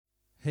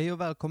Hej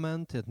och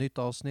välkommen till ett nytt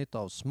avsnitt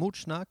av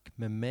Smartsnack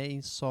med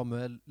mig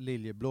Samuel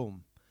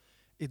Liljeblom.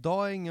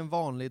 Idag är ingen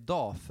vanlig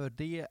dag, för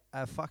det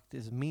är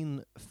faktiskt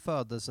min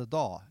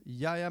födelsedag.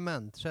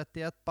 Jajamän,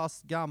 31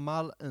 bast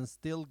gammal and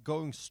still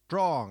going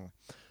strong.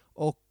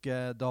 Och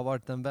det har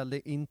varit en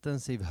väldigt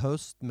intensiv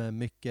höst med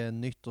mycket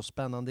nytt och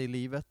spännande i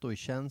livet och i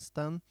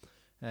tjänsten.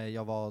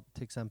 Jag var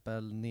till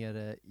exempel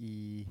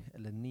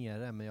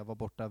men jag var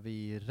borta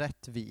vid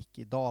Rättvik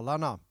i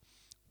Dalarna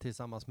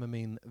tillsammans med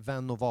min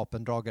vän och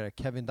vapendragare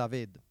Kevin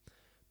David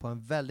på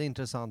en väldigt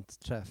intressant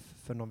träff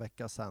för någon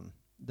vecka sedan.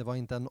 Det var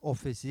inte en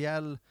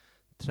officiell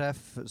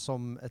träff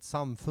som ett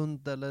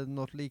samfund eller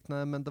något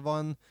liknande, men det var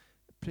en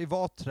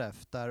privat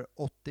träff där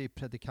 80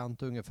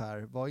 predikanter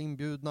ungefär var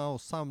inbjudna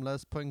och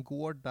samlades på en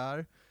gård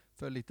där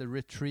för lite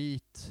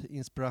retreat,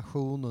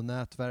 inspiration och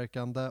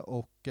nätverkande,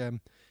 och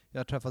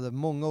jag träffade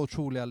många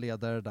otroliga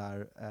ledare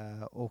där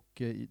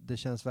och det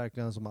känns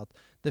verkligen som att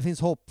det finns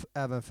hopp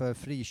även för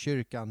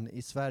frikyrkan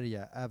i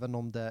Sverige. Även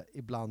om det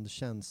ibland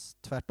känns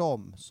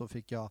tvärtom, så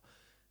fick jag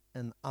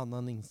en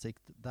annan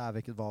insikt där,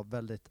 vilket var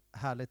väldigt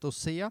härligt att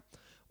se.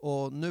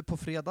 Och nu på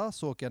fredag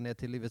så åker jag ner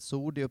till Livets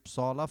Ord i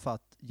Uppsala för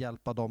att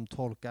hjälpa dem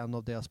tolka en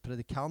av deras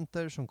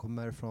predikanter som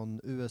kommer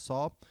från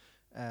USA.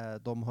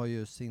 De har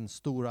ju sin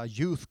stora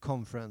Youth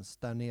Conference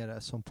där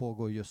nere som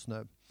pågår just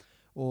nu.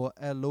 Och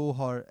LO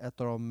har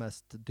ett av de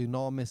mest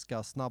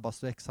dynamiska,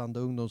 snabbast växande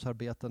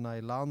ungdomsarbetena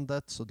i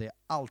landet, så det är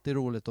alltid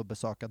roligt att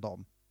besöka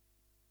dem.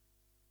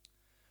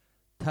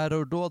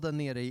 Terrordåden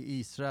nere i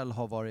Israel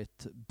har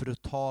varit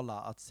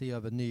brutala att se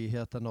över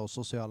nyheterna och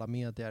sociala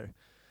medier.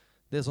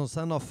 Det som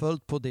sen har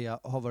följt på det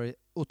har varit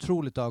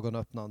otroligt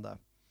ögonöppnande.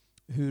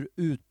 Hur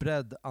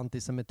utbredd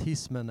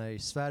antisemitismen är i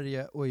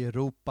Sverige och i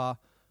Europa,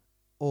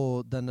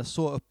 och den är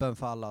så öppen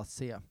för alla att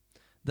se.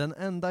 Den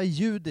enda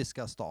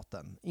judiska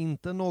staten,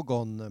 inte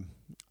någon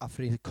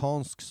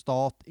afrikansk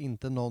stat,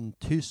 inte någon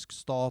tysk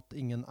stat,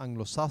 ingen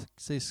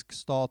anglosaxisk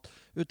stat,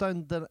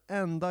 utan den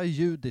enda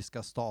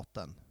judiska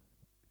staten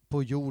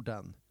på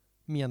jorden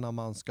menar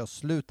man ska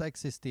sluta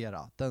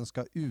existera. Den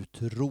ska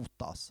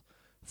utrotas.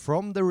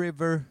 From the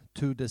river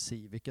to the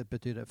sea, vilket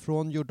betyder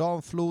från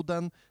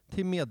Jordanfloden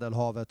till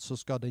Medelhavet, så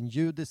ska den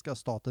judiska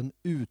staten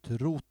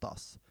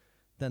utrotas.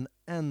 Den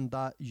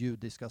enda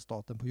judiska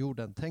staten på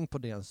jorden. Tänk på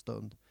det en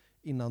stund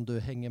innan du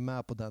hänger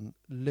med på den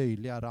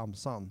löjliga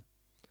ramsan.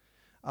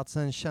 Att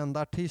sen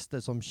kända artister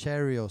som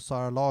Cherry och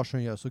Sara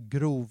Larsson gör så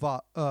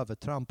grova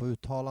övertramp och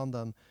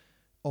uttalanden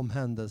om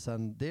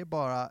händelsen, det är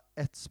bara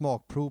ett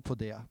smakprov på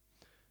det.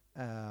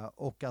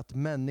 Och att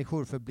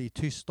människor förblir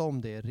tysta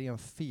om det är ren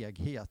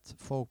feghet.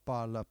 Folk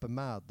bara löper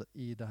med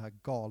i den här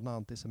galna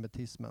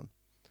antisemitismen.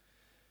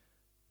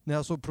 När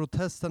jag såg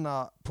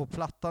protesterna på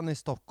Plattan i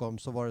Stockholm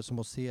så var det som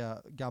att se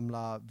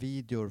gamla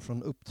videor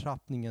från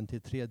upptrappningen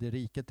till Tredje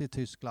riket i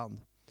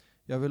Tyskland.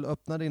 Jag vill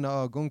öppna dina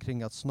ögon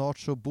kring att snart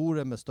så bor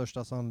det med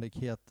största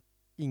sannolikhet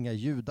inga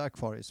judar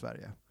kvar i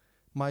Sverige.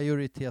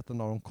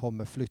 Majoriteten av dem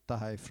kommer flytta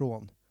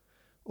härifrån.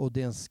 Och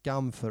det är en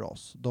skam för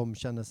oss. De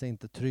känner sig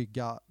inte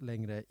trygga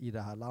längre i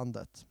det här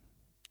landet.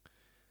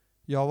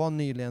 Jag var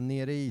nyligen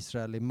nere i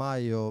Israel i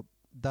maj, och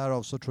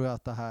därav så tror jag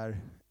att det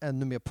här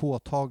ännu mer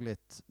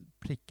påtagligt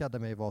prickade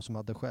mig vad som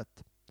hade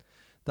skett.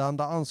 Det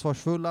andra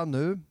ansvarsfulla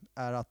nu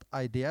är att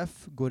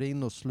IDF går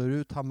in och slår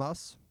ut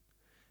Hamas.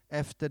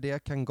 Efter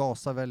det kan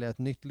Gaza välja ett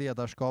nytt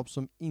ledarskap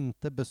som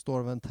inte består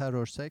av en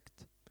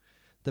terrorsekt.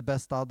 Det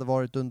bästa hade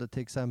varit under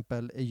till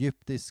exempel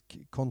egyptisk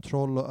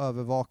kontroll och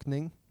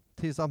övervakning,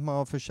 tills att man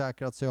har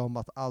försäkrat sig om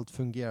att allt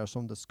fungerar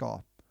som det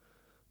ska.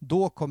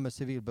 Då kommer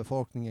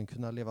civilbefolkningen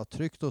kunna leva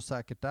tryggt och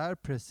säkert där,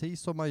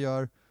 precis som man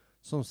gör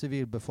som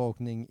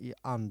civilbefolkning i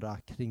andra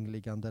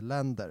kringliggande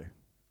länder.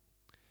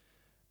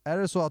 Är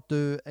det så att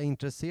du är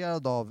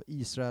intresserad av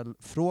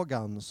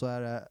Israel-frågan, så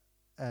är det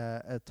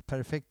ett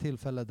perfekt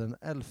tillfälle den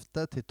 11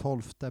 till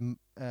 12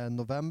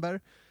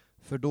 november.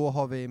 För då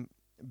har vi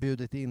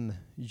bjudit in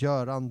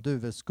Göran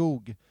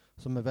Duveskog,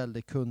 som är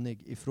väldigt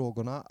kunnig i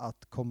frågorna,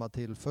 att komma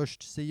till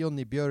först Sion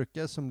i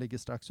Björke som ligger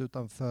strax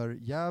utanför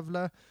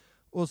Gävle,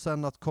 och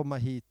sen att komma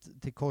hit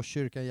till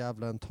Korskyrkan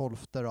Gävle den 12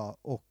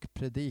 och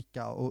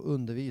predika och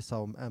undervisa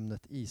om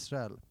ämnet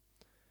Israel.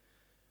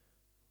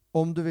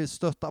 Om du vill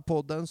stötta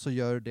podden så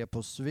gör det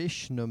på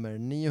Swish nummer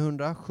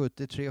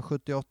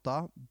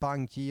 900-7378,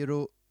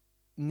 bankgiro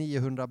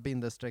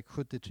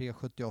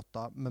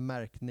 900-7378 med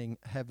märkning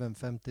Heaven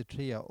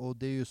 53. Och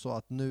det är ju så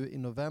att nu i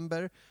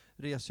november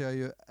reser jag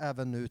ju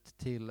även ut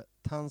till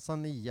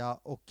Tanzania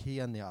och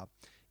Kenya.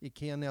 I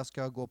Kenya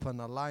ska jag gå på en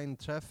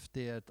Align-träff.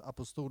 Det är ett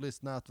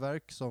apostoliskt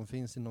nätverk som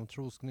finns inom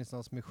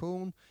Trosgnistans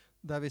mission,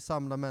 där vi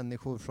samlar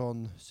människor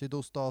från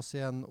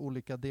Sydostasien,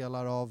 olika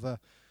delar av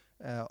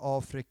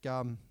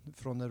Afrika,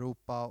 från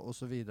Europa och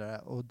så vidare.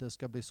 Och det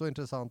ska bli så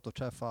intressant att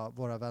träffa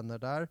våra vänner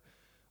där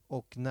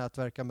och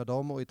nätverka med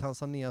dem. Och i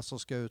Tanzania så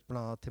ska jag ut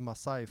bland annat till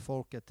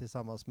Masai-folket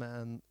tillsammans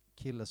med en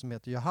kille som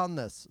heter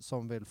Johannes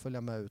som vill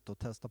följa med ut och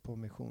testa på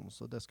mission.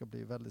 Så det ska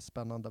bli väldigt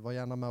spännande. Var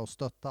gärna med och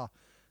stötta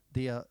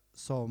det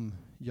som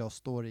jag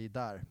står i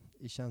där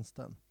i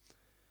tjänsten.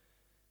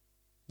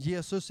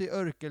 Jesus i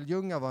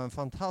Örkelljunga var en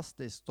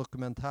fantastisk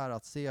dokumentär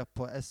att se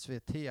på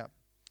SVT.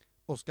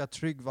 Oskar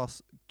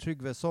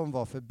Tryggveson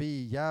var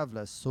förbi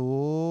Gävle, så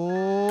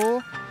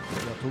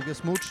jag tog ett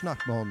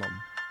smutsnack med honom.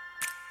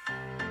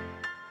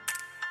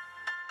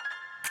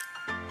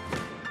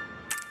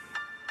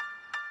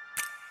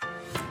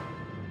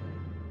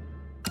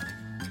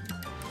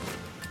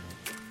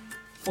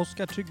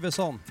 Oskar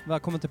Tryggveson,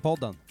 välkommen till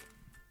podden.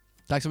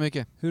 Tack så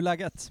mycket. Hur är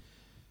läget?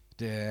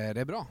 Det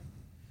är bra.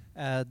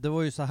 Det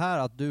var ju så här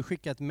att du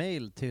skickade ett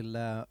mejl till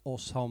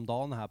oss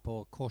häromdagen här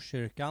på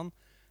Korskyrkan.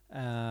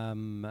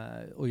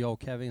 Och jag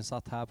och Kevin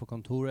satt här på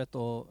kontoret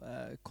och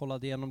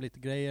kollade igenom lite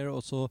grejer,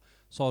 och så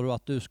sa du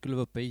att du skulle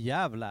vara uppe i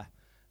Gävle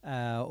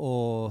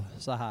och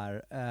så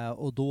här.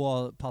 Och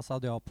då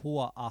passade jag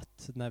på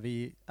att när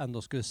vi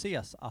ändå skulle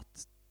ses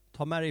att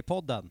ta med dig i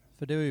podden,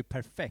 för det är ju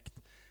perfekt.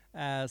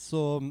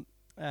 Så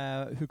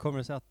hur kommer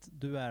det sig att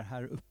du är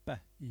här uppe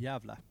i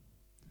Gävle?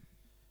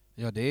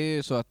 Ja, det är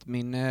ju så att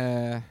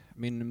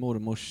min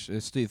mormors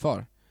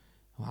styvfar,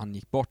 och han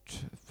gick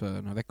bort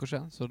för några veckor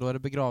sedan, så då är det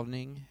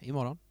begravning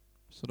imorgon.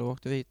 Så då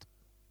åkte vi hit.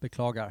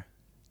 Beklagar.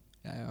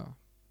 Ja.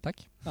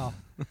 Tack. Ja.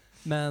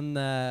 Men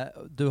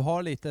du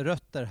har lite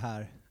rötter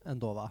här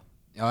ändå, va?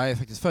 Jag är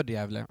faktiskt född i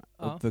Gävle,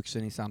 Ja.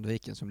 uppvuxen i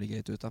Sandviken som ligger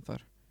lite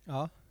utanför.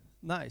 Ja,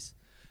 nice.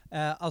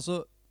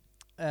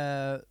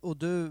 Och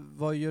du,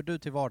 vad gör du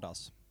till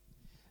vardags?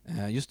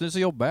 Just nu så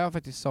jobbar jag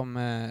faktiskt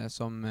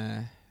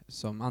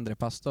som andre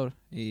pastor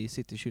i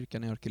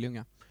Citykyrkan i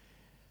Örkelljunga.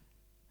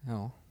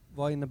 Ja.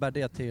 Vad innebär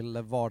det till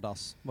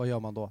vardags? Vad gör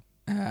man då?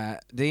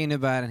 Det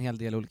innebär en hel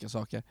del olika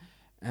saker.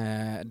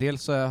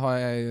 Dels så har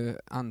jag ju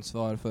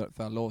ansvar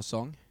för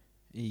lovsång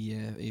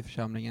i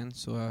församlingen,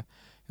 så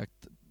jag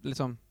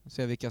liksom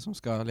ser vilka som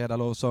ska leda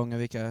lovsång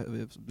och vilka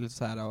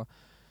så här, och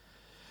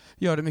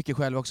gör det mycket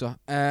själv också.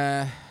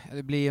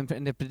 Det blir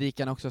en del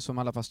predikan också som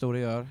alla pastorer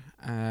gör.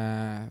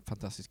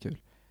 Fantastiskt kul.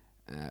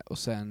 Och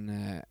sen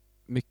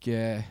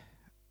mycket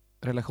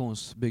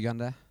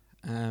relationsbyggande.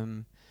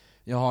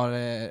 Jag har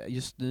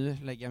just nu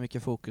lägger jag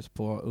mycket fokus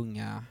på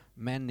unga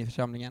män i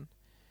församlingen.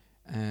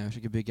 Jag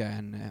försöker bygga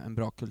en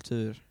bra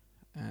kultur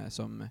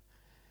som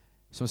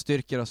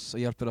styrker oss och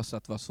hjälper oss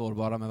att vara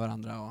sårbara med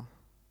varandra.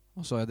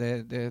 Och så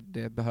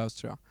det behövs,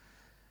 tror jag.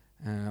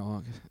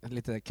 Och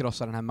lite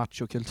krossa den här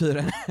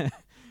machokulturen.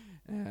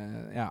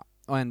 Ja,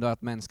 och ändå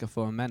att män ska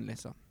få män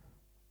liksom.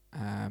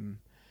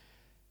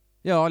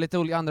 Ja, lite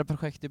olika andra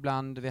projekt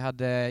ibland. Vi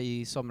hade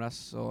i somras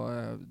så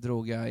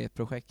drog jag i ett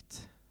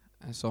projekt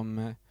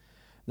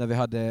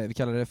där vi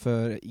kallade det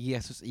för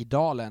Jesus i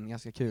dalen,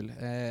 ganska kul.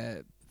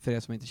 För er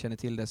som inte känner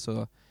till det,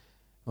 så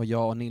var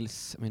jag och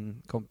Nils,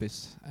 min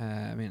kompis,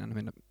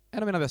 en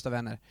av mina bästa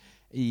vänner,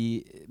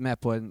 med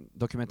på en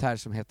dokumentär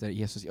som heter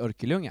Jesus i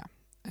Örkelljunga.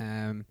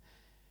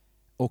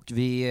 Och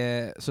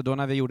så då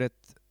när vi gjorde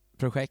ett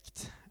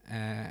projekt,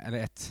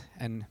 eller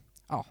en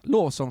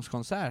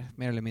lovsångskonsert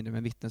mer eller mindre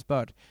med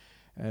vittnesbörd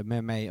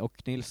med mig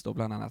och Nils då,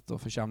 bland annat,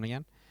 och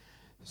församlingen,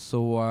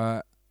 så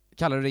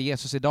kallade det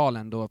Jesus i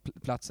dalen, då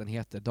platsen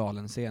heter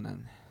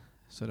Dalenscenen.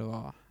 Så det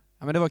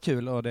var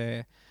kul, och det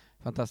är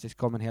fantastiskt,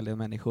 kom en hel del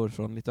människor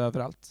från lite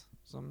överallt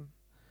som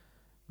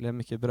blev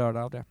mycket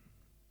berörda av det.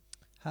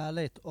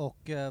 Härligt.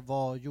 Och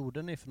vad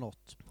gjorde ni för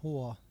något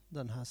på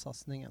den här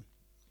satsningen?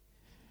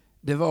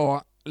 Det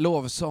var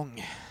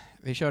lovsång.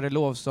 Vi körde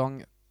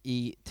lovsång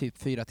i typ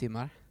 4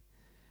 timmar.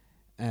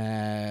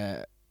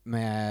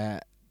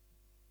 Med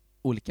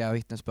olika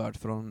vittnesbörd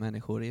från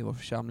människor i vår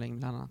församling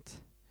bland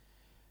annat.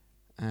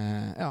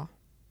 Ja.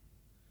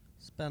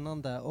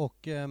 Spännande.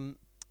 Och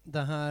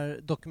den här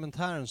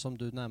dokumentären som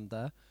du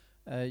nämnde,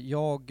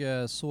 jag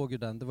såg ju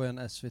den, det var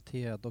en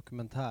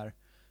SVT-dokumentär,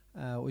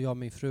 och jag och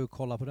min fru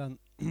kollade på den.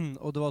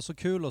 Och det var så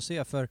kul att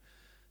se, för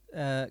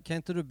kan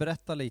inte du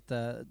berätta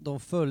lite, de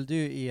följde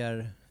ju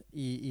er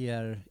i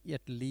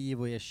ert liv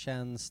och er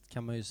tjänst,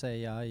 kan man ju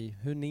säga, i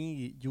hur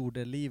ni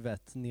gjorde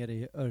livet nere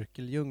i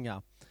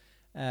Örkelljunga,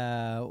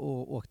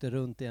 och åkte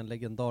runt i en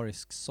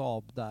legendarisk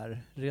Saab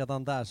där.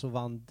 Redan där så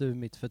vann du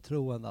mitt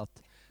förtroende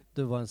att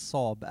du var en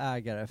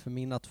Saab-ägare, för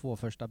mina 2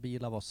 första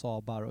bilar var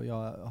Saabar och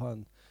jag har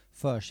en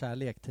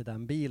förkärlek till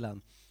den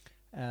bilen.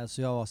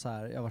 Så jag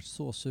var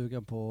så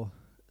sugen på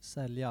att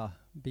sälja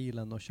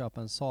bilen och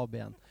köpa en Saab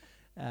igen,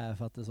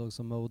 för att det såg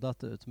så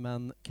modat ut.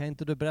 Men kan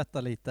inte du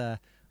berätta lite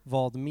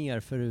vad mer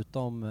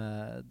förutom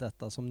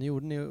detta som ni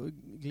gjorde? Ni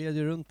gled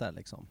ju runt där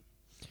liksom.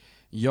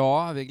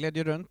 Ja, vi gled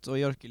ju runt, och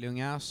i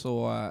Örkelljunga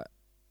så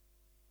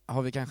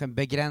har vi kanske en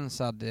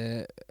begränsad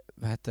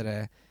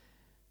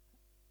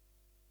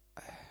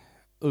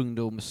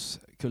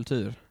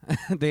ungdomskultur.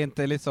 Det är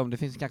inte liksom, det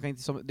finns kanske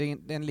inte som, det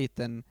är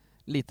en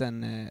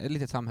ett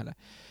litet samhälle.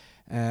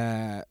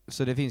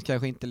 Så det finns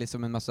kanske inte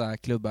liksom en massa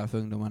klubbar för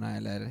ungdomarna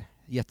eller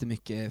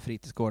jättemycket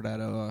fritidsgårdar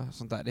och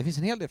sånt där. Det finns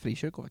en hel del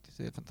frikyrkor faktiskt,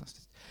 det är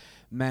fantastiskt.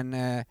 Men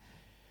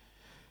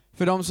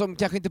för de som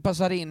kanske inte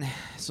passar in,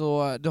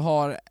 så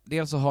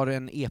dels så har du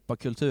en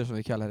epa-kultur som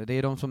vi kallar det. Det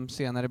är de som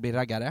senare blir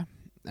raggare.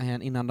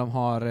 Innan de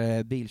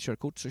har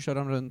bilkörkort så kör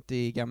de runt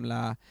i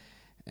gamla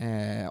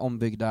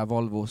ombyggda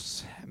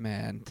Volvos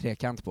med en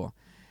trekant på.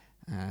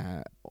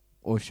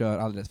 Och kör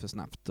alldeles för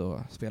snabbt och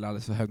spelar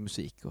alldeles för hög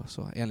musik och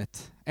så,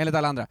 enligt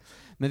alla andra.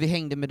 Men vi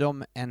hängde med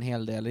dem en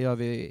hel del, det gör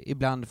vi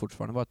ibland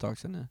fortfarande, bara ett tag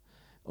sedan nu.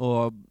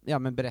 Och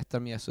men berättar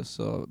om Jesus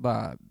och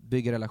bara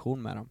bygger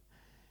relation med dem.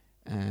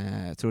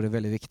 Jag tror det är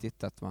väldigt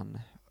viktigt att man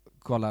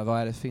kollar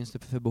vad är det finns det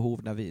för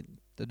behov där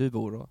du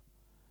bor, och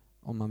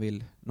om man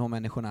vill nå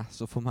människorna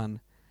så får man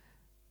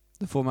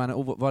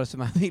vare sig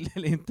man vill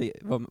eller inte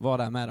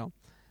vara där med dem.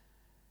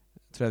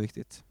 Det tror jag är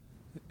viktigt.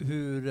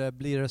 Hur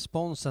blir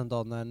responsen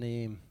då när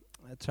ni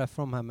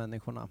träffar de här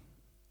människorna?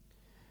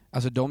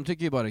 Alltså de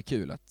tycker ju bara det är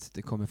kul att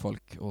det kommer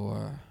folk och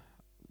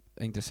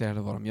är intresserade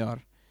av vad de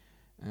gör.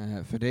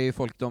 För det är ju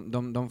folk,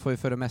 de får ju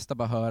för det mesta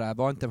bara höra,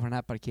 var inte på den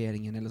här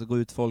parkeringen, eller så går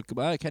ut folk och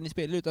bara, kan ni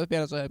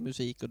spela så här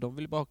musik, och de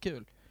vill bara ha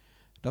kul.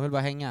 De vill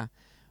bara hänga.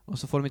 Och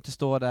så får de inte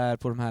stå där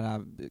på de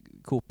här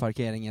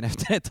Coop-parkeringen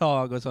efter ett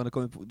tag, och så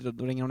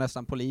då ringer de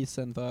nästan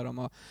polisen för dem.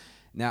 Och,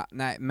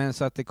 nej, men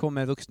så att det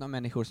kommer vuxna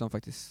människor som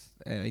faktiskt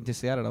är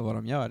intresserade av vad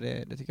de gör,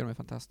 det tycker de är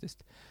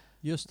fantastiskt.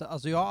 Just det,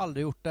 alltså jag har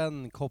aldrig gjort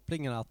den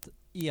kopplingen att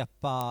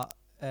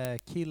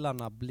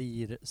epa-killarna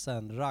blir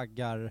sen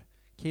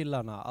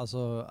raggarkillarna,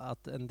 alltså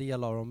att en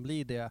del av dem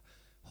blir det.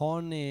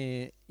 Har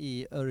ni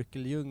i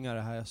Örkelljunga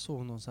det här, jag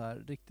såg någon så här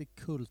riktigt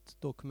kult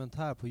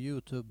dokumentär på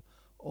YouTube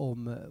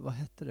om, vad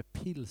hette det,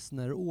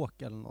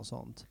 pilsneråk eller något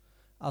sånt.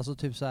 Alltså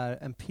typ så här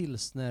en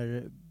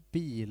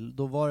pilsnerbil,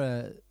 då var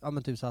det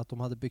typ så här att de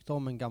hade byggt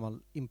om en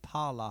gammal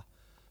Impala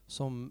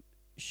som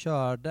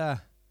körde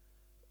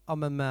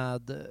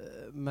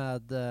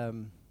med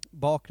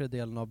bakre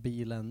delen av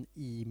bilen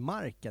i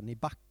marken, i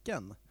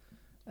backen.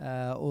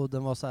 Och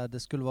den var så här, det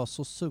skulle vara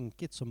så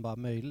sunkigt som bara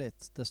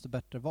möjligt, desto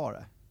bättre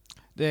var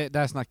det.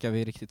 Där snackar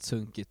vi riktigt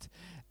sunkigt.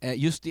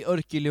 Just i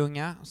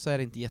Örkelljunga så är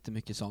det inte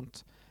jättemycket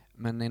sånt.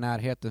 Men i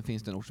närheten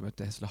finns det en ort som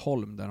heter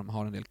Hässleholm där de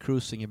har en del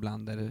cruising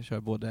ibland, där de kör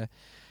både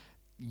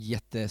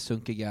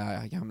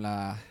jättesunkiga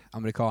gamla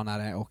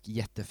amerikanare och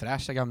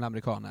jättefräscha gamla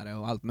amerikanare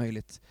och allt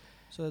möjligt.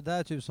 Så det där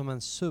är typ som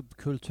en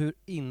subkultur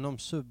inom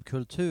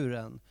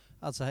subkulturen.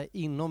 Alltså här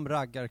inom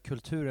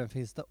raggarkulturen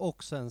finns det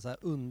också en så här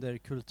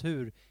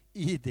underkultur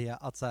i det,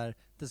 att så här,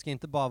 det ska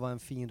inte bara vara en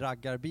fin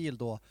raggarbil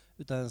då,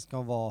 utan den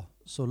ska vara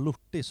så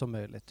lortig som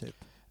möjligt typ.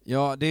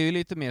 Ja, det är ju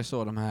lite mer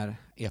så de här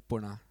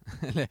eporna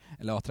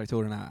eller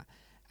A-traktorerna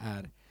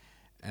är.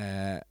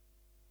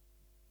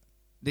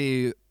 Det är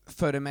ju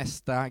för det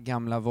mesta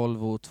gamla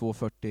Volvo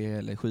 240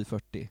 eller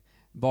 740.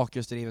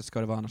 Bakhjulsdrivet ska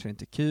det vara, annars är det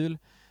inte kul.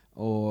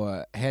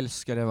 Och helst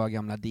ska det vara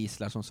gamla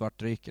dieslar som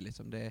svartryker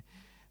liksom. Det,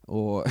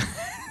 och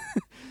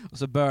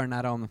så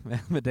burnar de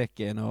med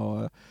däcken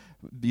och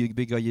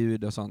bygga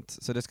ljud och sånt.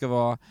 Så det ska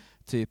vara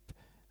typ,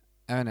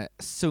 jag vet inte,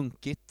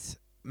 sunkigt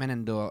men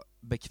ändå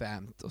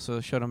bekvämt. Och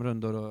så kör de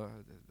rundor och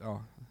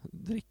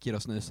dricker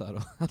och snusar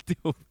och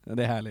alltihop.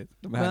 Det är härligt.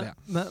 De är härliga.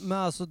 Men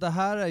alltså det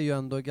här är ju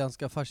ändå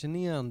ganska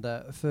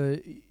fascinerande,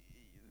 för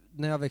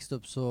när jag växte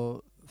upp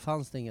så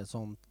fanns det inget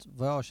sånt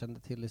vad jag kände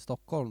till i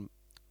Stockholm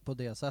på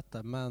det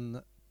sättet.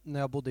 Men när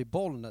jag bodde i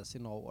Bollnäs i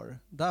några år,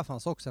 där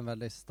fanns också en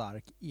väldigt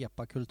stark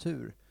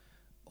epa-kultur.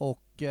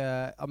 Och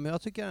men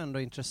jag tycker ändå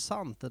det är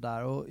intressant det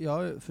där. Och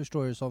jag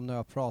förstår ju som när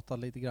jag pratar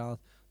lite grann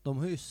att de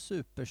har ju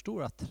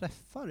superstora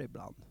träffar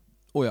ibland.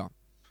 Oh ja.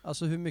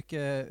 Alltså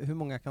hur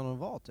många kan de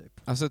vara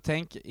typ? Alltså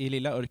tänk i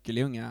lilla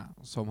Örkelljunga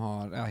som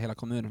har, hela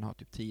kommunen har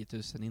typ 10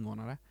 000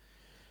 invånare.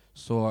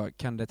 Så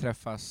kan det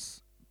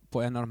träffas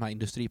på en av de här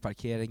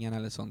industriparkeringarna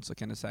eller sånt, så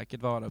kan det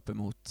säkert vara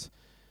uppemot,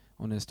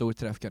 om det är en stor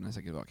träff kan det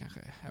säkert vara kanske,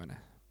 jag vet inte,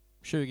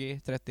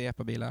 20-30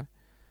 epa-bilar.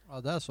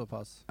 Ja, det är så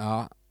pass.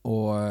 Ja,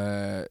 och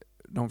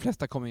de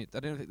flesta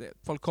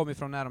folk kommer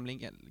från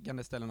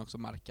näromliggande ställen också,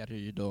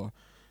 Markaryd och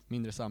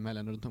mindre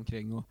samhällen runt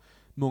omkring, och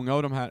många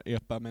av de här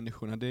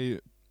epa-människorna, det är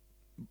ju,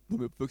 de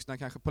är uppvuxna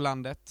kanske på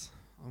landet.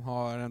 De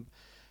har en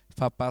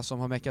pappa som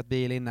har meckat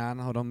bil innan,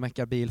 och de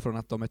meckar bil från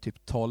att de är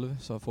typ 12,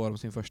 så får de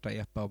sin första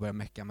epa och börjar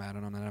mecka med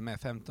den, och när de är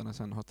 15 och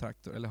sen har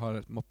traktor eller har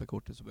ett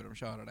moppekortet så börjar de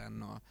köra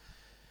den. Och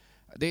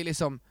det är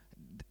liksom,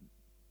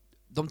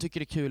 de tycker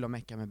det är kul att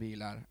mecka med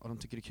bilar, och de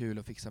tycker det är kul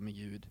att fixa med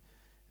ljud.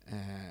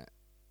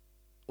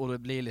 Och det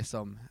blir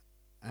liksom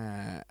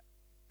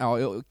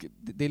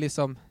det är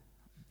liksom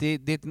det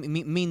är ett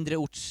mindre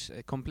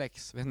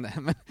ortskomplex, vet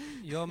inte.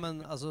 Ja,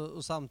 men alltså,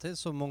 och samtidigt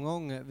så många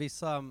gånger,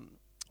 vissa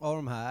av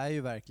de här är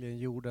ju verkligen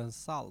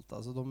jordens salt.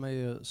 Alltså de är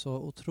ju så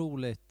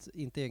otroligt,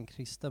 inte i en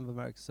kristen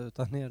bemärkelse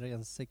utan i en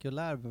ren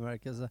sekulär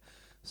bemärkelse.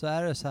 Så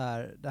är det så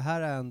här, det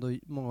här är ändå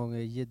många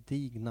gånger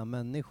gedigna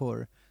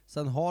människor.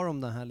 Sen har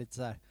de den här lite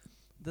så här,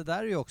 det där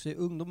är ju också i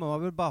ungdomen,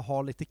 man vill bara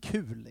ha lite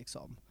kul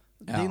liksom.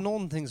 Ja. Det är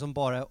någonting som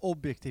bara är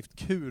objektivt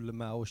kul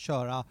med att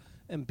köra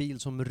en bil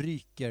som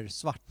ryker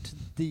svart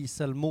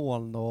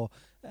dieselmoln och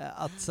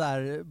att så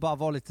här, bara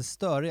vara lite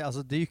störig.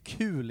 Alltså det är ju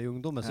kul i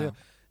ungdomen. Så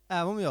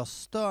även om jag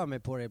stör mig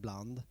på det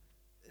ibland,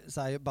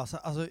 så här, bara så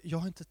här, alltså jag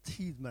har inte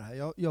tid med det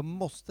här. Jag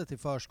måste till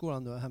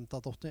förskolan nu och hämta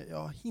dottern.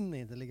 Jag hinner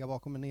inte ligga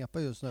bakom en epa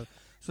just nu.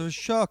 Så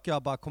försöker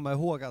jag bara komma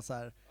ihåg att så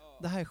här,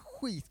 det här är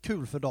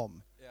skitkul för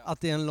dem.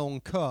 Att det är en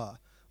lång kö.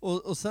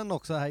 Och sen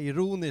också det här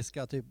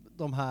ironiska, typ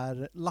de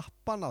här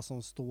lapparna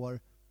som står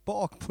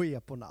bak på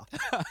eporna.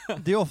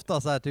 Det är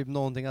ofta så här typ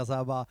någonting så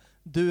här bara,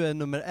 du är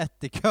nummer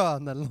 1 i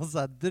kön eller något så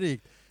här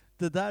drygt.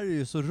 Det där är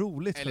ju så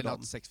roligt eller för dem.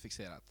 något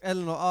sexfixerat.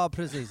 Eller något, ja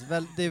precis.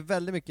 Det är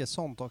väldigt mycket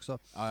sånt också.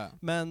 Ja.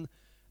 Men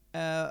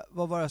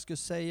vad var det jag skulle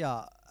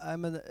säga?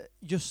 Men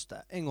just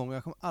det, en gång,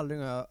 jag kommer aldrig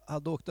ihåg, jag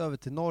hade åkt över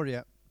till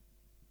Norge.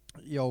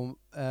 Jag och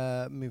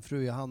min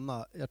fru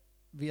Johanna, jag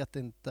vet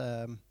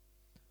inte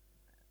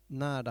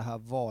när det här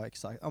var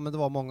exakt. Ja men det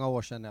var många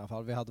år sedan i alla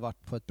fall. Vi hade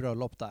varit på ett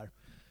bröllop där.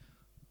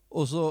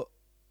 Och så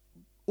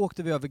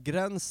åkte vi över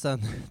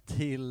gränsen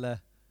till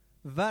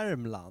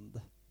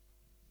Värmland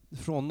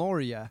från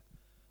Norge.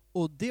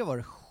 Och det var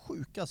det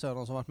sjukaste jag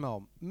någonsin varit med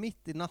om.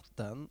 Mitt i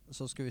natten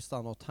så ska vi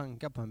stanna och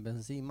tanka på en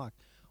bensinmack.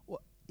 Och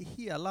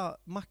hela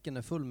macken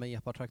är full med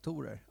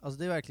epatraktorer. Alltså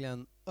det är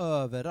verkligen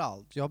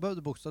överallt. Jag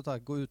behövde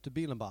bokstavligt gå ut ur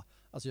bilen och bara,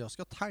 alltså jag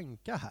ska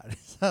tanka här.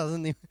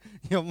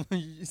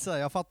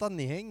 Jag fattar att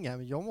ni hänger,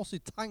 men jag måste ju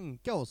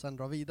tanka och sen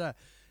dra vidare.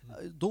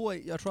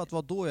 Jag tror att det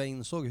var då jag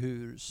insåg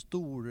hur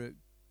stor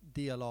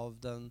del av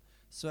den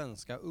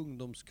svenska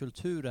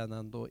ungdomskulturen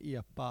ändå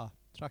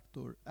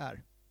epa-traktor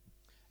är.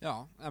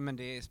 Ja, men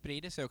det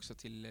sprider sig också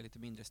till lite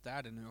mindre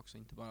städer nu också,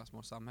 inte bara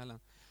små samhällen.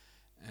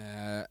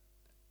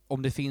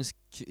 Om det finns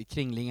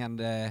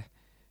kringliggande,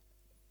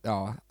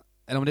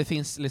 eller om det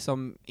finns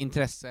liksom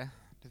intresse,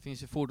 det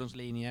finns ju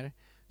fordonslinjer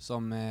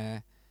som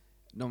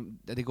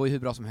det går ju hur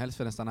bra som helst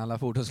för nästan alla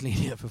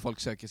fordonslinjer, för folk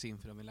söker sig in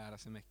för de vill lära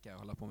sig mecka och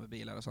hålla på med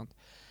bilar och sånt.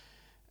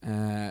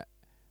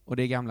 Och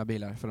det är gamla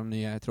bilar, för de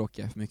nya är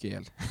tråkiga, för mycket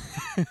el.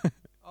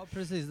 Ja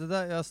precis, det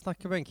där, jag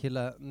snackade med en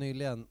kille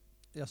nyligen.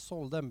 Jag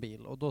sålde en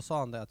bil och då sa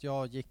han det att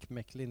jag gick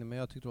mecklinje, men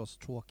jag tyckte det var så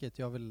tråkigt.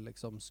 Jag ville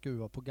liksom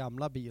skruva på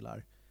gamla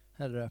bilar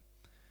hellre.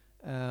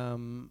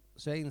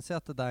 Så jag inser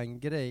att det där är en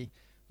grej.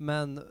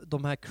 Men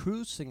de här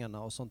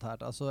cruisingarna och sånt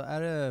här, alltså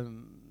är det,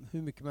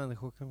 hur mycket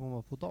människor kan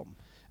komma på dem?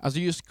 Alltså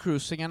just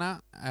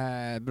cruisingarna,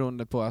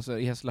 beroende på, alltså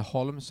i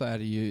Hässleholm så är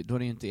det ju, då är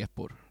det ju inte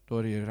epor, då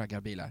är det ju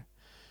raggarbilar.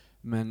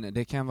 Men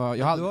det kan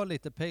vara... Du har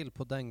lite pejl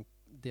på den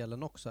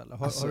delen också, eller?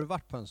 Har du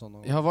varit på en sån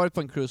någon gång? Jag har varit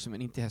på en cruising,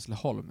 men inte i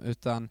Hässleholm,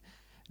 utan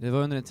det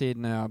var under en tid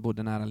när jag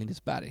bodde nära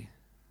Lindesberg.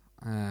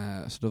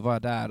 Så då var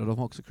jag där, och de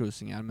har också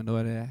cruisingar, men då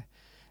är det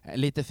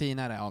lite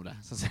finare av det,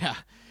 så att säga.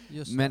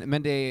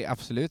 Men det är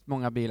absolut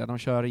många bilar de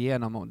kör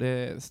igenom, och det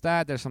är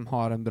städer som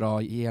har en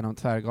bra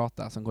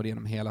tvärgata som går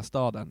igenom hela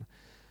staden.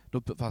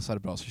 Då passar det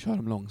bra, så kör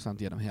de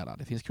långsamt genom hela.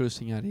 Det finns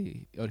cruisingar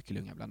i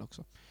Örkelljunga ibland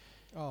också.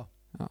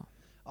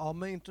 Ja,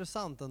 men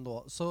intressant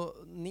ändå. Så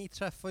ni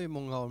träffar ju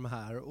många av de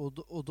här,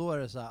 och då är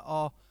det så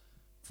här,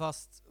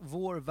 fast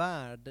vår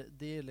värld,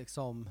 det är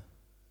liksom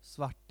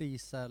svart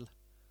diesel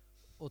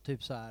och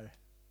typ så här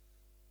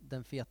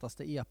den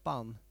fetaste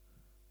epan.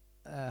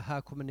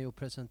 Här kommer ni att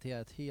presentera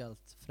ett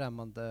helt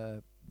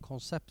främmande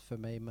koncept för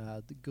mig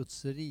med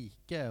Guds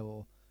rike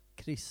och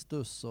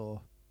Kristus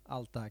och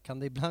allt det här. Kan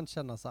det ibland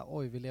kännas så här,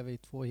 oj, vi lever i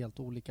 2 helt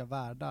olika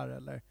världar,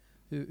 eller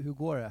hur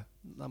går det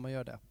när man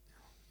gör det?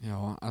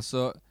 Ja,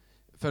 alltså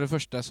för det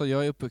första så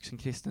jag är uppvuxen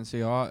kristen, så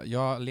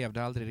jag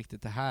levde aldrig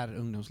riktigt det här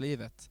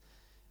ungdomslivet.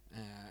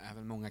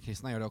 Även många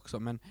kristna gör det också,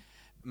 men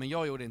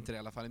jag gjorde inte det i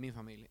alla fall i min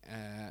familj.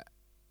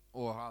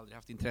 Och har aldrig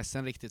haft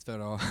intressen riktigt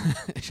för att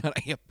köra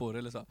epor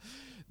eller så.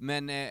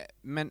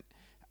 Men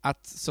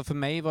så för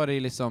mig var det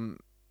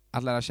liksom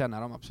att lära känna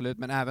dem, absolut.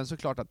 Men även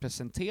såklart att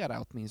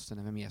presentera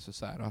åtminstone vem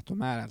Jesus är och att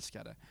de är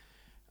älskade.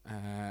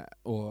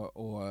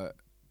 Och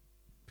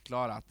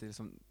förklara att det,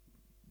 liksom,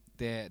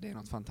 det är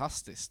något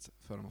fantastiskt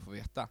för dem att få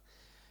veta.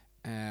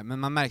 Men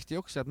man märkte ju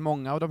också att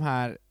många av de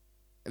här,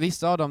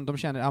 vissa av dem, de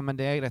känner men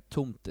det är rätt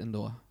tomt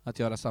ändå att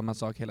göra samma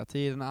sak hela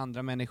tiden.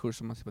 Andra människor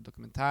som man ser på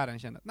dokumentären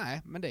känner att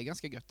nej, men det är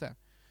ganska gött det.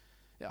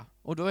 Ja,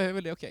 och då är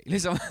väl det okej,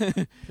 liksom.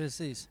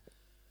 Precis.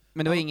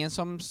 Men det var ingen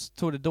som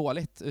tog det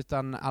dåligt,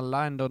 utan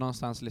alla ändå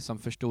någonstans liksom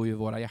förstod ju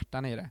våra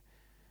hjärtan i det.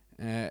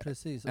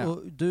 Precis. Ja.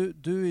 Och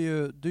du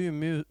är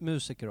ju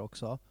musiker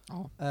också.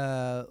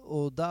 Ja.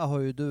 Och där har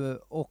ju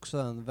du också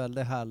en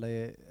väldigt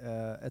härlig,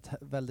 ett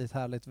väldigt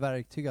härligt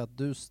verktyg, att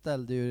du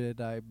ställde ju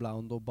det där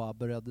ibland och bara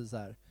började så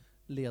här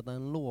leda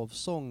en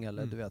lovsång,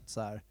 eller du vet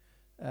så här.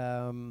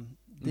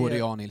 Både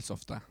jag och Nils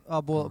ofta.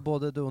 Ja,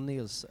 både du och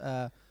Nils.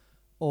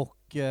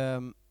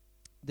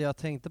 Det jag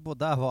tänkte på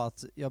där var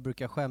att jag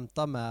brukar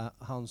skämta med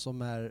han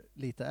som är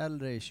lite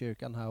äldre i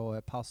kyrkan här och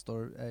är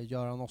pastor,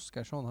 Göran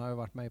Oskarsson, har ju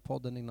varit med i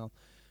podden innan.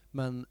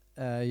 Men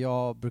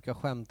jag brukar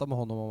skämta med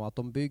honom om att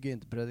de bygger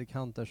inte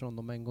predikanter som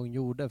de en gång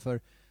gjorde,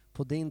 för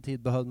på din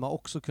tid behövde man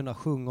också kunna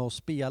sjunga och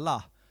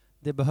spela.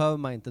 Det behöver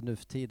man inte nu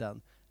för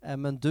tiden.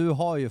 Men du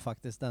har ju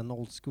faktiskt den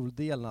old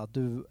school-delen, att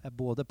du är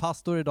både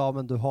pastor idag,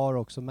 men du har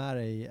också med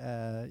dig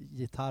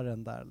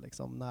gitarren där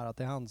liksom nära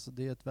till hands. Så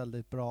det är ett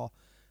väldigt bra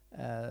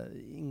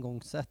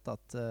ingångssätt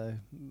att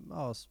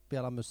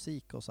spela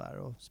musik och så här,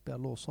 och spela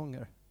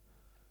lovsånger.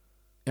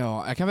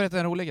 Ja, jag kan berätta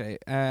en rolig grej.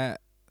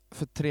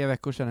 För 3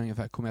 veckor sedan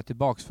ungefär kom jag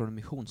tillbaks från en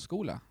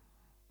missionsskola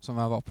som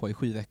jag var på i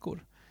 7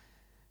 veckor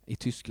i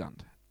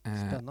Tyskland.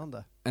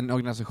 Spännande. En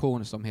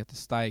organisation som heter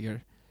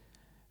Steiger.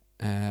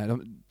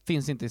 De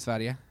finns inte i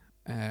Sverige.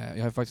 Jag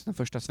är faktiskt den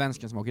första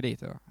svensken som åker dit.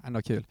 Det var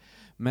ändå kul.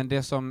 Men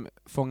det som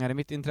fångade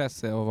mitt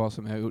intresse och vad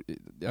som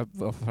jag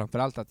var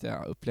framförallt att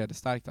jag upplevde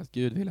starkt att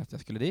Gud ville att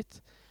jag skulle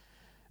dit.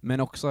 Men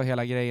också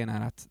hela grejen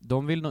är att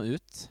de vill nå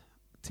ut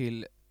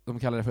till, de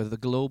kallar det för the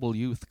global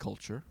youth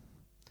culture.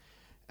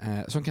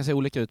 Som kan se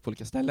olika ut på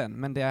olika ställen.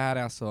 Men det är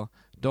alltså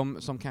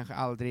de som kanske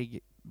aldrig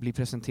blir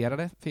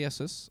presenterade för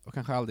Jesus och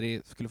kanske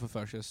aldrig skulle få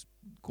för sig att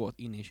gå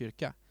in i en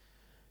kyrka.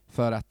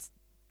 För att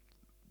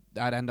det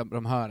är det enda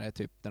de hör är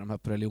typ när de hör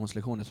på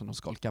religionslektioner som de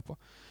skolkar på.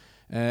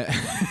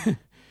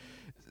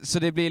 Så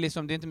det blir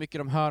liksom, det är inte mycket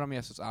de hör om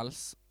Jesus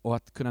alls. Och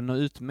att kunna nå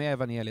ut med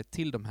evangeliet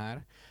till de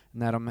här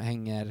när de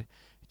hänger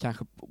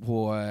kanske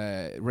på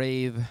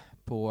rave,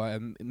 på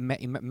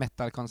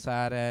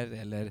metalkonserter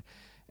eller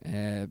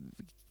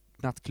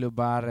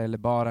nattklubbar eller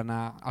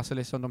barerna. Alltså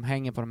liksom de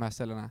hänger på de här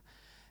ställena.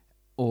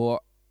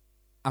 Och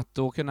att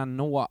då kunna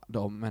nå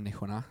de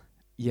människorna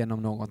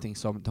genom någonting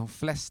som de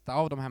flesta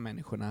av de här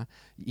människorna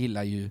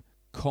gillar ju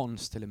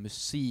konst eller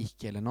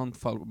musik eller någon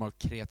form av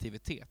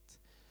kreativitet.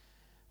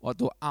 Och att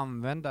då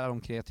använda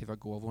de kreativa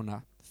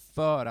gåvorna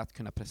för att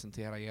kunna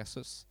presentera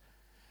Jesus.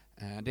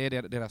 Det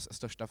är deras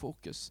största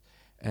fokus.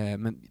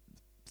 Men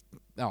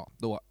ja,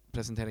 då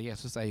presentera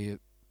Jesus är ju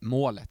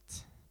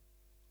målet.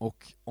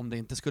 Och om det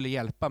inte skulle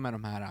hjälpa med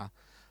de här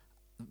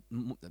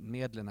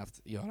medlen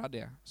att göra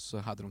det så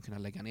hade de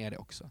kunnat lägga ner det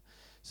också.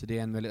 Så det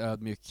är en väldigt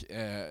ödmjuk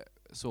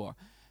så.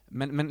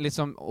 Men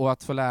liksom, och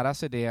att få lära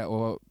sig det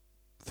och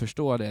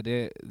förstå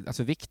det,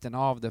 alltså vikten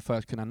av det för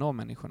att kunna nå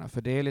människorna.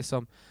 För det är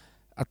liksom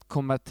att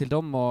komma till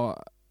dem och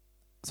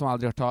som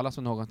aldrig hört talas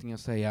om någonting och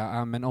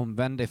säga men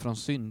omvänd dig från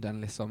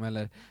synden liksom,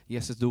 eller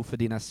Jesus dog för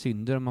dina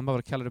synder. Och man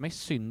bara kallar det mig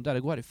syndare,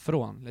 går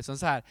ifrån liksom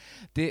så här.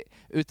 Det,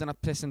 utan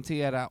att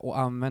presentera och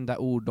använda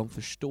ord de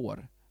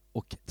förstår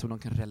och som de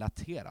kan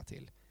relatera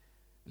till.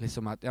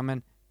 Liksom att, ja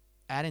men,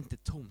 är det inte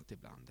tomt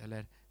ibland?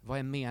 Eller vad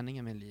är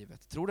meningen med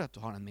livet? Tror du att du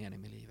har en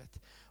mening med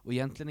livet? Och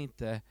egentligen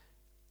inte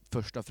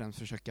först och främst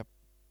försöka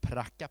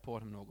pracka på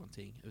dem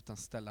någonting, utan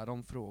ställa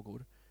dem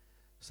frågor.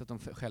 Så att de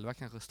själva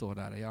kanske står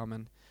där, ja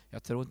men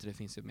jag tror inte det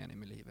finns en mening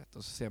med livet.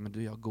 Och så säger man,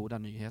 du, jag har goda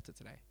nyheter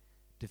till dig.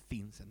 Det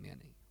finns en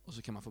mening. Och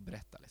så kan man få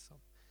berätta liksom.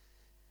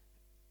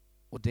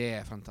 Och det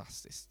är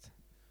fantastiskt.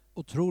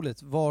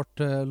 Otroligt. Vart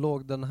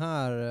låg den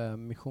här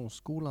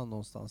missionsskolan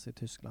någonstans i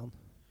Tyskland?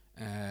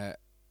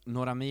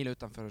 Några mil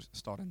utanför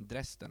staden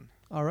Dresden.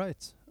 All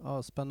right.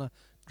 Ja, spännande.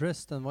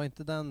 Dresden, var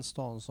inte den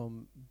stan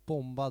som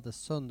bombades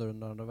sönder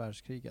under andra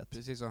världskriget?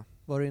 Precis så.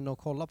 Var du inne och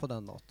kollade på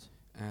den något?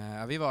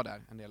 Vi var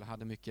där en del och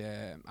hade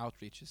mycket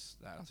outreaches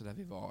där, alltså där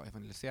vi var och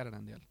evangeliserade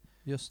en del.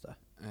 Just det.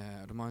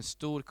 De har en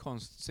stor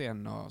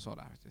konstscen och så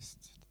där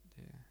faktiskt.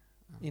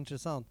 Ja.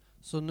 Intressant.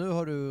 Så nu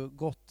har du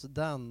gått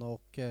den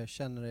och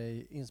känner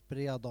dig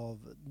inspirerad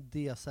av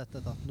det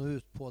sättet att nå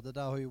ut på. Det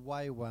där har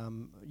ju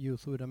YWAM,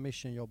 Youth with a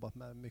Mission, jobbat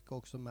med mycket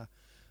också, med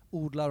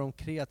odlar de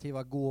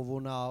kreativa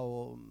gåvorna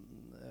och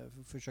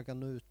försöka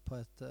nå ut på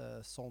ett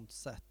sånt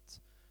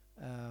sätt.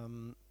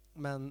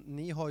 Men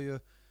ni har ju,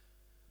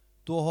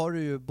 då har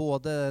du ju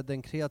både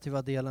den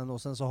kreativa delen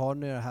och sen så har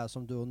ni det här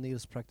som du och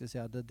Nils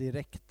praktiserade,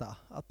 direkta.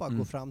 Att bara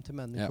gå fram till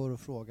människor och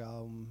fråga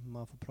om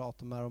man får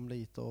prata med dem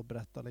lite och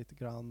berätta lite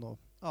grann. Och,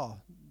 ja,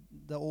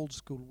 the old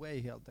school way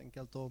helt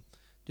enkelt. Och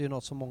det är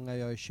något som många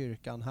gör i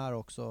kyrkan här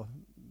också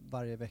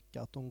varje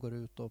vecka. Att de går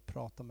ut och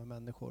pratar med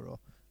människor.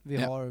 Och vi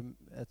har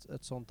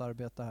ett sånt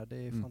arbete här. Det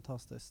är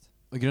fantastiskt.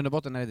 Och i grund och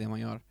botten är det man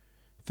gör.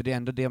 För det är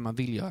ändå det man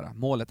vill göra.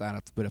 Målet är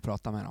att börja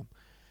prata med dem.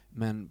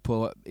 Men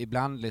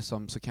ibland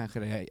liksom så kanske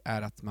det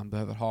är att man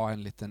behöver ha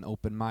en liten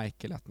open mic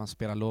eller att man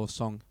spelar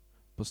lovsång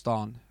på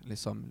stan.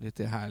 Liksom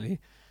lite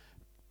härlig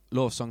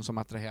lovsång som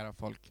attraherar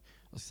folk.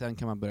 Och sen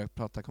kan man börja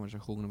prata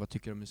konversation och vad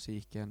tycker du om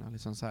musiken och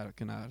liksom så här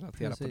kunna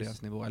relatera på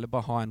deras nivå. Eller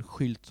bara ha en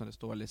skylt som det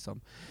står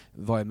liksom,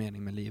 vad är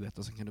meningen med livet?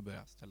 Och sen kan du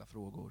börja ställa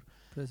frågor.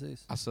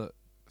 Precis. Alltså,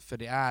 för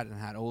det är den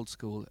här old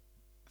school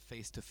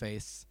face to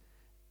face.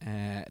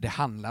 Det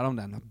handlar om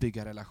den, att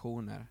bygga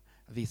relationer.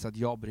 Att visa att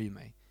jag bryr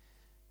mig.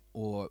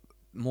 Och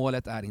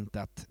målet är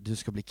inte att du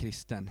ska bli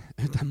kristen,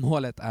 utan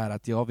målet är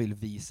att jag vill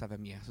visa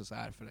vem Jesus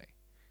är för dig.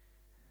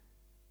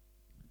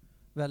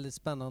 Väldigt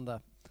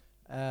spännande.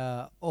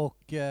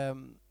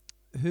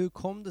 Hur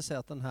kom det sig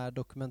att den här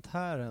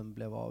dokumentären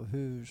blev av?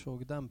 Hur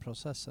såg den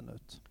processen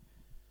ut?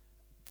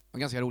 En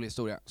ganska rolig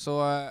historia.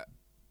 Så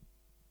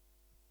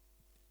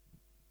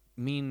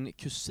min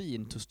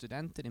kusin tog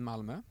studenten i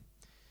Malmö.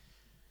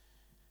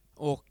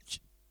 Och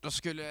då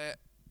skulle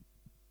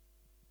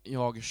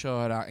jag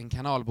köra en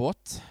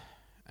kanalbåt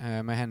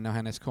med henne och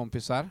hennes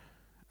kompisar.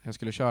 Jag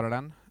skulle köra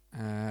den.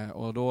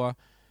 Och då...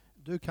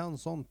 Du kan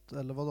sånt,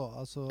 eller vadå?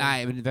 Alltså...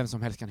 Nej, vem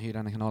som helst kan hyra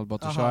en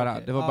kanalbåt och köra.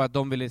 Okay. Det var bara att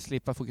de ville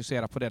slippa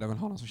fokusera på det. De ville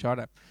ha någon som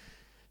körde.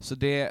 Så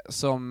det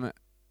som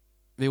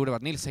vi gjorde var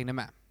att Nils hängde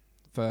med.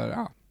 För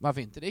ja,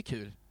 varför inte? Det är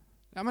kul.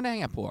 Ja, men det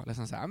hänger på.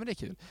 Liksom så här, ja, men det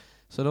är kul.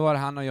 Så då var det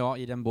han och jag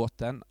i den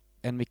båten.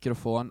 En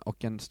mikrofon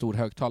och en stor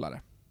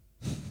högtalare.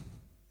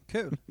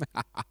 Kul!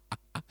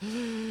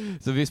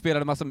 Så vi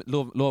spelade massa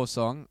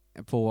lovsång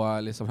på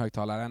liksom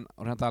högtalaren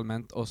och rent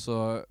allmänt. Och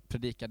så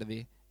predikade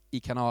vi i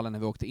kanalen när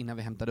vi åkte, innan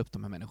vi hämtade upp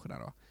de här människorna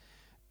då,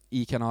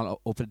 i kanal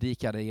och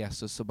predikade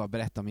Jesus och bara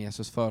berättade om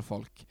Jesus för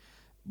folk.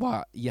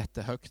 Bara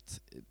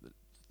jättehögt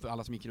för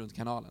alla som gick runt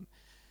kanalen.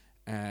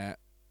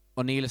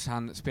 Och Nils,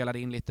 han spelade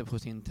in lite på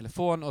sin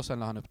telefon och sen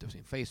la han upp det på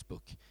sin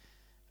Facebook.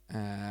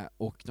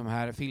 Och de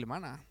här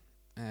filmarna,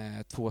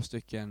 2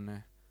 stycken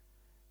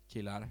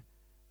killar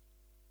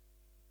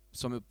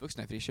som är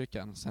uppvuxna i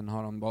frikyrkan, sen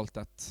har de valt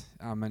att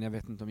men jag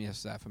vet inte om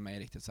Jesus är för mig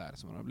riktigt så här,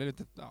 så de blir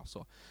lite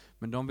så.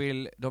 Men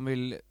de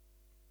vill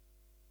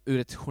ur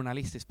ett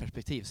journalistiskt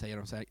perspektiv, säger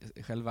de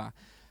själva,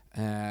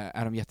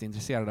 är de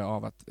jätteintresserade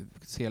av att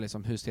se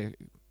liksom hur ser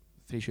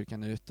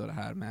frikyrkan ut och det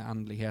här med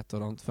andlighet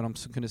och för de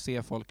som kunde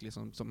se folk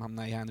liksom som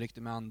hamnar i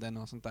hänrykte med anden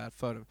och sånt där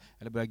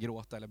eller börja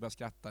gråta eller börja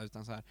skratta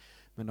utan så här,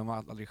 men de var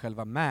aldrig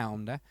själva med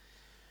om det.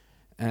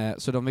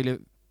 Så de ville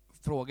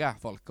fråga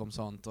folk om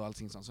sånt och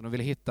allting sånt. Så de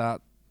ville hitta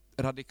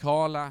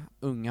radikala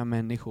unga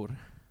människor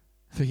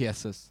för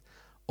Jesus,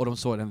 och de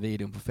såg den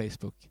videon på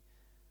Facebook.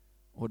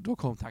 Och då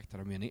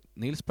kontaktade de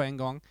Nils på en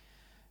gång.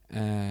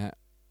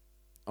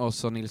 Och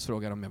så Nils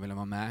frågade om jag ville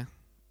vara med.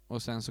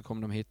 Och sen så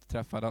kom de hit,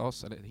 träffade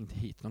oss, eller inte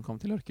hit, de kom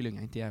till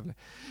Örkelljunga, inte Gävle.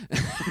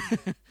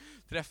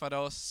 Träffade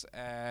oss,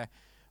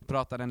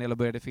 pratade en del och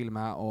började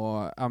filma,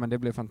 och men det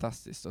blev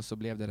fantastiskt, och så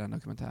blev det den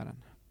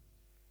dokumentären.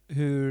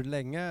 Hur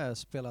länge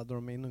spelade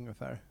de in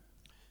ungefär?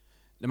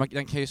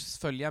 Den kan ju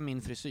följa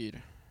min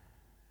frisyr.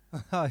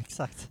 Ja,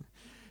 exakt.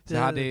 Så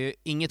jag hade ju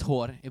inget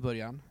hår i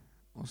början,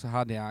 och så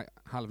hade jag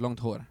halvlångt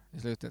hår i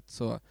slutet,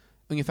 så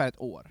ungefär 1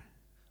 år.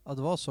 Ja,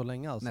 det var så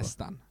länge alltså?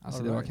 Nästan.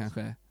 Alltså det var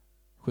kanske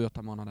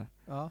 7-8 månader.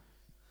 Ja.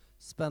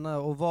 Spännande.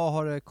 Och vad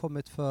har det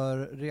kommit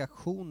för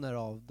reaktioner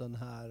av den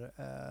här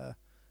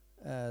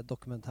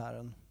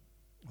dokumentären?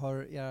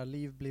 Har era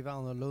liv blivit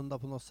annorlunda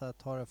på något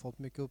sätt? Har det fått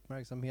mycket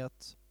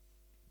uppmärksamhet?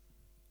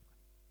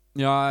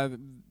 Jag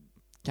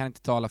kan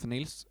inte tala för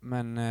Nils,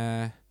 men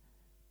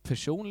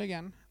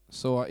personligen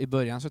så i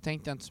början så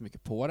tänkte jag inte så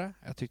mycket på det.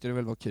 Jag tyckte det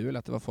väl var kul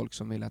att det var folk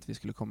som ville att vi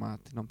skulle komma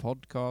till någon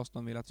podcast.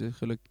 De ville att vi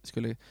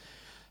skulle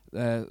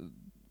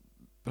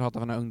prata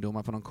med några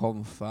ungdomar på någon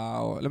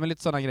konfa eller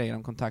lite sådana grejer.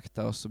 De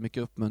kontaktade oss, och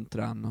mycket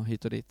uppmuntran och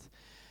hit och dit.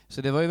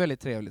 Så det var ju väldigt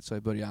trevligt så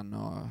i början,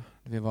 och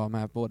vi var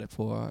med både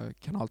på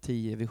kanal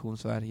 10, Vision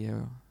Sverige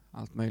och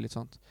allt möjligt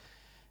sånt.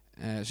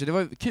 Så det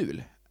var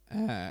kul.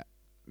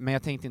 Men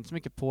jag tänkte inte så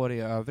mycket på det i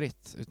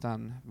övrigt,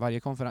 utan varje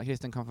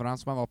kristen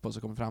konferens man var på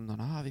så kom fram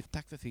någon,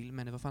 tack för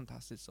filmen, det var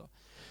fantastiskt så.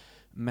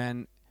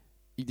 Men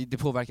det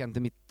påverkar inte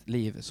mitt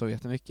liv så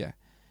jättemycket.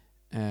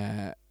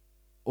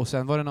 Och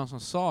sen var det någon som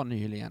sa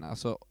nyligen,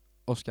 alltså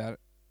Oskar,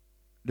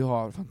 du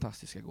har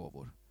fantastiska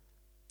gåvor.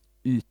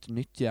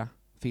 Utnyttja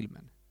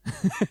filmen.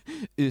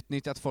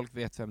 Utnyttja att folk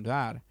vet vem du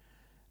är.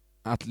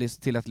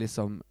 Till att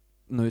liksom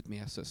nå ut med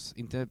Jesus.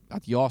 Inte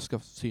att jag ska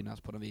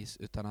synas på något vis,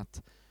 utan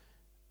att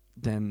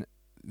den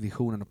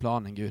visionen och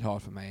planen Gud har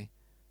för mig,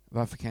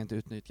 varför kan jag inte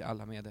utnyttja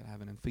alla medel,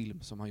 även en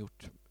film som har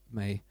gjort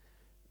mig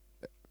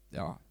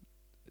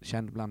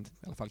känd bland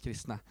i alla fall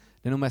kristna.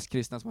 Det är nog mest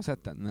kristna som har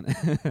sett den, men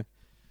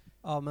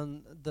ja,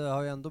 men det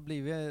har ju ändå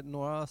blivit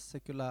några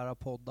sekulära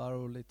poddar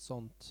och lite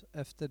sånt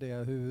efter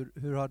det.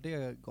 Hur har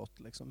det gått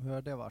liksom? Hur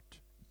har det varit?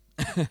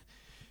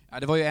 Ja,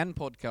 det var ju en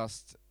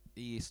podcast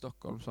i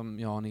Stockholm som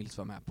jag och Nils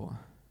var med på.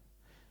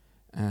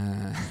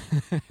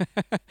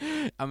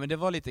 Ja, men det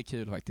var lite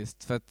kul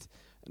faktiskt, för att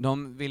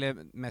de ville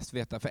mest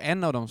veta, för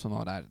en av dem som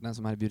var där, den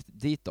som hade bjudit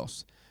dit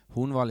oss,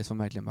 hon var liksom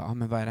verkligen bara,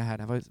 men vad är det här?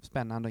 Det var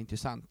spännande och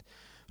intressant.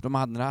 De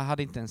andra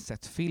hade inte ens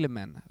sett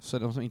filmen, så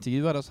de som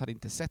intervjuade oss hade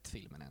inte sett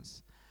filmen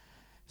ens.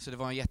 Så det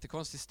var en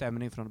jättekonstig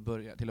stämning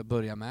till att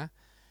börja med.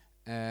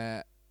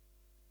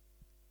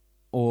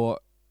 Och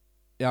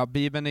ja,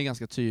 Bibeln är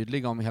ganska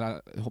tydlig om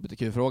hela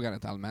hbtq-frågan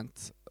rent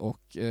allmänt.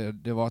 Och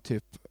det var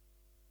typ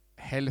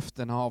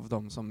hälften av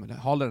dem som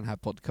håller den här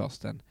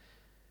podcasten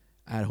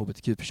är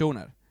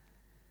hbtq-personer.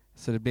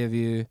 Så det blev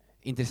ju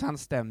intressant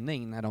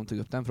stämning när de tog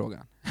upp den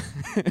frågan.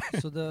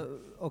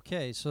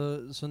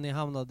 Så ni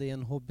hamnade i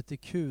en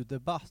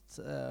hbtq-debatt,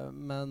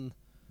 men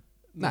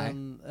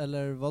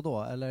eller vad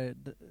då? Eller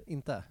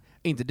inte?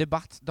 Inte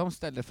debatt, de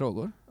ställde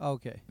frågor.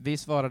 Okay. Vi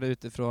svarade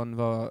utifrån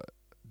vad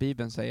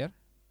Bibeln säger.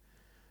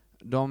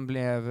 De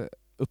blev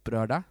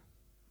upprörda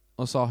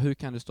och sa, hur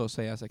kan du stå och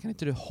säga så? Kan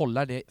inte du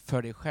hålla det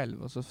för dig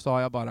själv? Och så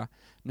sa jag bara,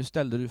 nu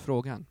ställde du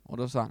frågan. Och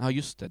då sa han, ja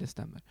just det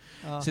stämmer.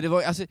 Ja. Så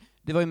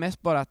det var ju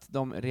mest bara att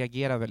de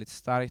reagerade väldigt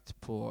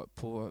starkt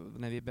på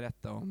när vi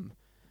berättade om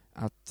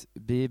att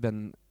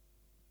Bibeln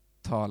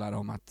talar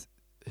om att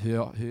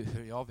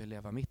hur jag vill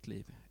leva mitt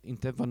liv.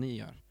 Inte vad ni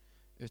gör.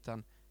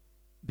 Utan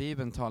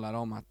Bibeln talar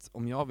om att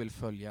om jag vill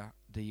följa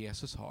det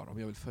Jesus har, om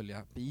jag vill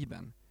följa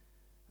Bibeln,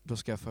 då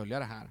ska jag följa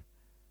det här.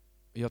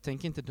 Jag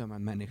tänker inte döma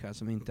en människa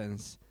som inte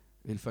ens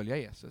vill följa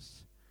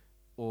Jesus.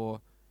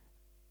 Och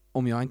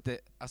om jag inte,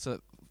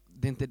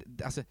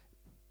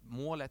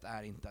 målet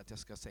är inte att jag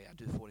ska säga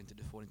du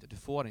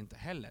får inte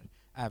heller,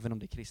 även om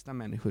det är kristna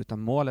människor, utan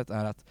målet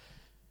är att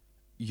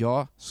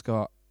jag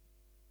ska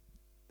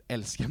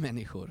älska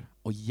människor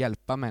och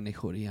hjälpa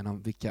människor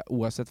genom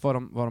oavsett vad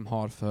de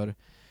har för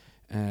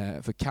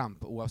för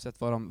kamp,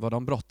 oavsett vad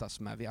de brottas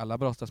med. Vi alla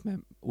brottas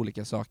med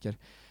olika saker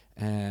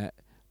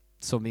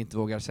som vi inte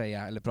vågar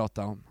säga eller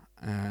prata om.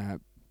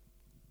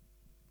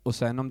 Och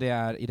sen om det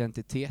är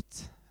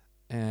identitet,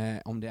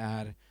 om det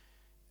är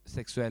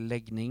sexuell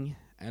läggning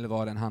eller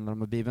vad den handlar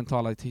om. Och Bibeln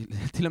talar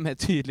till och med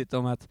tydligt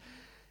om att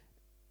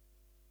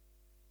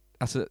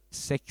alltså,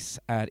 sex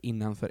är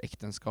innanför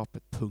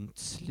äktenskapet, punkt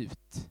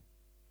slut.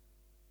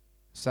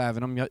 Så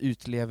även om jag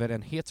utlever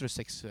en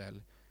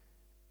heterosexuell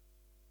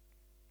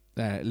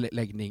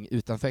läggning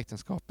utanför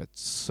äktenskapet,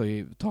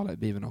 så talar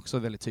Bibeln också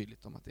väldigt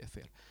tydligt om att det är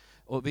fel.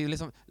 Och vi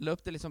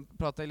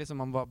pratar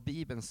liksom om vad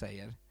Bibeln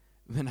säger,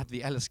 men att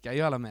vi älskar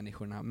ju alla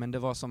människorna. Men det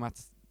var som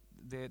att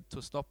det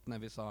tog stopp när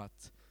vi sa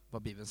att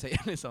vad Bibeln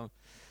säger. Liksom.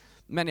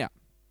 Men ja.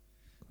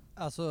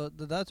 Alltså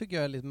det där tycker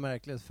jag är lite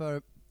märkligt,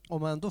 för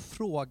om man ändå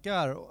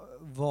frågar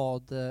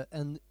vad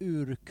en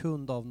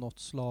urkund av något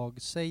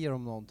slag säger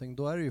om någonting,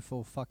 då är det ju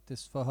för att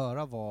faktiskt få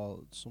höra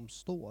vad som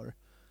står.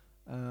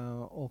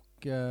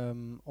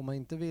 Om man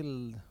inte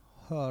vill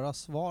höra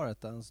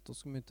svaret ens, då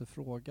ska man inte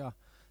fråga.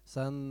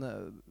 Sen,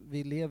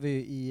 vi lever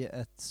ju i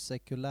en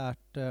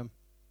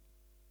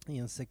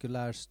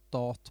sekulär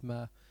stat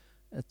med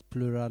ett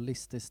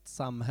pluralistiskt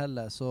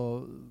samhälle,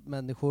 så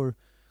människor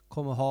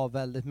kommer ha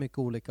väldigt mycket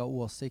olika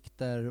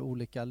åsikter,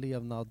 olika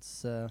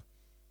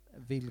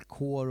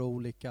levnadsvillkor och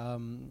olika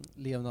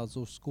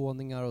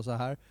levnadsåskådningar och så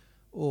här.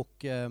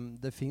 Och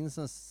det finns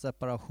en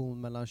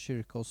separation mellan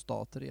kyrka och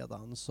stat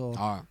redan. Så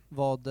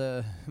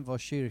vad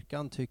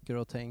kyrkan tycker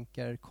och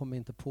tänker kommer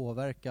inte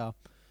påverka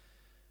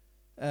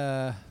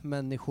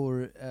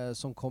människor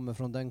som kommer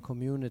från den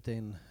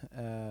communityn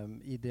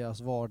i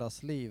deras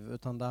vardagsliv.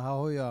 Utan det här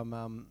har att göra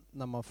med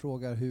när man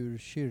frågar hur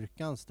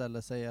kyrkan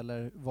ställer sig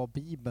eller vad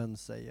Bibeln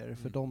säger.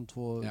 För de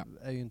två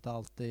är ju inte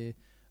alltid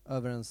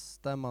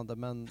överensstämmande.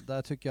 Men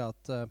där tycker jag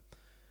att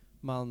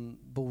man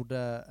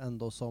borde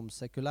ändå som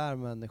sekulär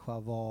människa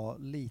vara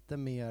lite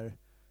mer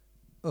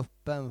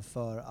öppen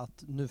för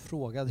att nu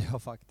frågade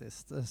jag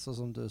faktiskt, så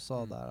som du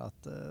sa där,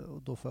 att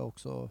och då får jag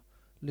också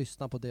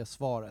lyssna på det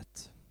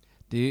svaret.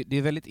 Det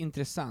är väldigt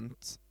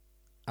intressant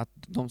att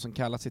de som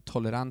kallar sig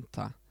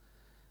toleranta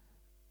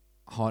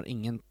har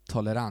ingen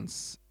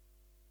tolerans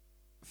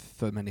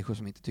för människor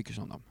som inte tycker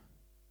som dem.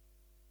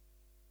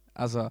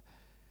 Alltså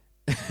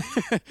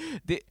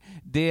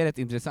det är rätt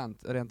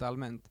intressant rent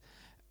allmänt.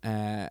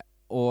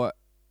 Och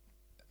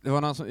det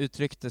var någon som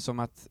uttryckte som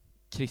att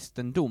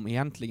kristendom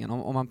egentligen,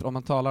 om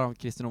man talar om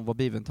kristendom, vad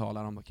Bibeln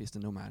talar om vad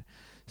kristendom är,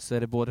 så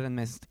är det både den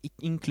mest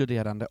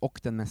inkluderande och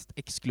den mest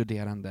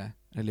exkluderande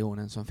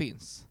religionen som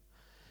finns.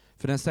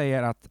 För den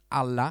säger att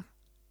alla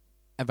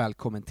är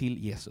välkommen till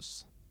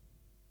Jesus.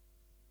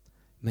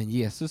 Men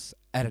Jesus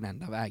är den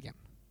enda vägen.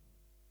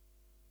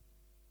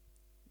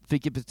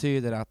 Vilket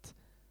betyder att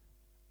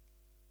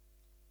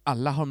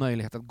alla har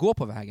möjlighet att gå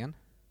på vägen,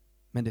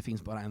 men det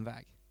finns bara en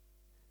väg.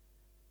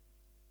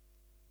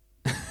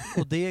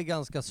 Och det är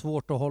ganska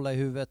svårt att hålla i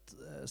huvudet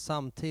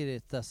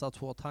samtidigt, dessa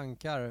två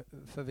tankar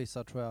för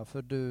vissa, tror jag.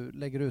 För du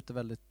lägger ut det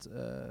väldigt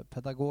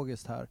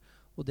pedagogiskt här.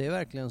 Och det är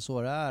verkligen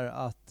så det är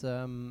att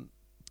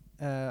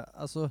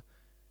alltså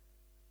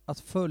att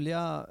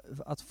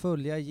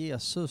följa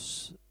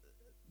Jesus,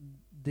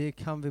 det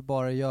kan vi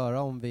bara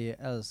göra om vi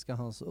älskar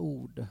hans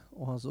ord.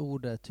 Och hans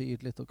ord är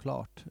tydligt och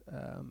klart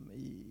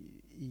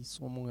i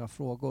så många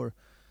frågor.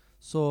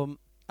 Så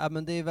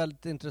men det är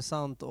väldigt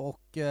intressant,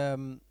 och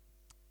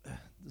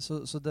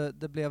så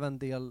det blev en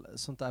del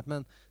sånt där.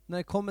 Men när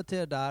det kommer till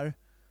det där,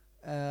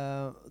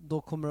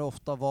 då kommer det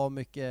ofta vara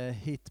mycket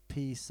hit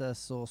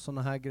pieces och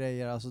såna här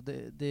grejer. Alltså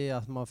det är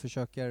att man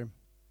försöker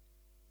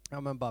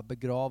bara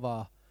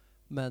begrava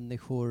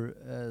människor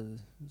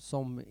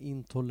som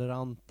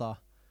intoleranta,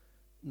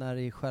 när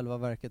det i själva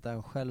verket är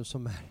en själv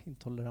som är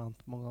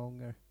intolerant många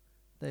gånger.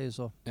 Det är ju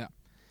så. Ja.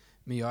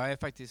 Men jag är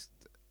faktiskt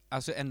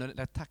ändå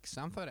rätt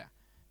tacksam för det,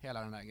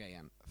 hela den där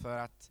grejen. För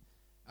att,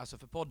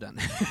 för podden.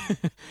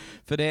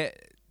 För det,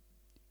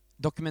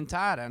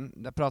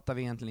 dokumentären, där pratar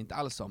vi egentligen inte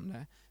alls om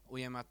det. Och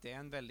i och med att det är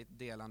en väldigt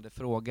delande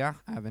fråga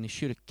även i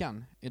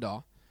kyrkan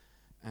idag,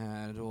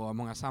 då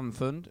många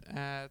samfund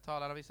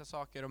talar om vissa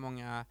saker och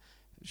många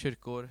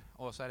kyrkor,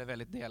 och så är det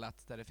väldigt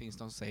delat, där det finns de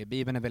som säger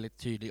Bibeln är väldigt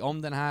tydlig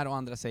om den här, och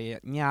andra säger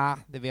nja,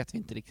 det vet vi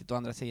inte riktigt, och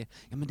andra säger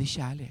ja, men det är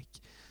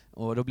kärlek.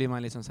 Och då blir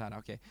man liksom så här,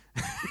 okej.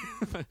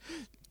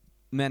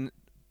 Men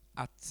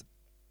att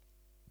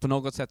på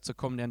något sätt så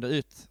kom det ändå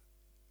ut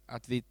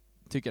att vi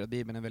tycker att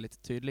Bibeln är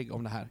väldigt tydlig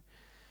om det här.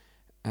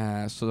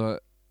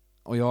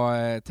 Och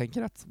jag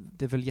tänker att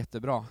det är väl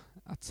jättebra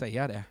att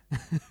säga det.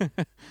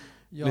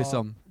 Ja,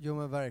 liksom. Jo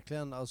men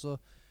verkligen. Alltså,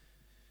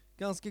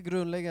 ganska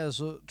grundläggande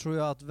så tror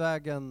jag att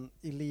vägen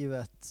i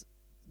livet,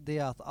 det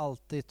är att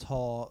alltid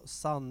ta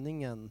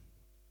sanningen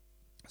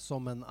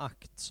som en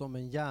akt, som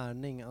en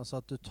gärning. Alltså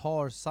att du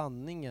tar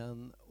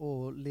sanningen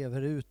och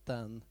lever ut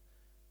den,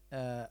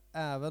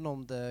 även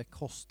om det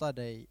kostar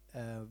dig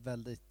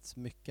väldigt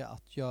mycket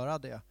att göra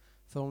det.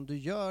 För om du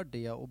gör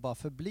det och bara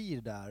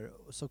förblir där,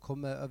 så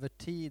kommer över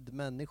tid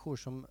människor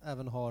som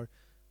även har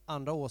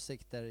andra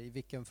åsikter i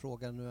vilken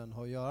fråga nu än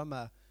har att göra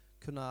med,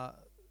 kunna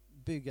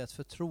bygga ett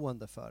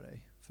förtroende för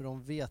dig. För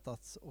de vet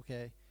att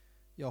okej,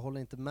 jag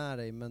håller inte med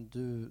dig, men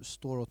du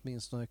står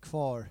åtminstone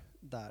kvar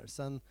där.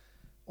 Sen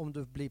om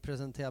du blir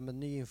presenterad med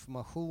ny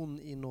information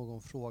i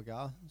någon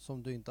fråga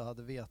som du inte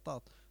hade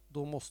vetat,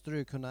 då måste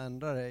du kunna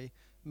ändra dig.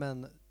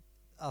 Men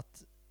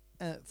att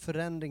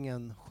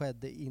förändringen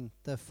skedde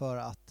inte för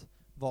att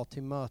vara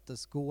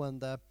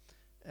tillmötesgående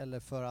eller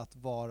för att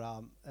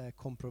vara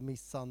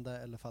kompromissande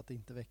eller för att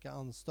inte väcka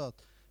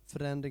anstöt.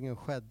 Förändringen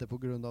skedde på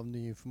grund av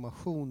ny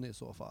information i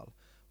så fall.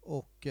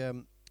 Och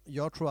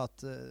jag tror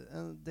att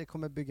det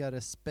kommer bygga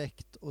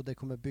respekt och det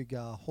kommer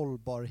bygga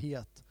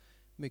hållbarhet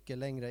mycket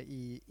längre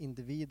i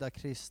individa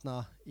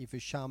kristna, i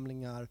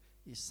församlingar,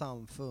 i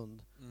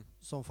samfund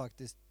som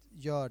faktiskt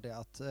gör det,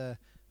 att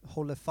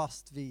håller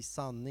fast vid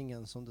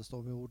sanningen som det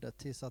står med ordet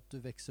tills att du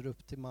växer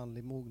upp till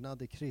manlig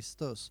mognad i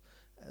Kristus.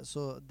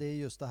 Så det är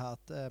just det här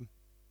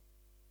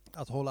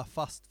att hålla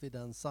fast vid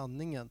den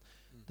sanningen.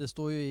 Det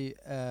står ju i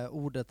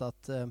ordet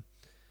att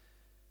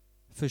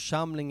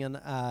församlingen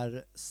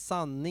är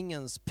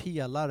sanningens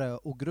pelare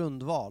och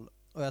grundval.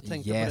 Och jag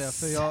tänkte på det,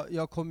 för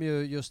jag kom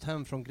ju just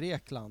hem från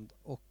Grekland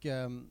och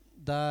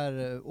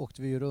där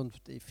åkte vi ju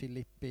runt i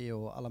Filippi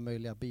och alla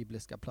möjliga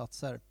bibliska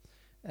platser.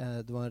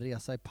 Det var en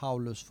resa i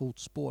Paulus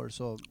fotspår,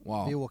 så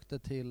vi åkte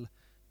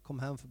kom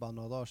hem för bara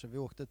några dagar sedan. Vi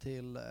åkte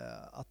till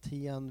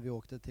Aten, vi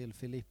åkte till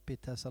Filippi,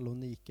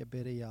 Thessalonike,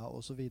 Berea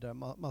och så vidare,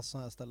 massa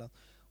sådana här ställen.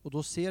 Och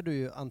då ser du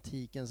ju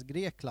antikens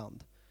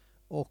Grekland.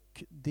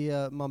 Och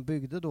det man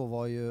byggde då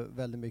var ju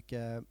väldigt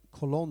mycket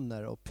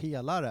kolonner och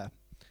pelare.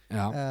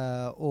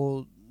 Ja.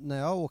 Och när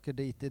jag åker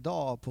dit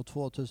idag på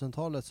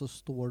 2000-talet så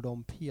står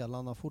de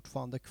pelarna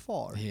fortfarande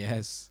kvar.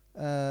 Yes.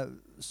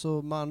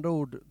 Så med andra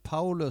ord,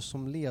 Paulus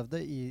som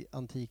levde i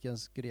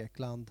antikens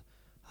Grekland,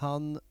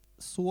 han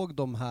såg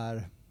de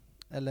här,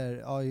 eller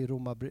ja, i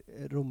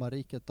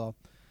romarriket då,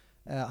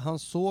 han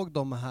såg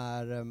de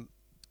här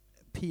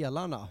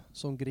pelarna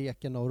som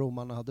grekerna och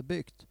romarna hade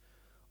byggt.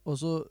 Och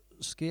så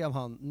skrev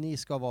han, ni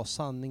ska vara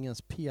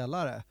sanningens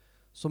pelare.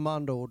 Som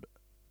andra ord,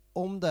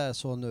 om det är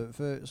så nu,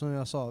 för som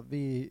jag sa,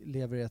 vi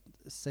lever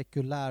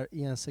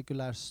i en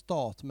sekulär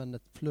stat, men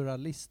ett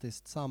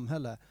pluralistiskt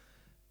samhälle.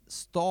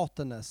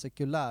 Staten är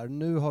sekulär.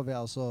 Nu har vi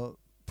alltså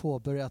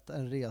påbörjat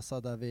en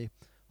resa där vi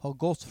har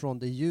gått från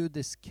det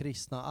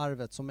judisk-kristna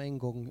arvet som en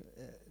gång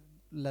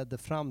ledde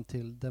fram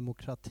till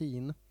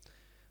demokratin.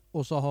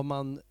 Och så har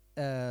man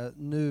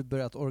nu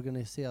börjat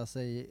organisera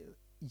sig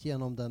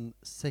genom den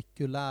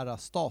sekulära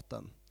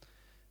staten.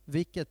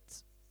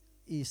 Vilket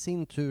i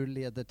sin tur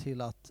leder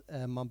till att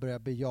man börjar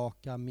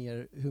bejaka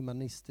mer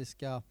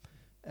humanistiska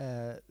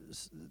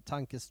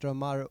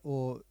tankeströmmar,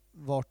 och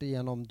vart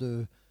igenom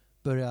du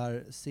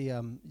börjar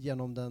se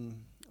genom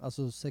den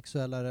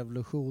sexuella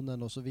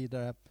revolutionen och så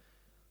vidare,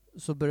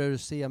 så börjar du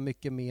se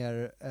mycket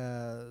mer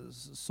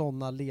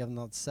sådana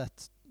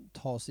levnadssätt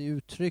ta sig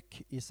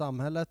uttryck i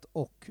samhället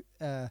och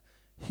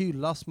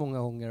hyllas många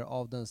gånger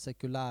av den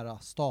sekulära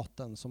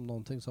staten som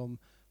någonting som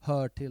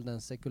hör till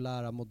den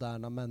sekulära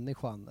moderna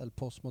människan, eller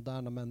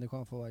postmoderna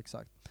människan för att vara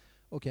exakt.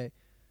 Okej.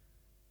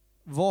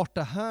 Vart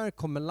det här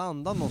kommer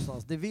landa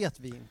någonstans, det vet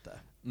vi inte.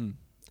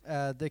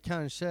 Det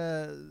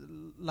kanske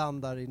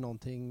landar i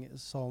någonting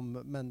som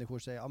människor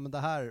säger, ja men det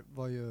här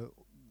var ju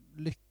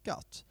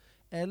lyckat.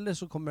 Eller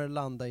så kommer det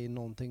landa i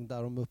någonting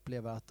där de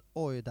upplever att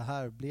oj, det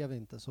här blev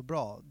inte så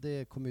bra.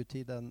 Det kommer ju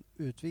tiden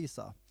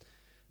utvisa.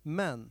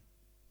 Men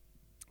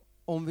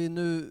om vi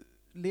nu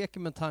leker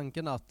med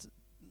tanken att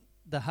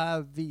det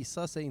här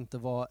visar sig inte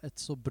vara ett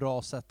så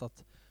bra sätt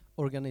att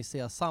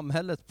organisera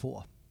samhället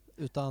på.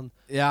 Utan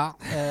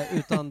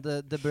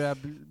det börjar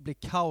bli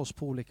kaos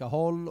på olika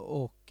håll,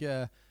 och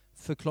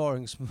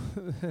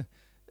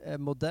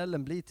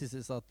förklaringsmodellen blir till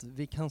sist att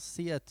vi kan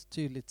se ett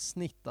tydligt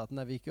snitt att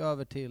när vi gick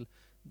över till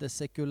det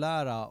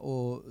sekulära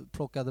och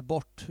plockade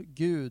bort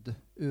Gud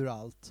ur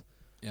allt,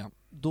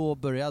 då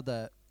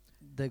började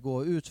det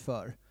gå ut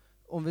för.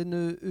 Om vi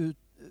nu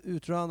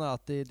utrönar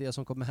att det är det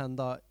som kommer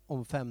hända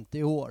om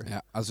 50 år.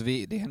 Ja, alltså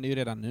det händer ju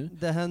redan nu.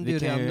 Det händer ju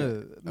redan nu. Jag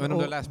vet inte om du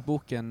har läst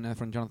boken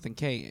från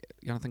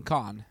Jonathan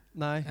Kahn.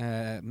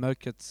 Nej.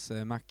 Mörkrets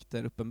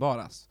makter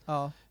uppenbaras.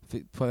 Ja.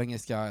 På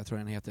engelska, jag tror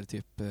den heter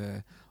typ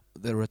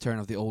The Return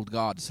of the Old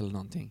Gods eller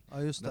någonting.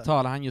 Ja, just det. Då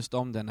talar han just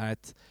om det när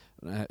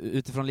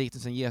utifrån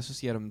liknelsen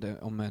Jesus ger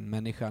om en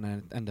människa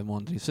när en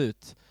demon drivs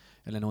ut,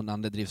 eller någon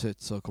ande drivs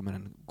ut, så kommer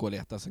den gå och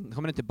leta. Sen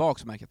kommer den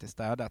tillbaka och märker att det är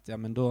städat. Ja,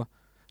 men då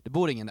det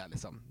bor ingen där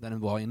liksom, där den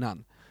var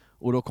innan.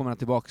 Och då kommer den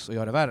tillbaka och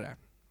gör det värre.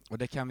 Och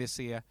det kan vi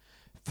se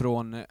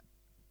från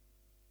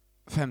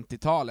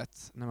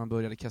 50-talet när man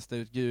började kasta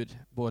ut Gud,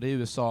 både i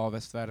USA och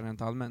västvärlden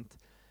rent allmänt.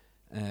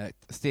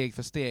 Steg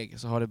för steg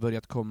så har det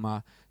börjat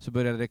komma, så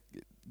började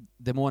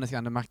demoniska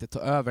andemakter ta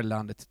över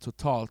landet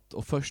totalt,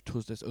 och först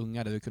hos dess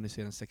unga där vi kunde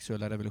se den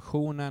sexuella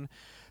revolutionen,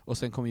 och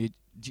sen kom ju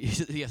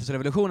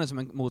Jesus-revolutionen som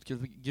en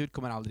motgud. Gud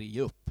kommer aldrig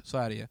ge upp, så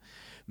är det ju.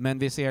 Men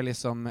vi ser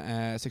liksom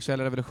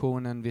sexuella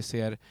revolutionen, vi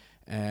ser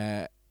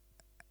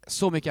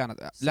så mycket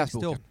annat. Läs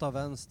 68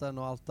 vänstern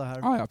och allt det här.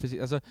 Ja,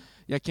 precis. Alltså,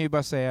 jag kan ju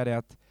bara säga det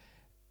att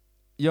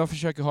jag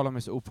försöker hålla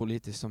mig så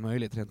opolitisk som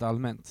möjligt rent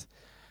allmänt.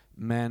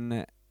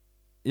 Men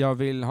jag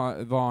vill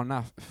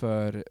varna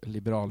för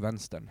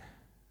liberalvänstern.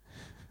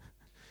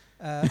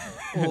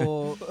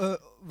 Och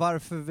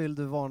varför vill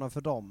du varna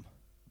för dem?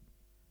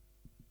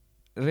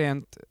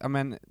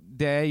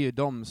 Det är ju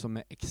de som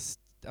är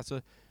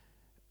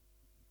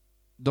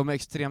de är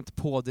extremt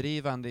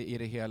pådrivande i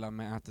det hela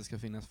med att det ska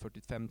finnas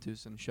 45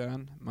 000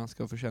 kön. Man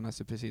ska få känna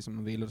sig precis som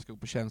man vill och det ska gå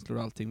på känslor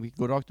och allting. Vi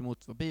går rakt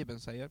emot vad Bibeln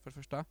säger för det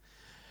första.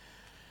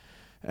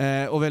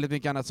 Och väldigt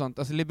mycket annat sånt.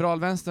 Alltså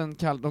liberalvänstern,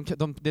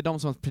 det är de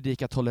som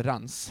predikar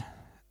tolerans.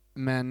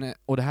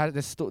 Och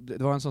det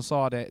var en som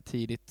sa det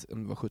tidigt,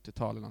 om det var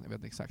 70-talet, jag vet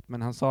inte exakt,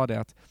 men han sa det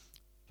att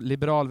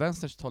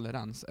liberalvänsterns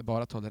tolerans är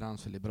bara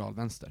tolerans för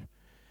liberalvänster.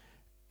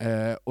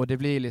 Och det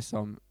blir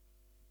liksom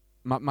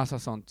massa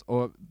sånt.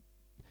 Och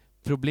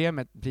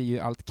problemet blir ju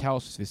allt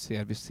kaos vi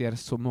ser. Vi ser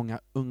så många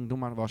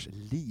ungdomar vars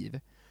liv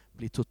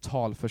blir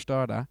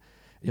totalförstörda.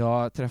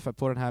 Jag träffade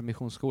på den här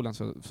missionsskolan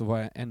så var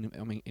jag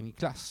en i min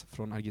klass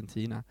från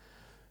Argentina.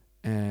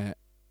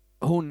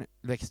 Hon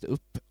växte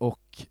upp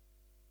och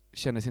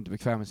kände sig inte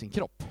bekväm med sin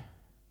kropp.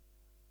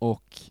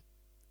 Och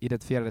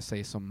identifierade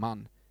sig som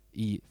man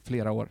i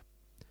flera år.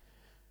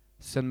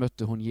 Sen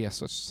mötte hon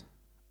Jesus.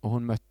 Och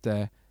hon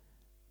mötte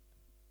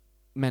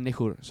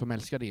människor som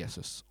älskade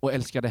Jesus. Och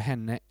älskade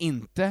henne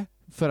inte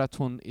för att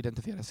hon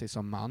identifierade sig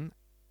som man.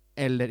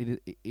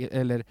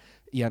 Eller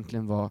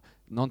egentligen var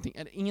någonting.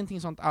 Eller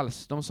ingenting sånt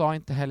alls. De sa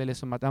inte heller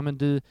liksom att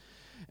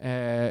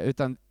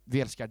utan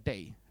vi älskar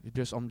dig. Vi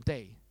bryr oss om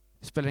dig.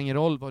 Det spelar ingen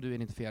roll vad du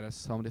identifieras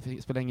som.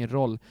 Det spelar ingen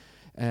roll.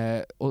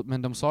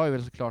 Men de sa ju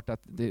väl såklart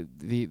att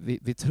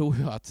vi tror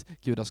ju att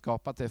Gud har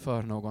skapat det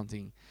för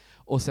någonting.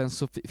 Och sen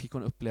så fick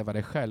hon uppleva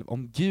det själv.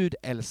 Om Gud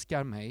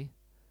älskar mig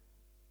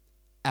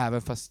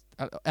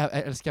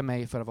älskar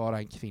mig för att vara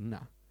en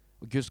kvinna,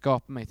 och Gud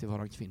skapar mig till att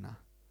vara en kvinna,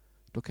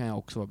 då kan jag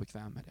också vara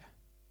bekväm med det.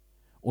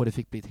 Och det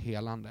fick bli ett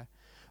helande.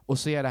 Och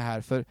så är det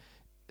här, för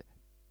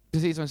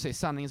precis som jag säger,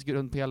 sanningens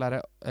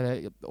grundpelare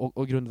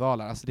och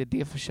grundvalar. Alltså det är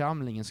det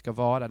församlingen ska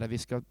vara, där vi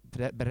ska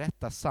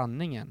berätta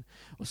sanningen.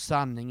 Och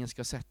sanningen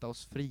ska sätta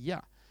oss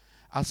fria.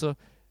 Alltså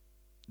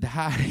det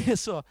här är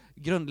så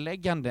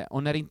grundläggande.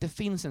 Och när det inte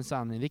finns en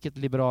sanning, vilket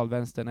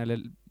liberalvänstern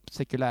eller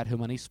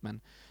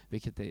sekulärhumanismen,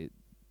 vilket är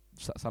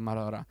samma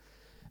röra.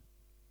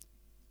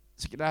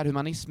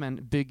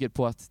 Sekulärhumanismen bygger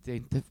på att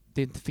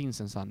det inte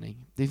finns en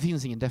sanning. Det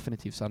finns ingen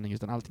definitiv sanning,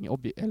 utan allting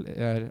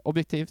är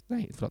objektivt.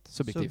 Nej, förlåt,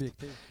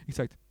 subjektivt.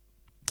 Exakt.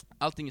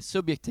 Allting är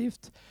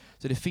subjektivt,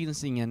 så det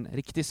finns ingen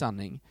riktig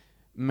sanning.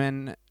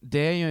 Men det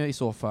är ju i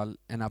så fall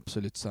en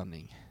absolut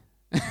sanning.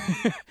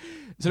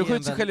 Så då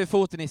skjuter sig själv i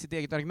foten i sitt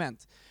eget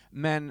argument.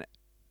 Men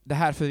det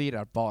här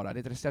förvirrar bara. Det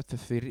är ett recept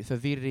för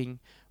förvirring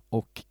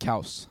och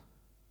kaos.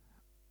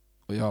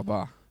 Och jag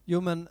bara...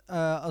 Jo men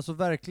alltså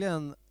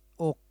verkligen,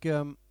 och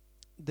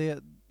det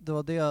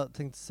var det jag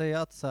tänkte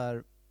säga, att så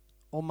här,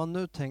 om man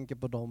nu tänker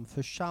på de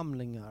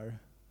församlingar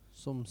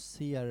som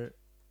ser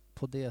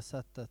på det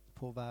sättet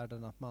på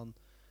världen, att man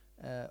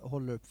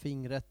håller upp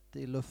fingret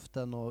i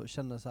luften och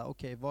känner så här: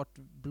 okej, vart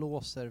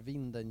blåser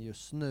vinden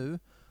just nu?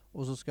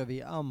 Och så ska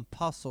vi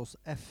anpassa oss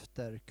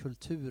efter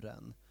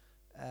kulturen.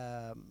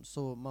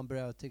 Så man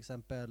börjar till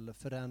exempel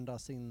förändra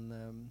sin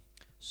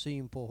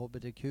syn på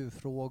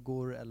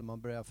hbtq-frågor, eller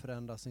man börjar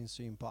förändra sin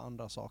syn på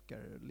andra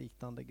saker,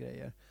 liknande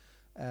grejer.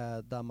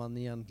 Där man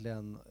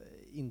egentligen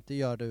inte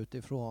gör det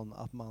utifrån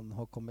att man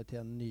har kommit till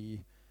en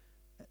ny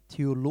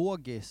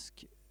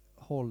teologisk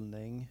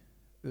hållning,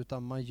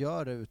 utan man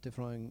gör det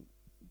utifrån en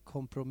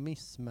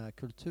kompromiss med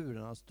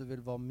kulturen. Alltså du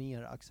vill vara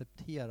mer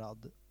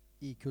accepterad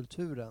i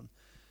kulturen.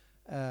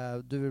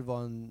 Du vill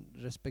vara en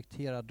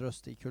respekterad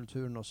röst i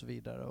kulturen och så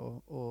vidare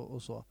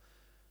och så.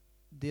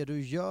 Det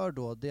du gör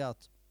då, det är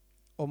att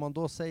om man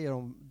då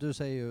säger, du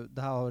säger ju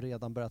det här har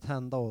redan börjat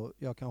hända, och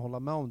jag kan hålla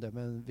med om det,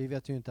 men vi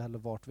vet ju inte heller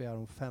vart vi är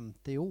om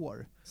 50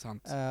 år.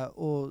 Sant.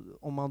 Och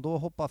om man då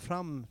hoppar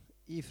fram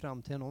i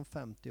framtiden om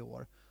 50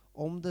 år,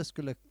 om det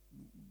skulle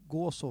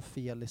gå så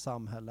fel i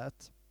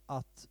samhället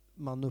att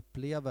man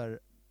upplever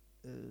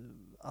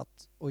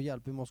att, och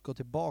hjälp, vi måste gå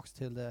tillbaks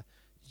till det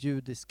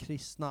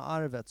judisk-kristna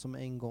arvet som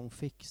en gång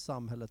fick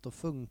samhället att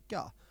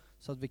funka,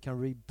 så att vi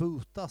kan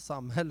reboota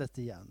samhället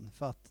igen,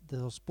 för att det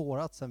har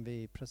spårat sen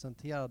vi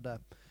presenterade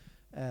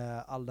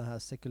all den här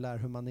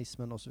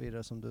sekulärhumanismen och så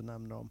vidare som du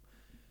nämner om.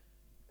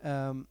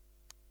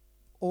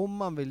 Om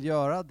man vill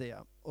göra det,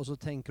 och så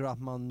tänker du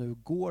att man nu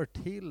går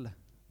till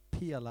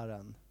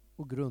pelaren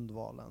och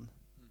grundvalen,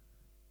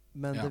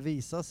 men det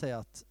visar sig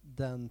att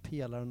den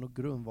pelaren och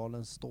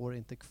grundvalen står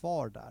inte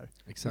kvar där.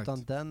 Exakt.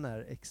 Utan den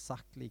är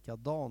exakt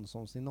likadan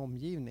som sin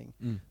omgivning.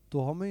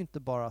 Då har man ju inte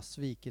bara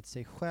svikit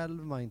sig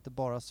själv, man har inte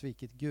bara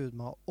svikit Gud,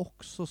 man har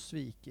också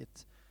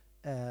svikit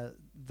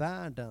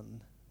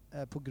världen,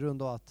 på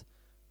grund av att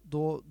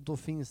då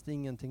finns det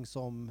ingenting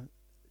som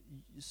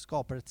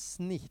skapar ett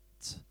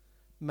snitt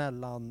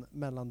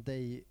mellan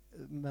dig,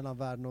 mellan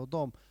världen och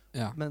dem.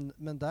 Ja.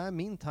 Men det är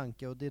min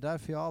tanke, och det är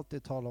därför jag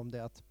alltid talar om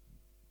det,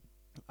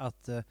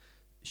 att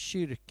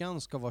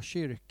kyrkan ska vara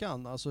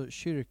kyrkan. Alltså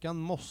kyrkan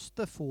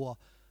måste få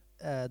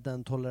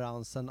den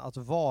toleransen att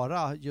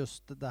vara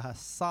just det här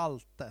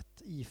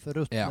saltet i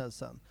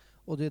förruttnelsen.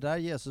 Och det är där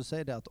Jesus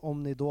säger det, att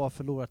om ni då har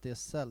förlorat er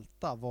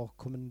sälta, vad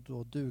kommer ni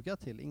då duga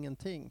till?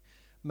 Ingenting.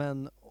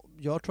 Men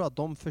jag tror att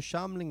de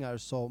församlingar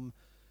som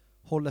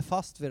håller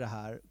fast vid det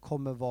här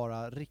kommer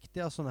vara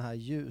riktiga sådana här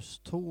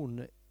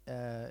ljustorn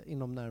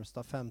inom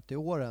närmsta 50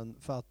 åren,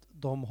 för att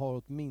de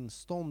har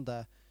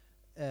åtminstone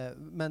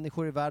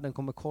människor i världen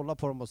kommer kolla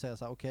på dem och säga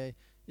så här: okej,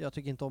 jag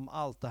tycker inte om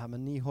allt det här,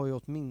 men ni har ju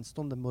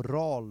åtminstone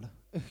moral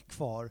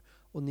kvar,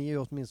 och ni är ju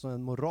åtminstone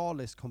en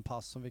moralisk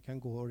kompass som vi kan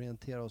gå och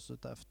orientera oss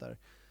ut efter.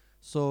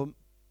 Så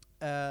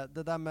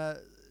det där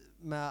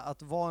med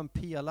att vara en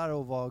pelare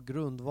och vara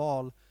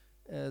grundval,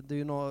 det är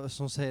ju någon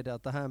som säger det,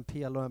 att det här är en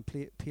pelare, och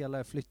en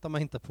pelare flyttar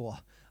man inte på.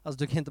 Alltså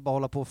du kan inte bara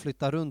hålla på och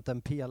flytta runt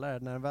en pelare.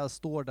 När den väl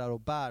står där och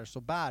bär,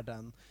 så bär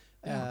den.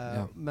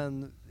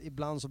 Men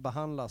ibland så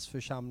behandlas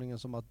församlingen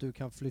som att du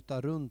kan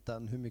flytta runt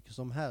den hur mycket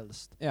som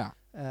helst.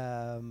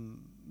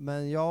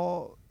 Men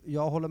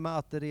jag håller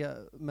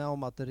med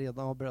om att det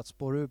redan har börjat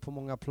spåra ur på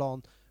många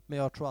plan. Men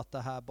jag tror att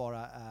det här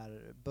bara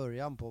är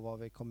början på vad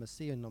vi kommer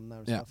se inom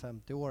närmsta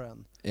 50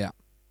 åren. Ja.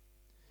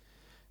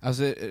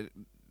 Alltså,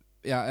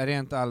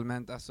 rent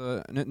allmänt,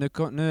 alltså, nu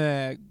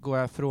går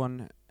jag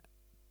från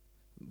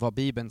vad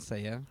Bibeln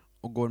säger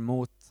och går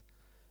mot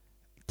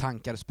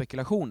tankar och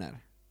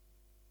spekulationer.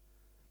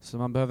 Så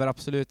man behöver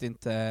absolut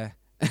inte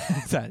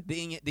så här, det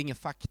är ingen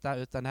fakta,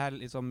 utan det här är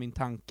liksom min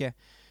tanke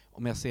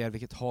om jag ser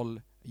vilket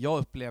håll jag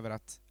upplever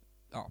att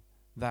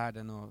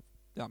världen och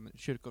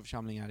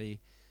kyrkoförsamlingar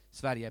i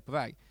Sverige är på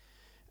väg.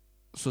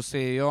 Så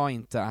ser jag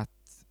inte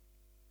att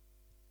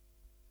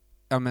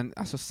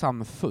alltså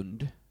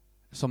samfund,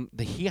 som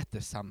det heter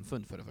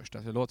samfund för det första,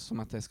 så det låter som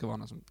att det ska vara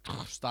något som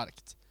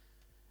starkt.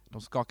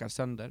 De skakar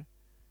sönder,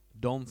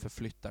 de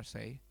förflyttar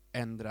sig,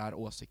 ändrar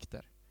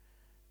åsikter.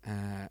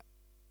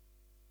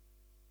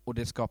 Och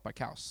det skapar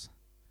kaos.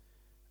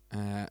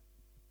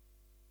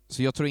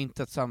 Så jag tror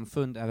inte att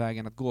samfund är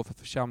vägen att gå för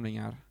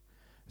församlingar.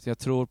 Så jag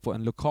tror på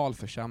en lokal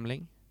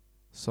församling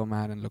som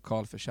är en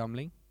lokal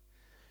församling.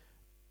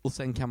 Och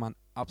sen kan man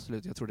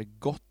absolut, jag tror det är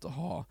gott att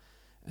ha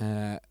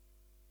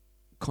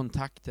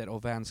kontakter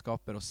och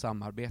vänskaper och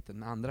samarbeten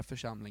med andra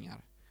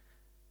församlingar.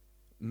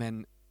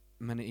 Men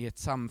i ett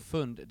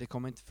samfund, det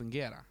kommer inte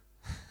fungera.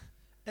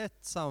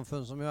 Ett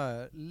samfund som jag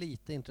är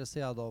lite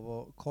intresserad av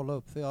att kolla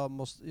upp, för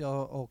jag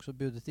har också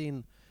bjudit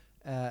in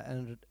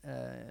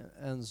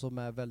en som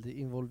är väldigt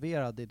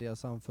involverad i det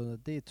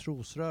samfundet. Det är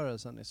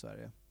trosrörelsen i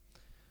Sverige.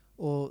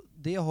 Och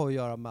det har att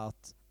göra med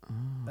att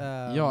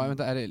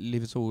är det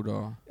Livets Ord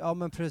och... Ja,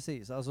 men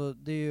precis. Alltså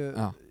det är ju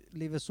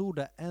Livets Ord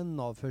är en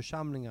av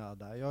församlingarna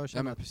där. Jag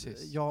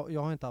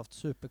har inte haft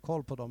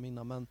superkoll på dem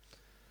innan, men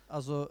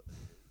alltså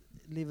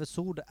Livets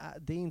Ord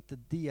det är inte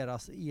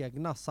deras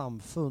egna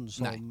samfund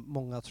som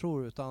många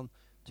tror, utan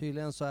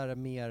tydligen så är det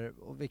mer,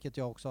 och vilket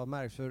jag också har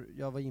märkt, för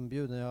jag var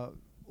inbjuden, jag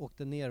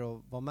åkte ner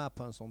och var med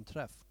på en sån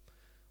träff.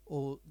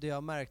 Och det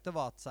jag märkte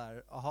var att så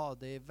här,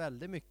 det är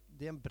väldigt mycket,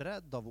 det är en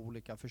bredd av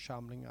olika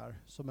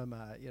församlingar som är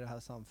med i det här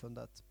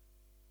samfundet.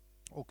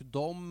 Och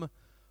de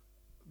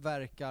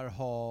verkar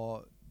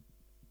ha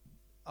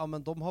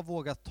de har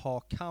vågat ta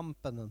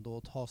kampen ändå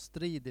och ta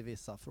strid i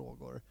vissa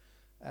frågor.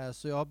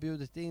 Så jag har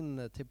bjudit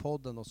in till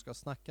podden och ska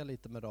snacka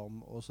lite med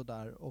dem och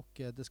sådär.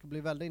 Och det ska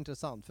bli väldigt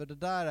intressant, för det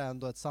där är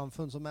ändå ett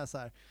samfund som är så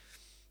här,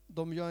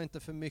 de gör inte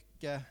för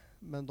mycket,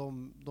 men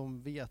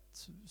de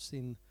vet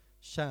sin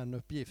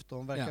kärnuppgift och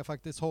de verkar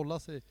faktiskt hålla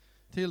sig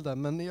till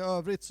den. Men i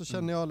övrigt så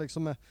känner jag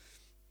liksom med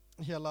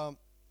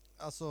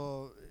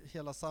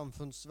hela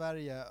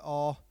samfunds-Sverige,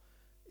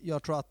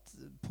 jag tror att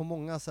på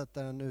många sätt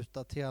är en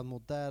utdaterad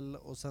modell,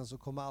 och sen så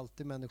kommer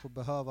alltid människor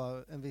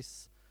behöva en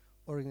viss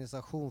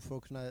organisation för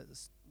att kunna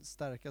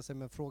stärka sig.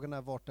 Men frågan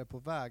är vart det är på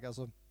väg.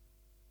 Alltså,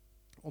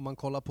 om man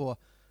kollar på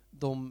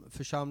de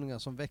församlingar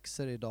som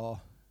växer idag,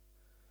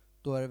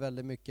 då är det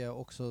väldigt mycket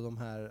också de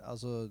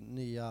här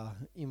nya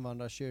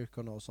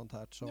invandrarkyrkorna och sånt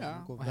här som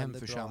går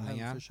väldigt hemförsamlingar.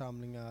 bra.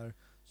 Hemförsamlingar.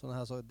 Sådana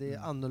här saker. Det är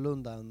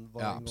annorlunda än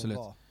vad det en gång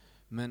var.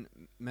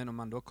 Men om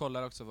man då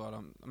kollar också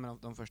vad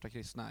de första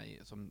kristna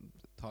som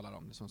talar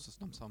om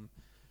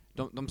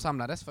det, de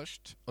samlades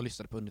först och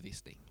lyssnade på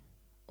undervisning.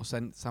 Och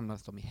sen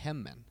samlades de i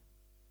hemmen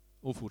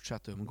och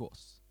fortsatte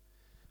umgås.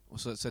 Och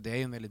så det är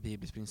ju en väldigt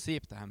biblisk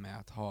princip, det här med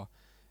att ha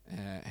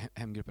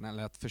hemgrupperna,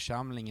 eller att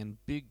församlingen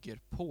bygger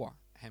på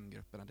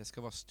hemgrupperna. Det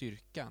ska vara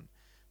styrkan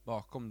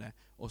bakom det.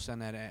 Och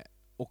sen är det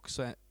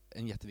också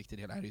en jätteviktig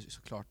del, är ju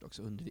såklart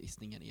också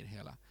undervisningen i det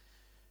hela.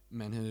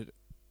 Men hur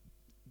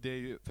det är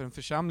ju, för en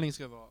församling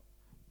ska vara,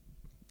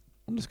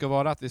 om det ska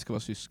vara att vi ska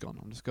vara syskon,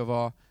 om det ska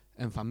vara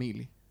en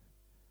familj,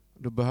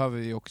 då behöver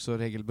vi också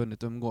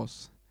regelbundet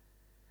umgås.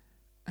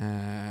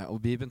 Och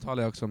Bibeln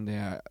talar också om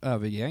det,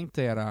 överge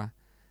inte era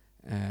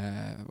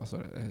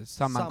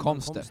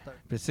sammankomster.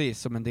 Precis,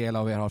 som en del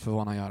av er har för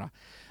vana att göra.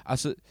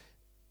 Alltså,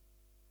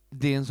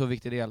 det är en så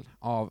viktig del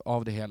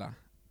av det hela.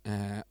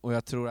 Och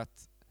jag tror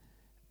att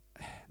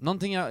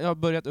någonting jag har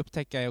börjat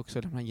upptäcka är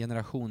också de här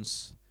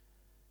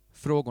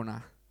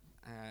generationsfrågorna.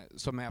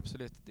 Som är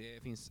absolut,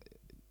 det finns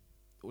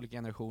olika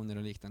generationer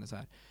och liknande så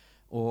här.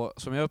 Och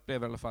som jag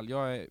upplever i alla fall,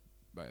 jag är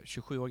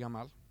 27 år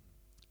gammal.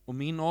 Och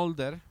min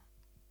ålder,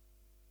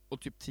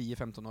 och typ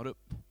 10-15 år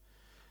upp,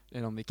 det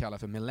är de vi kallar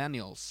för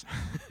millennials.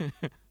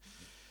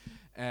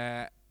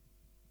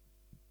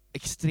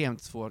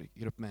 Extremt svår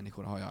grupp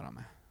människor att ha att göra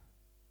med.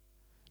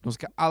 De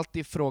ska alltid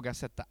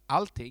ifrågasätta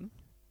allting.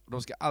 Och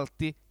de ska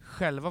alltid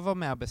själva vara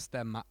med och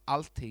bestämma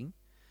allting.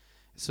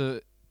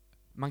 Så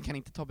man kan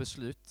inte ta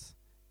beslut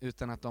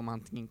utan att de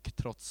antingen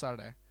trotsar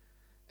det.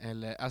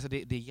 Eller, alltså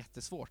det är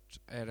jättesvårt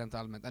rent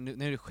allmänt.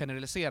 Nu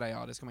generaliserar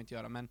jag, det ska man inte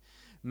göra.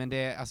 Men det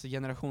är alltså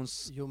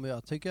generations... Jo, men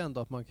jag tycker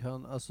ändå att man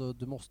kan, alltså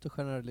du måste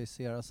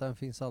generalisera. Sen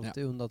finns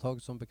alltid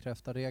undantag som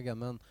bekräftar regeln.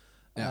 Men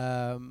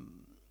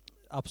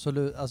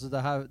absolut, alltså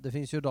det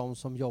finns ju de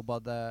som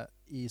jobbade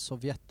i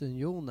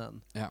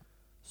Sovjetunionen. Ja.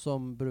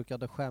 Som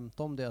brukade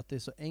skämta om det, att det är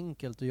så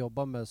enkelt att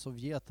jobba med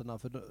sovjeterna,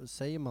 för då,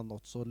 säger man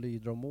något så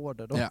lyder de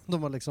order.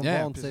 De har liksom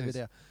vant sig vid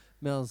det.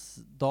 Medan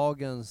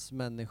dagens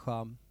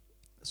människa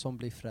som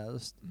blir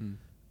frälst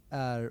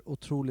är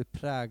otroligt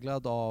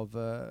präglad av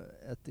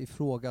ett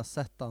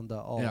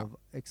ifrågasättande av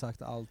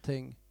exakt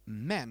allting.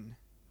 Men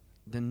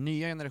den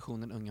nya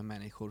generationen unga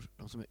människor,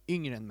 de som är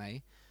yngre än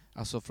mig,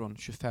 alltså från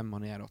 25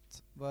 och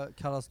neråt. Vad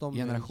kallas de?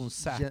 Generation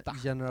Z.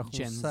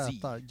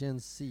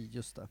 Gen Z,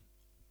 just det.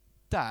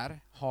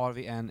 Där har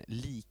vi en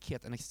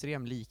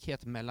extrem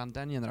likhet mellan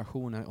den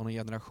generationen och den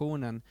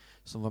generationen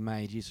som var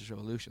med i Jesus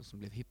Revolution, som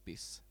blev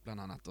hippies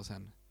bland annat och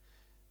sen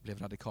blev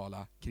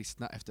radikala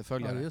kristna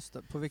efterföljare. Ja, just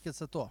det. På vilket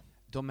sätt då?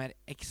 De är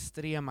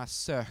extrema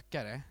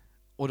sökare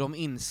och de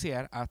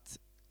inser att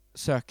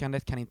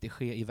sökandet kan inte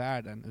ske i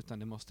världen, utan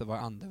det måste vara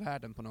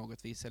andevärlden på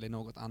något vis eller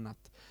något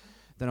annat.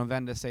 Där de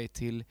vänder sig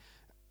till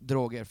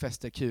droger,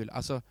 fester, kul.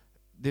 Alltså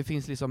det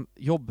finns liksom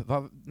jobb.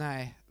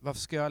 Varför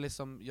ska jag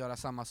liksom göra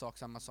samma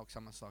sak?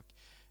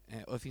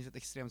 Och det finns ett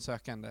extremt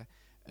sökande.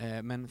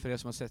 Men för er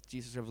som har sett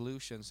Jesus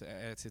Revolution så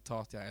är ett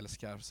citat jag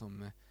älskar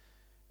som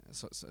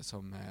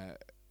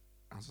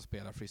han som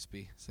spelar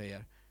frisbee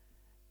säger: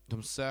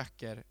 de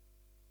söker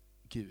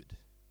Gud,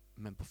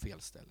 men på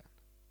fel ställen.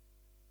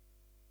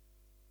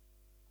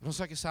 De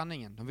söker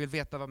sanningen. De vill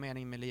veta vad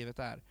meningen med livet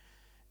är.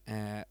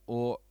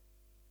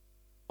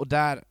 Och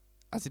där,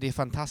 alltså det är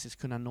fantastiskt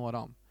att kunna nå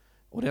dem.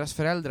 Och deras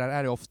föräldrar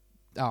är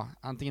ofta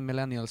antingen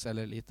millennials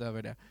eller lite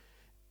över det.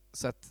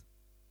 Så att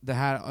det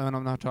här, även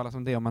om man har hört talas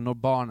om det, om man når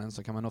barnen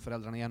så kan man nå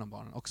föräldrarna genom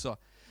barnen också.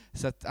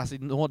 Så att alltså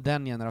nå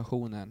den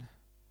generationen,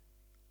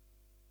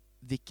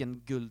 vilken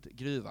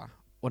guldgruva.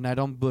 Och när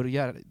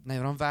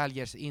de väl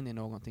ger sig in i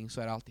någonting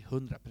så är det alltid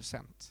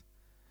 100%.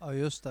 Ja,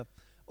 just det.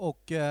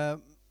 Och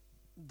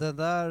det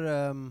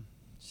där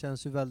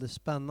känns ju väldigt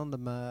spännande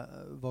med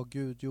vad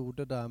Gud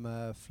gjorde där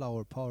med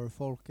Flower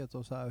Power-folket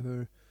och så här,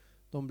 hur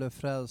de blev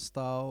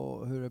frälsta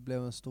och hur det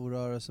blev en stor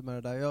rörelse med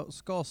det där. Jag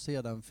ska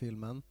se den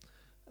filmen.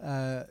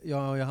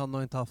 Han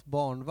har inte haft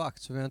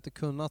barnvakt så vi har inte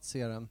kunnat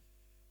se den.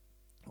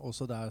 Och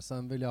så där.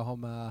 Sen vill jag ha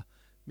med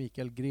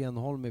Mikael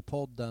Grenholm i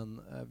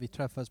podden. Vi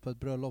träffades på ett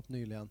bröllop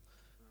nyligen.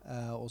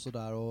 Och så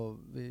där. Och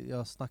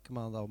jag snackade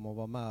med honom om att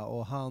vara med.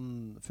 Och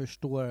han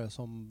förstår det,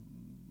 som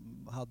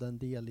hade en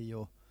del i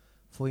att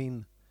få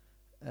in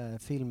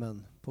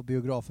filmen på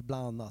biografer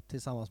bland annat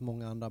tillsammans med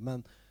många andra.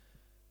 Men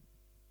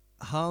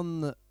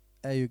han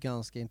är ju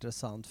ganska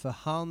intressant, för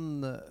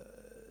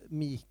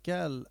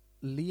Mikael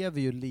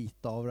lever ju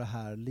lite av det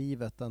här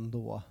livet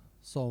ändå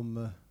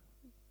som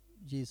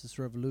Jesus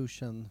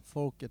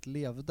Revolution-folket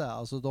levde.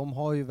 Alltså de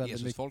har ju väldigt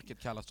Jesus-folket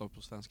kallas de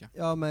på svenska.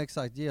 Ja, men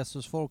exakt.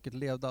 Jesus-folket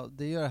levde.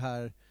 Det är ju det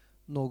här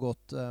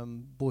något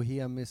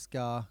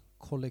bohemiska,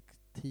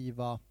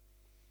 kollektiva,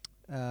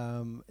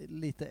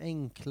 lite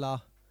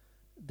enkla.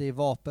 Det är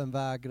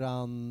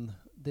vapenvägran.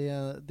 Det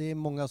är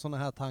många sådana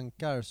här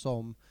tankar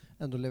som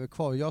ändå lever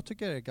kvar. Jag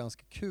tycker det är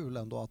ganska kul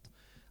ändå att,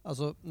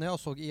 alltså när jag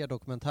såg er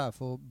dokumentär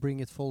för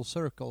Bring It Full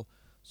Circle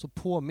så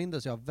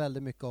påmindes jag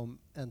väldigt mycket om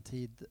en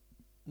tid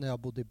när jag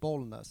bodde i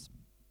Bollnäs.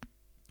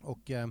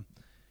 Och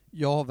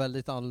jag har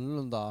väldigt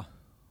annorlunda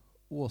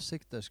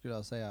åsikter skulle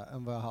jag säga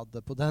än vad jag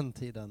hade på den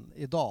tiden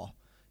idag.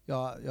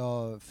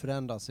 Jag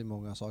förändras i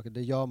många saker.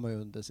 Det gör man ju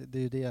under, det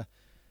är ju det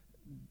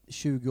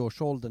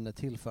 20-årsåldern är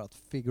till för, att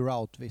figure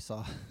out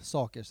vissa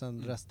saker.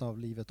 Sen resten av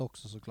livet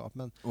också såklart.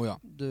 Men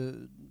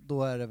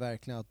då är det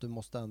verkligen att du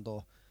måste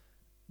ändå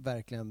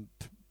verkligen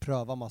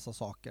pröva massa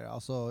saker.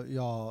 Alltså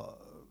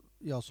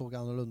jag såg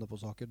annorlunda på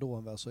saker då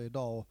än vad jag så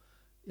idag. Och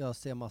jag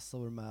ser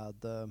massor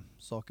med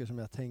saker som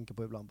jag tänker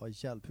på ibland. Bara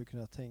hjälp, hur kan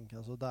jag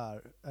tänka så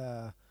där?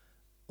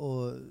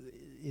 Och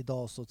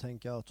idag så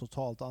tänker jag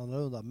totalt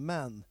annorlunda.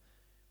 Men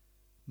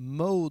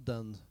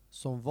moden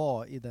som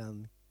var i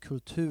den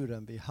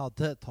kulturen vi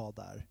hade ett tag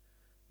där,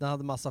 den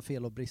hade massa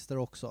fel och brister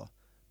också.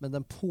 Men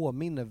den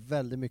påminner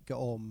väldigt mycket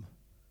om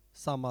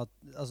samma,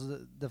 alltså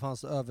det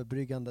fanns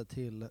överbryggande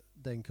till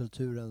den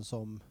kulturen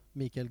som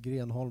Mikael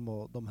Grenholm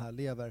och de här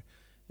lever.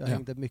 Jag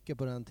hängde mycket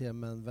på den tiden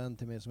med en vän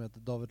till mig som heter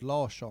David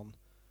Larsson.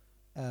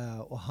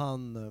 Och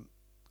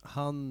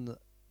han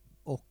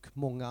och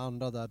många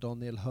andra där,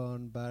 Daniel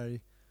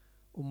Hörnberg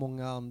och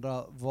många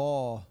andra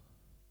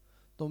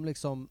de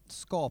liksom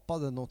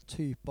skapade något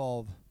typ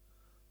av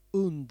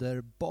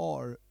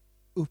underbar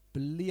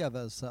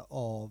upplevelse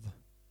av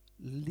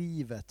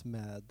livet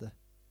med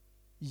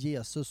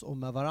Jesus och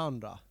med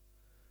varandra.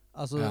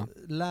 Alltså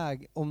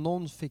om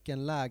någon fick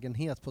en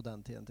lägenhet på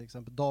den tiden, till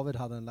exempel David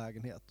hade en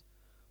lägenhet,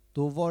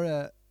 då var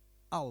det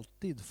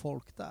alltid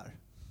folk där.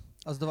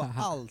 Alltså det var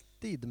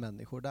alltid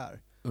människor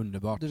där.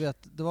 Underbart. Du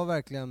vet, det var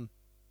verkligen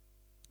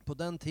på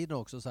den tiden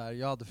också så här,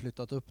 jag hade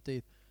flyttat upp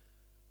dit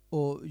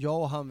och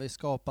jag och han, vi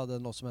skapade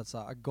något som heter så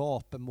här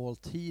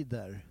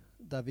agape-måltider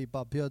där vi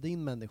bara bjöd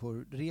in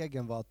människor.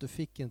 Regeln var att du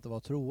fick inte vara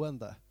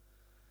troende.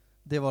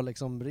 Det var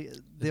liksom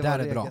det där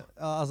är bra.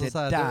 Ja, alltså det så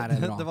här, där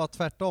är bra. Det var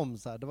tvärtom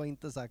så här. Det var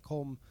inte så här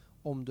kom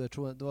om du är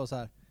troende. Det var så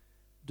här,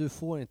 du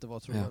får inte vara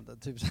troende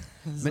typ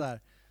så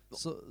här.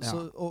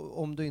 Så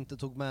om du inte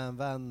tog med en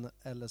vän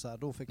eller så här,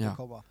 då fick du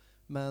komma.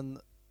 Men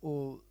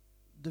och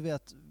du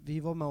vet, vi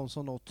var med om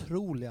sådana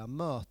otroliga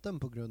möten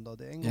på grund av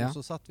det. En gång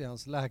så satt vi i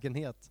hans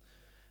lägenhet.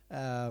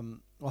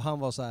 Och han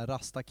var så här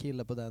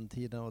rastakille på den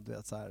tiden och du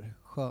vet så här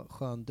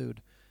skön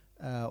dude.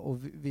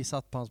 Och vi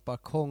satt på hans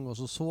balkong och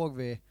så såg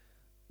vi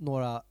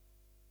några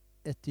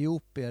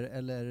etiopier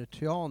eller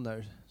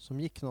eritreaner som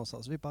gick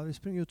någonstans. Vi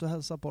springer ut och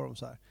hälsar på dem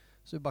så här.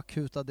 Så vi bara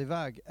kutade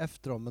iväg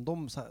efter dem, men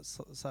de så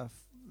här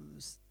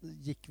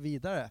gick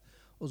vidare.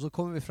 Och så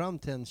kommer vi fram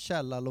till en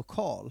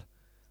källarlokal.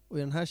 Och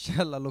i den här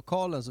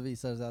källarlokalen så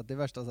visar det sig att det är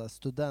värsta så här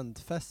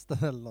studentfesten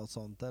eller något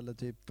sånt. Eller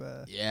typ,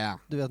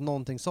 du vet,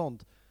 någonting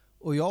sånt.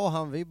 Och jag och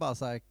han, vi bara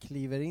så här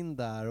kliver in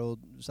där och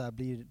så här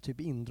blir typ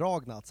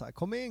indragna. Så här,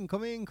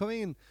 kom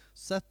in.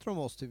 Sätter de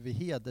oss typ vid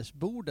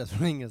hedersbordet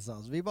från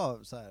ingenstans. Vi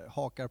bara så här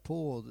hakar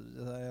på, och,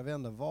 jag vet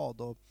inte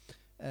vad, och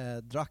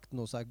drack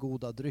några så här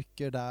goda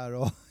drycker där.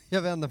 Och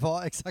jag vet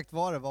inte exakt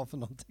vad det var för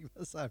någonting.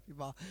 Så här, vi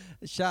bara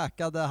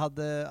käkade,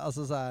 hade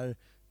alltså så här,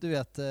 du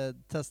vet,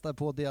 testade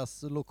på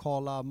deras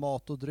lokala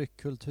mat- och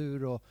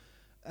dryckkultur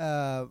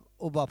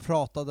och bara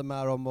pratade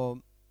med dem. Och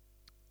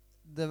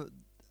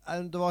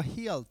det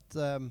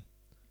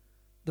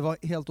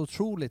var helt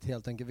otroligt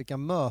helt enkelt vilka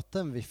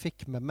möten vi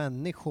fick med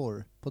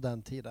människor på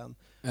den tiden.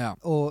 Ja.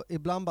 Och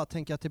ibland bara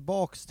tänker jag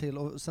tillbaks till,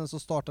 och sen så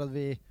startade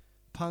vi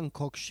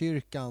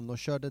Pankokkyrkan och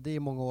körde det i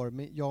många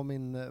år. Jag och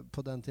min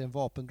på den tiden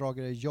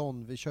vapendragare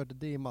John, vi körde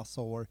det i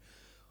massa år.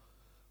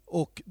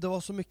 Och det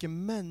var så mycket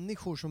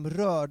människor som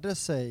rörde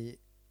sig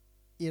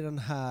i den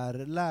här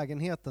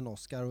lägenheten,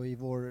 Oskar, och i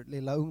vår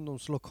lilla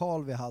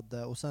ungdomslokal vi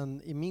hade, och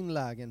sen i min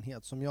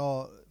lägenhet som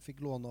jag fick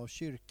låna av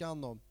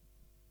kyrkan. Och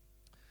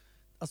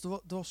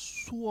alltså det var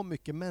så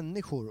mycket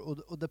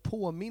människor, och det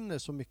påminner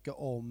så mycket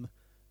om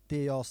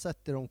det jag har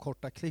sett i de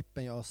korta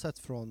klippen jag har sett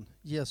från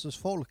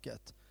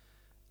Jesusfolket.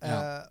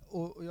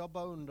 Och jag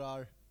bara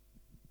undrar,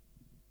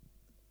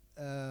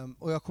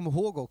 och jag kommer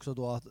ihåg också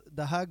då att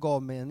det här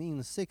gav mig en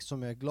insikt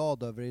som jag är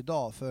glad över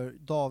idag, för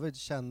David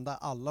kände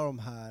alla de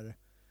här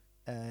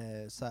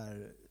så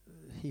här,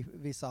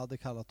 vissa hade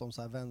kallat dem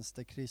så här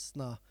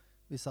vänsterkristna,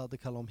 vissa hade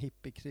kallat dem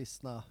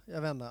hippiekristna,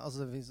 jag vet inte,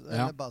 alltså det finns,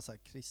 eller bara så här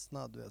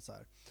kristna, du vet så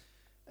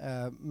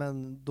här.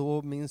 Men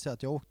då minns jag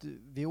att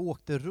vi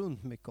åkte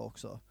runt mycket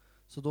också,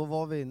 så då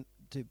var vi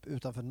typ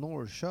utanför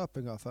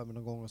Norrköping för mig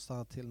någon gång och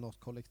stannade till något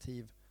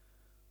kollektiv,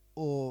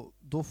 och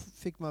då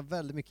fick man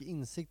väldigt mycket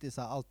insikt i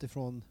så här, allt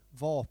ifrån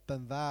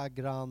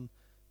vapenvägran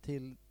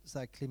till så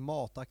här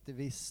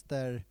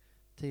klimataktivister,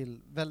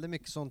 till väldigt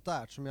mycket sånt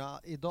där som jag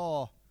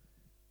idag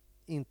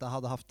inte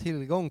hade haft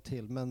tillgång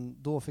till,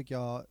 men då fick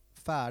jag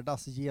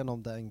färdas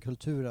genom den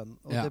kulturen.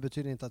 Och det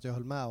betyder inte att jag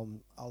höll med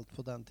om allt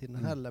på den tiden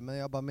heller, men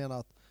jag bara menar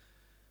att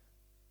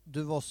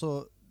det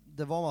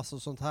var massa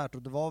sånt här,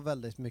 och det var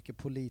väldigt mycket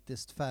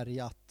politiskt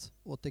färgat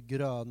åt det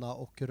gröna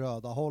och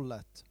röda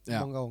hållet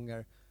många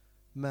gånger.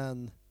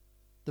 Men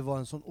det var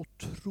en sån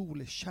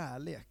otrolig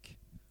kärlek.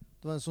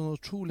 Det var en sån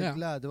otrolig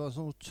glädje, det var en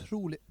sån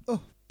otrolig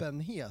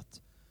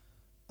öppenhet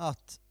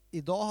att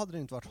idag hade det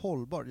inte varit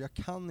hållbart. Jag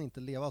kan inte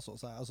leva så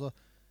här. Alltså,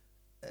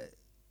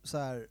 så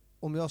här,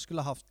 om jag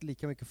skulle haft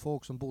lika mycket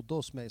folk som bodde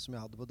hos mig som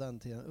jag hade på den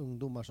tiden,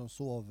 ungdomar som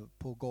sov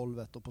på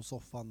golvet och på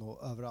soffan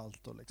och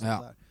överallt och liksom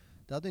så här.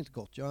 Det hade inte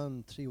gått. Jag har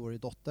en 3-årig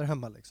dotter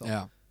hemma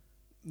liksom.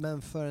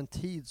 Men för en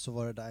tid så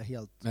var det där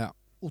helt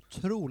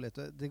otroligt.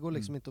 Det går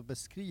liksom inte att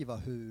beskriva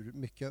hur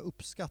mycket jag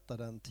uppskattar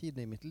den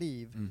tiden i mitt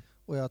liv.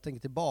 Och jag tänker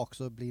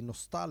tillbaka och blir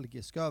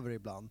nostalgisk över det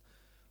ibland.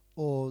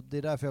 Och det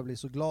är därför jag blir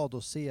så glad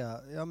att se,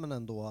 men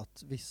ändå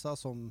att vissa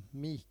som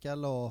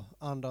Mikael och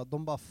andra,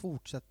 de bara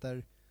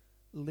fortsätter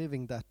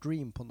living that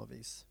dream på något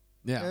vis.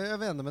 Jag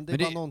vet inte, men det är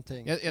bara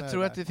någonting. Jag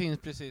tror att det finns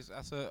precis,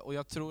 alltså, och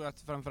jag tror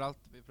att framförallt,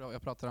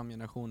 jag pratar om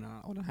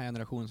generationerna och den här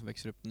generationen som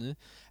växer upp nu,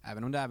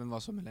 även om det även var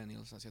som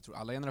millennials, alltså jag tror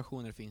alla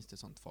generationer finns det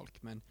sånt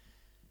folk, men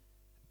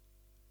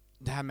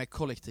det här med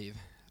kollektiv,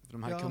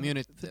 de här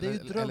community, det är ju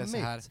drömmigt. Så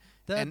här,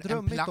 det är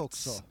en plats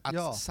också.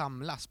 Att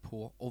samlas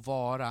på och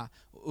vara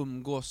och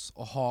umgås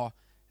och ha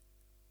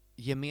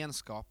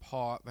gemenskap,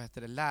 ha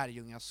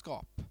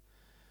lärjungaskap.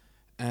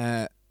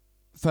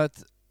 För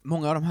att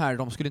många av de här,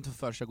 de skulle inte få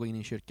för sig att gå in i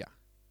en kyrka.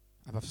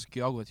 Varför ska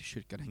jag gå till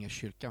kyrkan och hänga i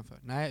kyrkan för?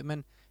 Nej,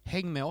 men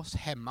häng med oss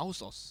hemma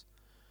hos oss.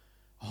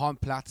 ha en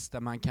plats där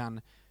man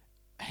kan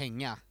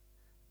hänga,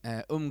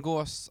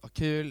 umgås och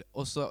kul,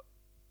 och så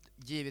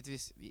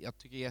givetvis, jag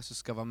tycker Jesus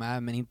ska vara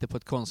med, men inte på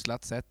ett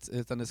konstlat sätt,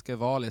 utan det ska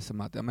vara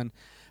liksom att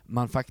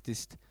man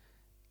faktiskt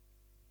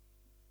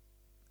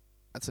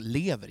alltså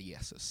lever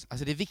Jesus.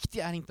 Alltså det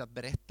viktiga är inte att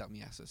berätta om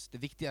Jesus, det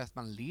viktiga är att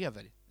man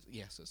lever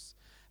Jesus,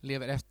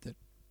 lever efter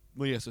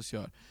vad Jesus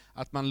gör.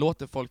 Att man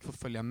låter folk få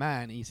följa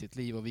med en i sitt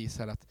liv och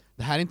visar att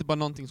det här är inte bara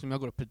någonting som jag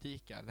går och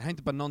predikar, det här är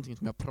inte bara någonting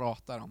som jag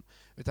pratar om,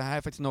 utan det här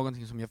är faktiskt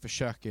någonting som jag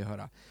försöker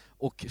göra.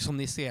 Och som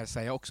ni ser så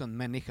är jag också en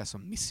människa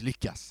som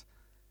misslyckas.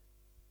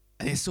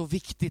 Det är så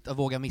viktigt att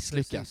våga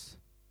misslyckas. Precis.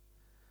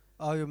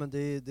 Ja, jo, men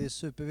det är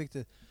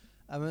superviktigt.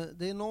 Ja, men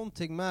det är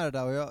någonting med det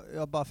där, och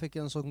jag bara fick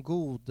en sån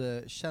god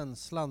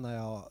känsla när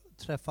jag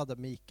träffade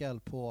Mikael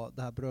på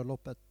det här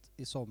bröllopet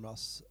i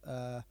somras.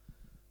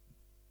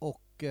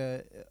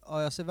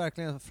 Ja, jag ser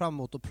verkligen fram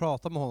emot att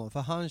prata med honom, för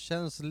han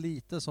känns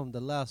lite som the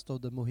last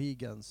of the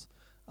Mohegans.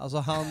 Alltså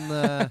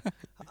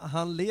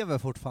han lever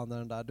fortfarande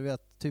den där, du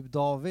vet, typ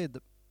David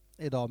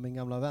idag, min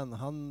gamla vän,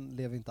 han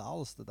lever inte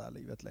alls det där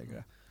livet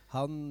längre.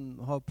 Han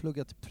har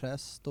pluggat till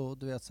präst och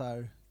du vet så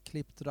här,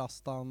 klippt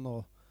rastan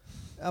och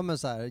ja, men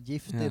så här,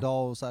 gift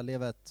idag och så här,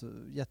 lever ett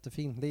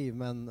jättefint liv,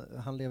 men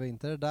han lever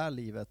inte det där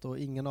livet, och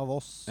ingen av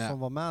oss som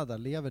var med där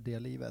lever det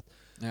livet.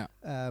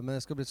 Men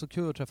det ska bli så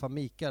kul att träffa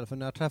Mikael, för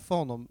när jag träffar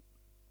honom,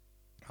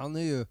 han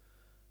är ju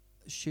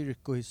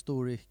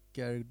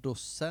kyrkohistoriker,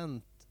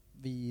 docent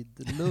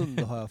vid Lund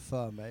har jag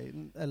för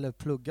mig, eller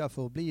pluggar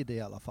för att bli det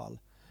i alla fall.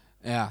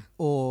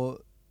 Och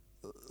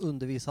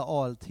undervisa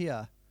ALT,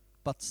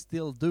 but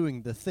still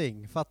doing the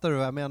thing. Fattar du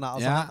vad jag menar?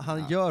 Alltså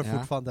han gör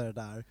fortfarande det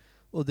där.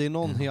 Och det är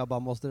någonting jag bara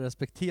måste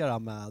respektera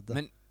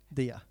med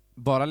det.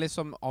 Bara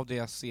liksom av det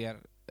jag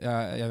ser,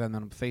 jag vet inte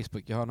honom på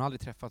Facebook, jag har nog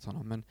aldrig träffat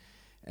honom, men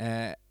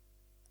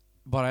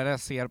bara det jag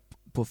ser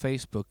på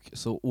Facebook,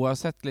 så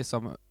oavsett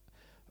liksom,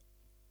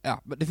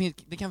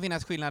 det kan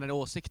finnas skillnader i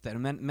åsikter,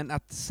 men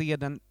att se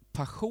den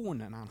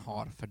passionen han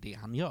har för det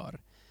han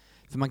gör.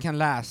 För man kan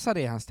läsa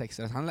det i hans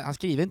texter, han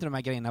skriver inte de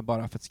här grejerna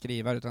bara för att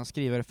skriva, utan han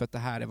skriver för att det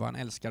här är vad han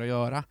älskar att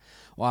göra,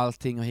 och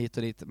allting och hit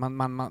och dit.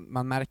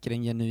 Man märker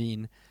en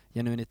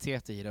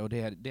genuinitet i det, och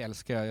det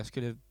älskar jag. Jag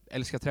skulle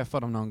älska att träffa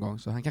dem någon gång,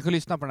 så han kanske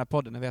lyssnar på den här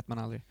podden, det vet man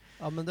aldrig.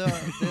 Ja, men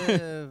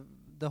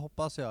det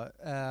hoppas jag.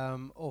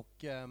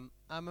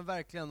 Men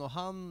verkligen, och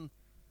han,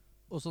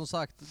 och som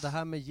sagt, det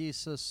här med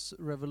Jesus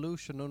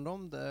Revolution, undrar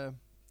om det,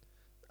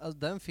 alltså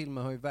den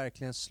filmen har ju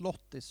verkligen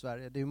slått i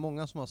Sverige. Det är ju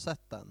många som har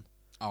sett den.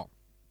 Ja.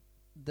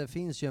 Det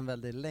finns ju en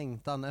väldig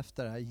längtan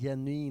efter det här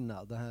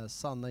genuina, den här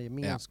sanna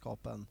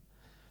gemenskapen.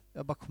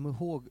 Jag bara kommer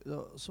ihåg,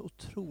 så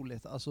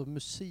otroligt, alltså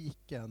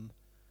musiken,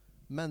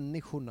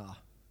 människorna,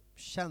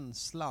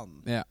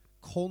 känslan,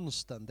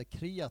 konsten, det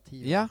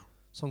kreativa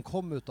som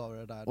kom ut av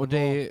det där. Och det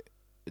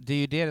är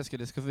ju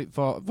det ska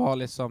vara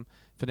liksom,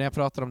 för när jag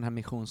pratar om den här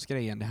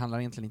missionsgrejen, det handlar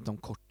egentligen inte om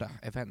korta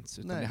events,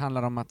 utan det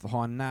handlar om att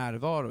ha en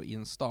närvaro i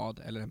en stad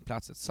eller en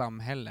plats, ett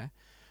samhälle,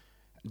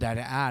 där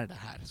det är det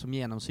här, som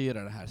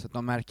genomsyrar det här, så att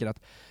de märker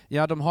att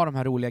de har de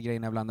här roliga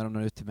grejerna ibland när de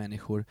når ut till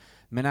människor,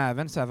 men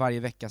även så här varje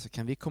vecka så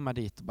kan vi komma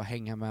dit och bara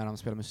hänga med dem,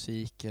 spela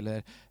musik,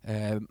 eller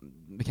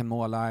vi kan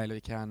måla, eller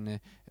vi kan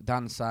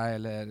dansa,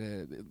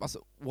 eller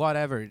alltså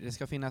whatever. Det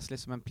ska finnas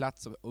liksom en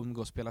plats att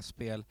umgås, spela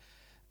spel,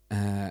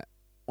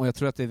 och jag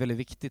tror att det är väldigt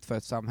viktigt för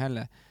ett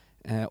samhälle.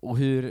 Och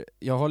hur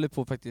jag håller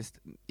på faktiskt,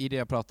 i det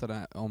jag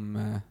pratade om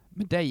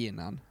med dig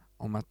innan,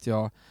 om att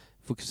jag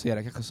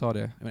fokuserar, kanske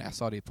jag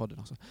sa det i podden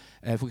också,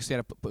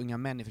 fokuserar på unga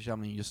män i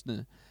församlingen just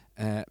nu.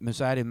 Men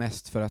så är det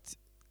mest för att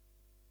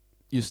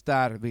just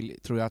där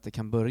tror jag att det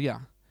kan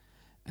börja.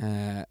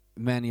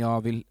 Men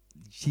jag vill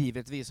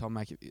givetvis ha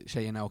med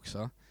tjejerna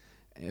också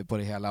på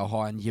det hela, och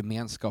ha en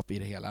gemenskap i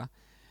det hela.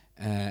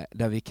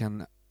 Där vi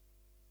kan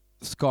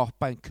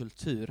skapa en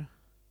kultur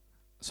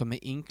som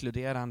är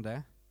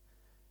inkluderande,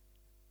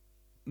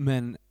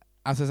 men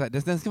alltså så här,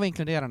 den ska vara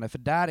inkluderande, för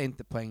där är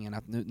inte poängen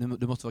att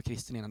du måste vara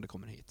kristen innan du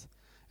kommer hit.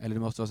 Eller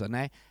du måste vara så här,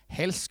 nej,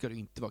 helst ska du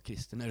inte vara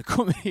kristen när du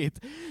kommer hit,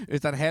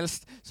 utan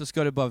helst så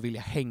ska du bara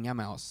vilja hänga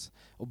med oss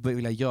och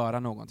vilja göra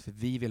något, för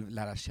vi vill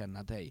lära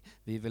känna dig,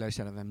 vi vill lära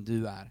känna vem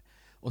du är.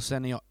 Och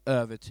sen är jag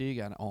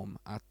övertygad om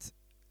att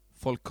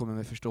folk kommer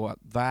att förstå att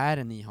vad är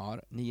det ni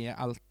har? Ni är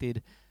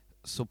alltid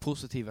så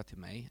positiva till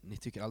mig, ni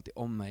tycker alltid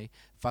om mig,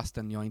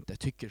 fastän jag inte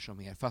tycker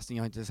som er, fastän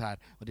jag inte är så här.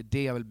 Och det är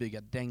det jag vill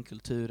bygga, den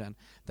kulturen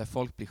där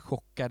folk blir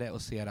chockade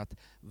och ser att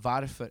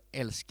varför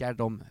älskar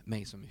de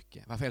mig så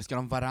mycket? Varför älskar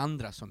de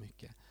varandra så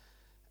mycket?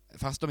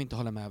 Fast de inte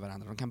håller med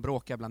varandra, de kan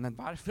bråka ibland, men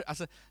varför?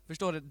 Alltså,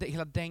 förstår du,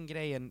 hela den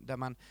grejen där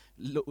man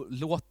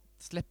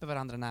släpper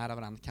varandra nära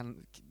varandra,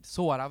 kan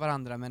såra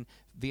varandra, men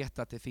vet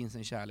att det finns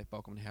en kärlek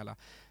bakom det hela.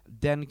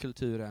 Den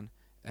kulturen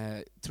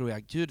tror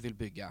jag Gud vill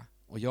bygga.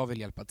 Och jag vill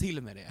hjälpa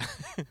till med det.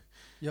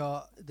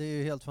 Ja, det är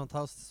ju helt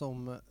fantastiskt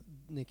om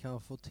ni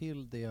kan få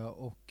till det.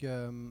 Och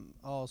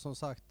som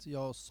sagt,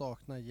 jag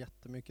saknar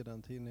jättemycket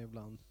den tiden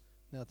ibland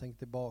när jag tänker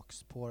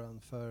tillbaks på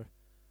den. För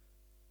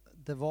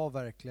det var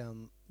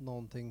verkligen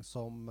någonting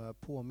som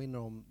påminner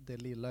om det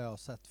lilla jag har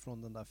sett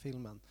från den där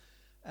filmen.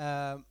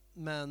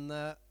 Men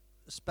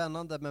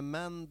spännande med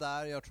män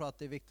där. Jag tror att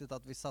det är viktigt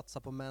att vi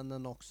satsar på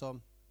männen också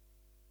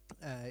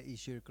i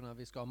kyrkorna.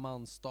 Vi ska ha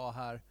mansdag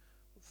här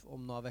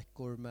om några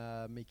veckor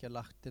med Mikael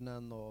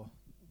Lahtinen och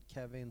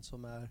Kevin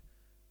som är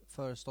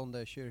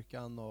föreståndare i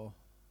kyrkan, och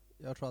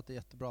jag tror att det är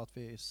jättebra att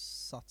vi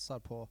satsar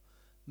på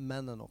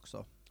männen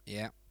också.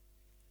 Yeah.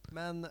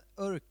 Men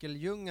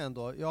Örkelljunga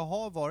då, jag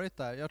har varit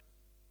där.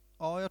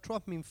 Jag tror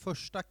att min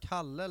första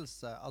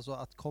kallelse, alltså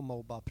att komma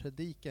och bara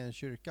predika i en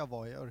kyrka,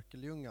 var i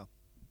Örkelljunga.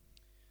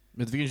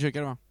 Vet du vilken kyrka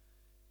det var?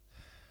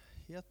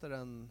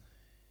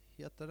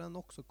 Heter den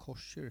också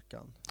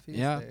Korskyrkan? Finns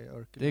Ja, det i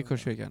Örkelljunga? Det är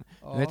Korskyrkan.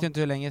 Ja. Jag vet ju inte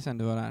hur länge sedan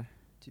du var där.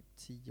 Typ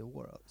 10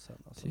 år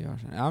sedan. Alltså. 10 år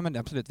sedan. Ja men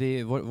absolut,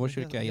 vår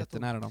kyrka är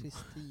jättenära dem.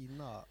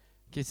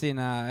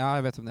 Kristina, ja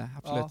jag vet om det,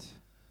 absolut.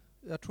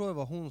 Ja, jag tror det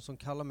var hon som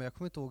kallade mig, jag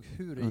kommer inte ihåg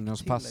hur det gick till.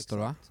 Ungdomspastor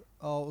va?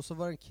 Ja, och så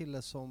var det en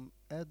kille som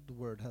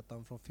Edward hette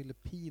han, från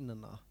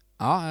Filippinerna.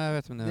 Ja, jag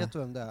vet om det. Vet du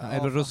vem det är? Ja,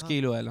 eller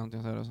Roskilde eller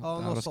någonting sådär. Ja,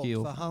 något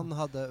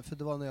sånt. För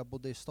det var när jag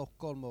bodde i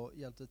Stockholm och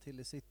hjälpte till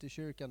i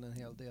Citykyrkan en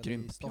hel del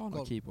i Stockholm.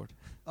 Piano keyboard.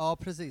 Ja,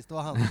 precis, det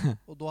var han.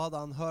 Och då hade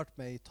han hört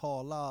mig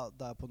tala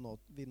där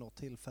vid något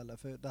tillfälle.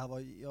 För det här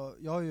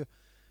var,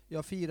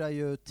 jag firar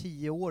ju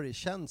 10 år i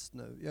tjänst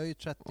nu. Jag är ju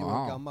 30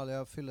 år gammal,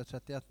 jag fyller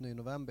 31 nu i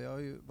november. Jag har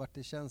ju varit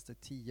i tjänst i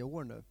 10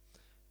 år nu.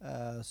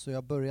 Så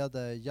jag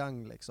började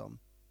young liksom.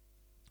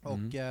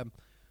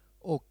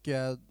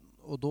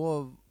 Och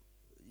då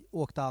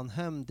åkte han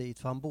hem dit,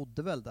 för han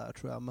bodde väl där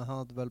tror jag, men han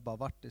hade väl bara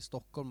varit i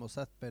Stockholm och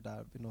sett mig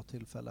där vid något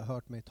tillfälle,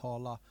 hört mig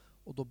tala,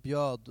 och då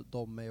bjöd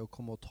de mig att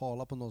komma och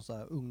tala på någon så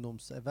här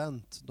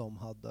ungdomsevent de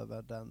hade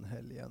över den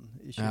helgen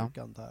i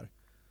kyrkan där.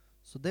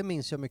 Så det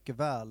minns jag mycket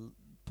väl.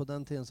 På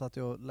den tiden så att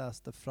jag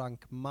läste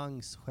Frank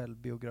Mangs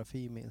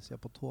självbiografi, minns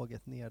jag, på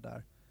tåget ner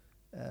där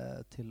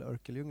till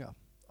Örkelljunga.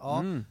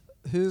 Ja.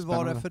 Hur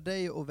var det för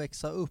dig att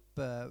växa upp?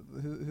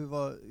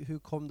 Hur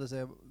kom det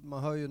sig?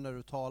 Man hör ju när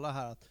du talar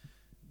här att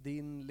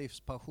din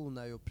livspassion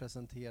är ju att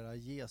presentera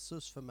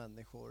Jesus för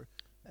människor.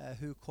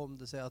 Hur kom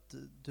det sig att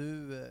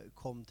du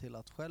kom till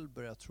att själv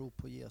börja tro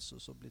på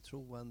Jesus och bli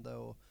troende?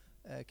 Och,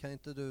 kan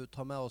inte du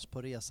ta med oss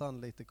på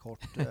resan lite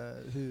kort,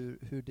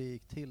 hur det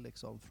gick till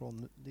liksom,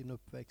 från din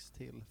uppväxt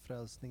till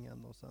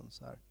frälsningen och sen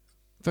så här?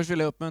 Först vill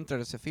jag uppmuntra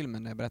dig att se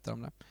filmen när jag berättar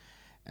om det.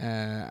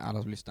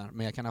 Alla som lyssnar,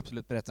 men jag kan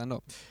absolut berätta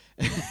ändå.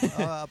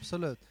 Ja,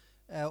 absolut.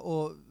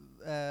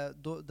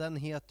 Den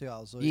heter ju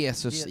alltså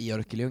Jesus i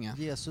Örkelljunga.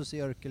 Jesus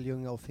i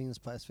Örkelljunga, och finns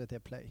på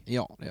SVT Play.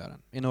 Ja, det gör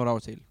den. I några år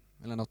till.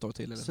 Eller något år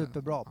till. Eller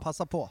superbra,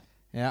 passa på.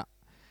 Ja,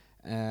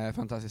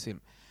 fantastisk film.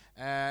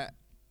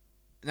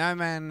 Nej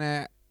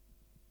men,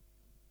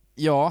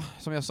 ja,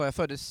 som jag sa, jag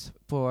föddes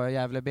på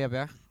Gävle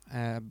BB.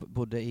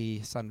 Bodde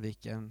i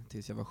Sandviken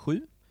tills jag var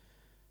 7.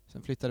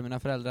 Sen flyttade mina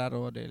föräldrar,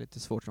 och det är lite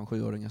svårt som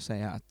 7-åring att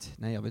säga att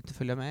nej, jag vill inte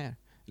följa med er.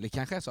 Eller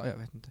kanske jag sa, jag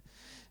vet inte.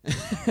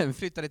 Vi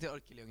flyttade till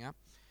Örkelljunga.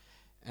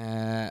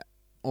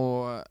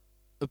 Och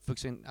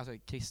uppvuxen, alltså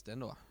kristen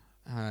då.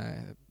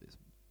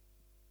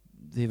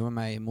 Vi var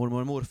med i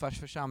mormor och morfars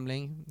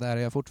församling. Där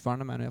är jag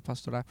fortfarande med när jag är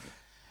pastor där.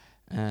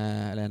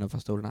 Eller en av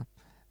pastorerna.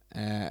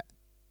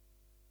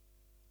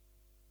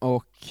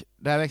 Och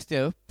där växte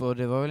jag upp, och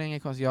det var väl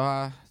inget konstigt. Jag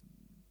har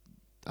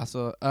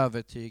alltså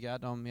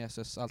övertygad om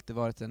Jesus, alltid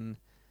varit en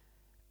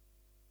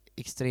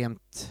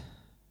extremt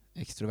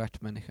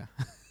extrovert människa.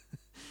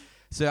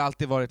 Så jag har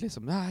alltid varit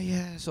liksom,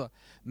 så.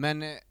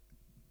 Men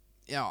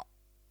ja,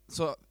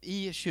 så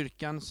i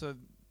kyrkan,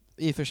 så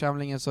i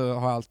församlingen, så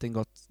har allting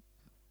gått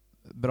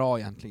bra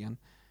egentligen.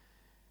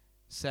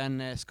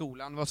 Sen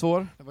skolan var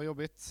svår, det var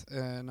jobbigt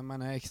när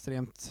man är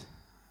extremt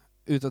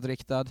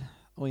utåtriktad,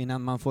 och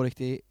innan man får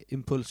riktig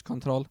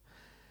impulskontroll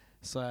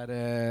så är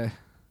det,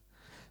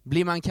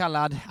 blir man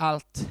kallad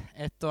allt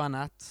ett och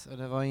annat. Och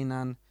det var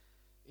innan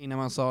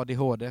man sa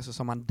ADHD så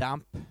sa man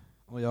DAMP,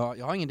 och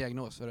jag har ingen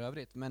diagnos för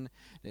övrigt, men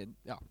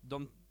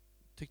de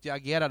tyckte jag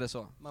agerade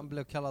så. Man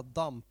blev kallad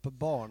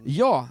dampbarn.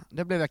 Ja,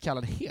 det blev jag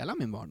kallad hela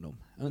min barndom.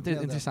 Det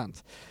är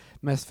intressant.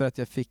 Mest för att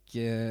jag fick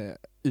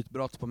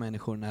utbrott på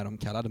människor när de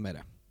kallade mig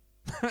det.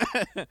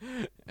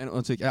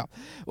 Och tycker,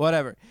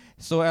 whatever.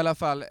 Så i alla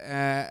fall,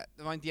 det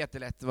var inte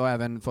jättelätt. Det var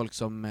även folk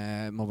som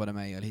mobbade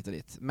mig eller hit och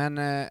dit.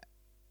 Men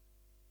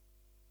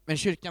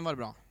kyrkan var det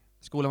bra.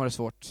 Skolan var det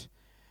svårt.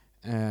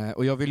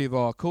 Och jag ville ju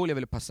vara cool, jag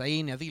ville passa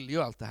in, jag ville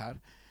ju allt det här.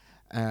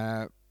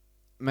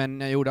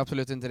 Men jag gjorde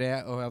absolut inte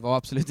det, och jag var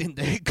absolut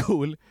inte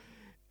cool.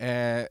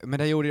 Men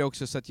det gjorde jag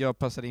också så att jag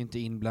passade inte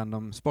in bland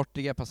de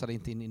sportiga, jag passade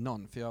inte in i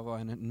någon. För jag var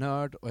en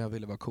nörd och jag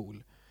ville vara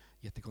cool.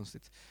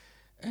 Jättekonstigt.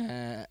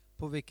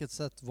 På vilket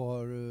sätt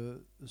var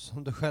du,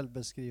 som du själv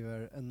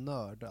beskriver, en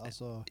nörd?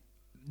 Alltså...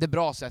 Det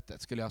bra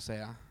sättet skulle jag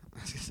säga.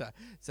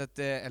 Så att,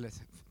 eller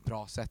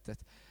bra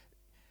sättet.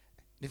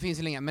 Det finns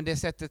ju inga, men det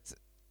sättet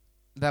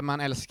där man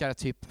älskar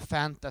typ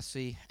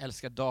fantasy,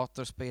 älskar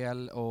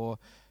datorspel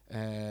och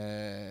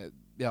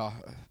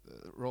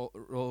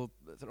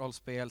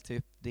rollspel,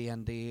 typ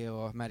D&D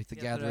och Magic the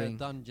Gathering.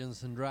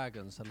 Dungeons and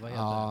Dragons, eller vad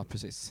heter det?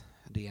 Precis.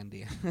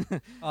 D&D.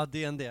 Ja,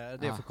 D&D,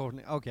 det är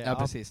förkortning. Okay, ja,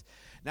 precis.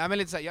 Nej, men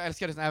lite så här, jag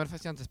älskar det, även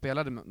fast jag inte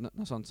spelade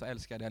något sånt, så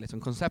älskade jag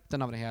liksom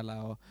koncepten av det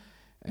hela, och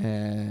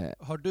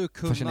Har du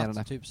fascinerande.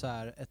 kunnat typ så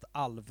här ett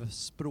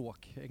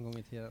alvspråk en gång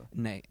i tiden?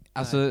 Nej,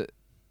 alltså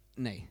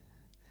nej.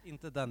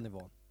 Inte den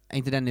nivån.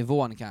 Inte den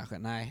nivån kanske,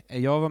 nej.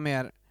 Jag var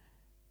mer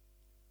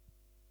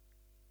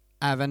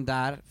även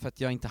där, för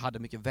att jag inte hade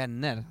mycket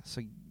vänner,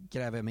 så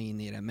gräver jag mig in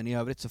i det. Men i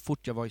övrigt, så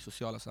fort jag var i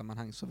sociala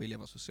sammanhang så ville jag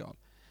vara social.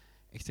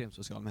 Extremt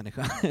social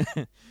människa.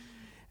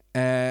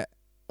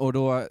 Och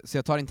då, så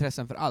jag tar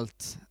intressen för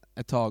allt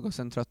ett tag och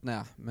sen tröttnar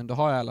jag. Men då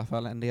har jag i alla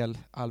fall en del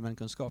allmän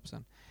kunskap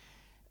sen.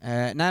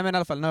 Nej, men i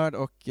alla fall nörd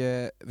och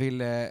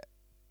ville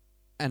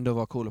ändå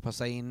vara cool och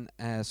passa in.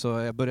 Så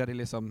jag började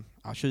liksom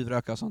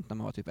tjuvröka och sånt när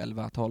man var typ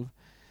 11-12.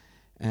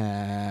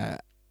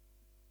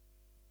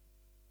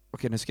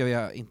 Okej, nu ska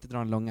jag inte dra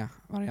den långa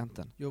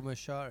varianten. Jo, men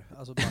kör.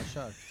 Alltså bara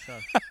kör.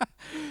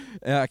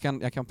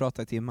 jag kan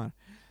prata i timmar.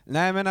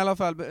 Nej, men i alla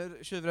fall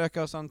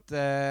tjuvröka och sånt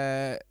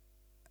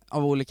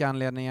av olika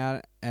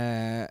anledningar.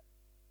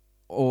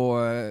 Och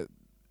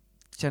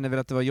kände väl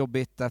att det var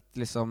jobbigt att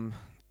liksom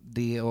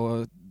det,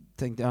 och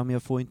tänkte men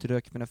jag får inte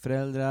röka med mina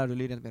föräldrar, och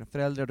lyder inte med mina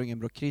föräldrar, då är ingen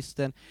bra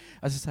kristen.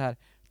 Alltså så här,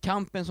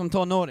 kampen som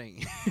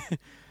tonåring.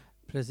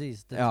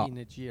 Precis, the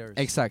teenage years.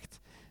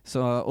 Exakt.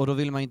 Så, och då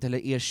vill man inte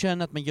heller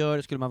erkänna att man gör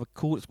det, skulle man vara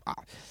cool.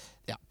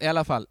 Ja, i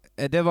alla fall.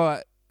 Det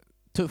var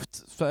tufft,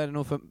 så är det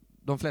nog för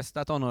de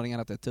flesta tonåringar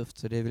att det är tufft,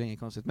 så det är väl inget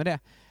konstigt med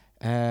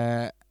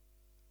det.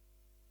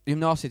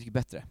 Gymnasiet gick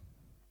bättre.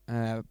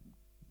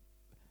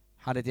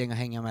 Hade ett gäng att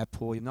hänga med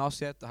på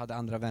gymnasiet och hade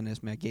andra vänner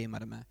som jag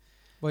gameade med.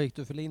 Vad gick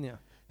du för linje?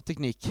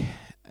 Teknik.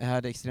 Jag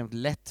hade extremt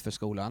lätt för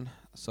skolan,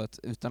 så att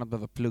utan att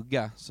behöva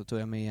plugga så tog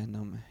jag mig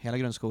igenom hela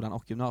grundskolan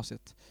och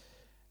gymnasiet.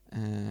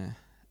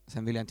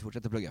 Sen ville jag inte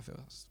fortsätta plugga för jag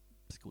var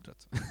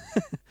skoltrött.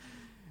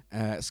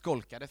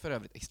 Skolkade för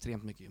övrigt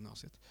extremt mycket i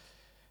gymnasiet.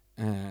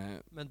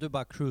 Men du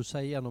bara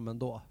cruisade igenom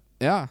ändå?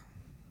 Ja.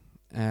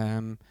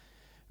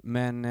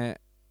 Men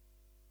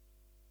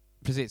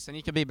precis, sen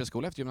gick jag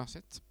bibelskola efter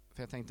gymnasiet.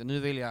 För jag tänkte, nu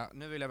vill jag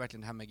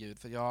verkligen det här med Gud.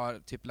 För jag har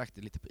typ lagt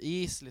det lite på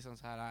is, liksom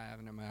så här,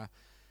 även om jag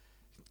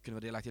kunde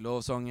vara delaktig i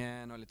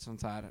lovsången och lite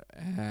sånt här.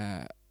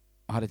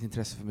 Och hade ett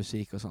intresse för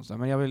musik och sånt.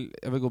 Men jag vill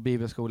gå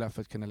bibelskola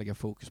för att kunna lägga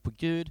fokus på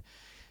Gud.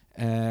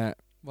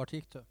 Vart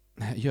gick du?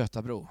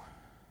 Götabro.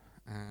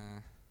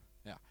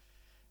 Ja.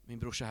 Min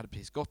brorsa hade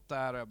precis gått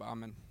där och jag bara,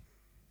 men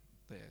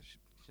det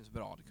känns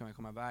bra. Det kan jag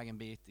komma iväg en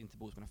bit, inte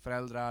bo hos mina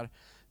föräldrar,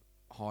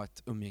 ha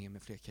ett umgänge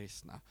med fler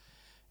kristna.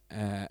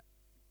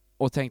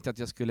 Och tänkte att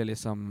jag skulle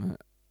liksom...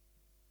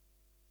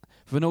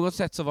 För något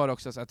sätt så var det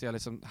också så att jag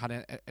liksom hade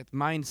ett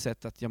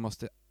mindset att jag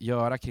måste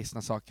göra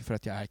kristna saker för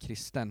att jag är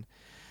kristen.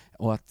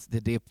 Och att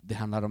det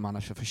handlar om,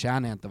 annars så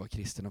förtjänar jag inte att vara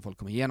kristen och folk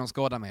kommer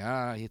genomskåda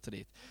mig hit och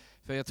dit.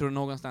 För jag tror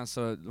någonstans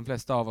så de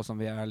flesta av oss som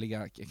vi är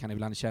ärliga kan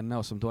ibland känna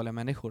oss som dåliga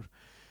människor.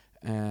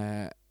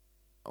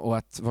 Och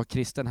att vara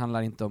kristen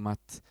handlar inte om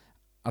att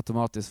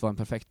automatiskt vara en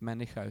perfekt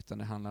människa, utan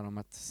det handlar om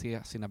att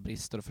se sina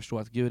brister och förstå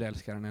att Gud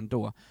älskar en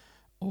ändå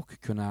och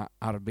kunna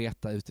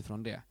arbeta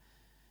utifrån det.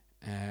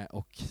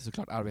 Och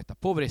såklart arbeta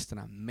på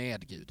bristerna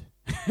med Gud.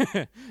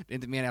 Det är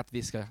inte mer att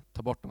vi ska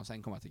ta bort dem och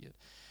sen komma till Gud.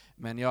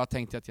 Men jag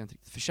tänkte att jag inte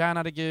riktigt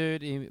förtjänade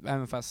Gud,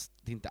 även fast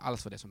det inte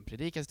alls var det som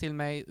predikas till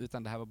mig,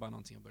 utan det här var bara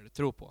någonting jag började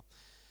tro på.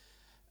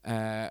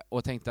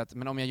 Och tänkte att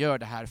men om jag gör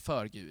det här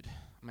för Gud,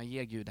 om jag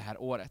ger Gud det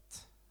här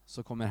året,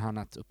 så kommer han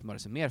att uppenbara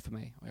sig mer för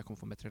mig och jag kommer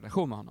få en bättre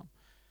relation med honom.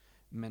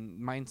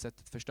 Men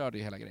mindsetet förstörde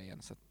ju hela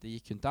grejen, så att det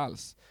gick ju inte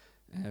alls.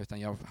 Utan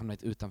jag hamnade i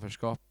ett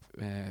utanförskap,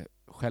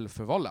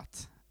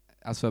 självförvållat.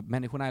 Alltså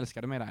människorna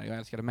älskade mig där, jag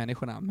älskade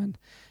människorna, men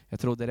jag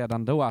trodde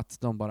redan då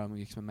att de bara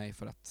umgicks med mig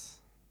för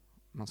att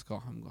man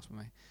ska umgås med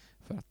mig,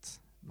 för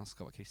att man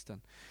ska vara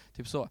kristen.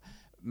 Typ så.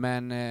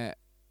 Men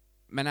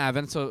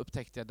även så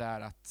upptäckte jag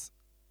där att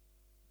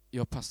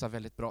jag passar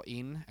väldigt bra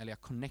in, eller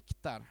jag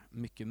connectar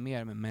mycket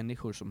mer med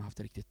människor som har haft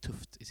det riktigt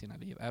tufft i sina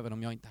liv, även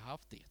om jag inte har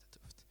haft det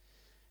jättetufft.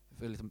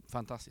 För liksom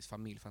fantastisk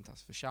familj,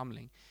 fantastisk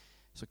församling,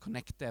 så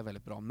connectar jag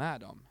väldigt bra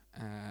med dem.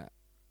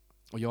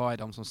 Och jag är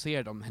de som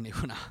ser de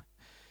människorna.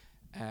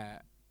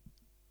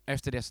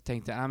 Efter det så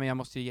tänkte jag, men jag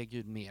måste ge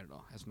Gud mer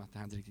då, eftersom att det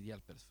här inte riktigt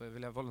hjälper. Så jag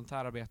ville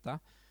volontärarbeta.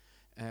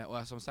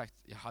 Och som sagt,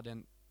 jag hade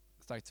en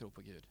stark tro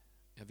på Gud.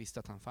 Jag visste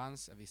att han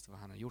fanns, jag visste vad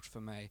han hade gjort för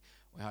mig,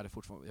 och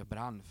jag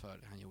brann för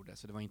det han gjorde.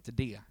 Så det var inte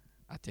det,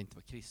 att jag inte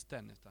var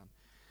kristen, utan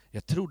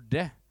jag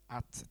trodde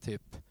att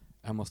typ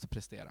jag måste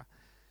prestera.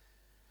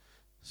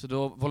 Så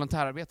då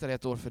volontärarbetade jag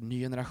ett år för Ny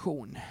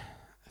Generation.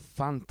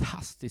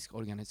 Fantastisk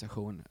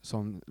organisation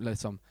som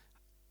liksom,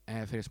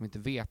 för er som inte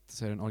vet,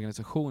 så är det en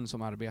organisation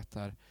som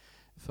arbetar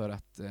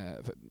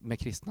med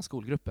kristna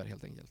skolgrupper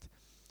helt enkelt.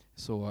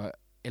 Så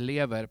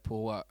elever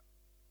på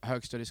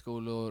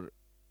högstadieskolor,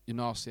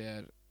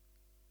 gymnasier,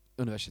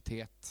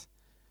 universitet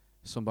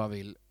som bara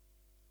vill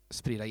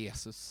sprida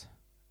Jesus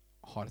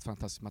har ett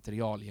fantastiskt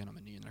material genom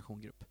en Ny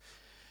Generation-grupp.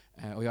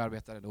 Och jag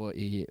arbetade då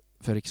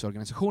för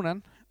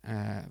riksorganisationen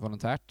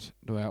volontärt,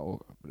 då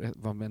jag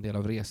var en del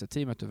av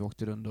reseteamet och vi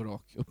åkte runt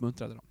och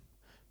uppmuntrade dem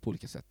på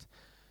olika sätt.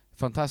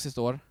 Fantastiskt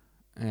år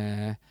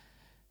med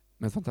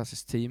ett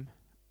fantastiskt team,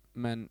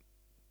 men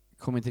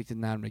kom inte riktigt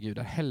närmare Gud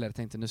där heller. Jag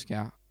tänkte nu ska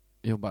jag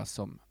jobba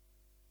som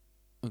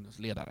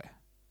ungdomsledare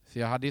För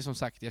jag hade ju som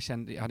sagt,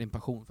 jag hade en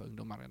passion för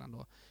ungdomar redan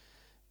då.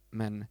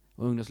 Men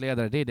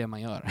ungdomsledare, det är det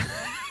man gör.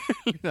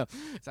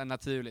 Så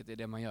naturligt, det är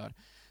det man gör.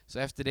 Så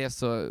efter det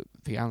så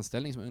fick jag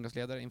anställning som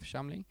ungdomsledare i en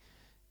församling.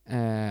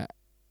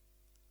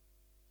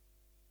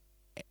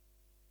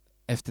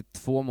 Efter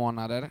 2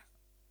 månader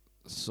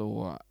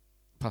så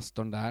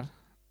pastorn där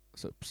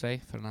sa upp sig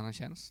för en annan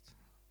tjänst.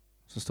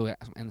 Så stod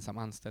jag som ensam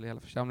anställd i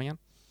hela församlingen.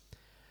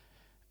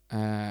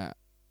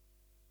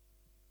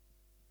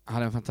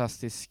 Hade en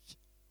fantastisk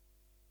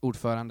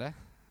ordförande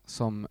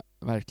som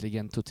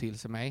verkligen tog till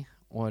sig mig.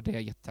 Och det är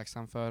jag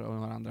jättetacksam för, och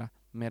några andra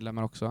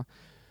medlemmar också.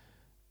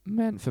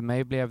 Men för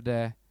mig blev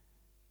det,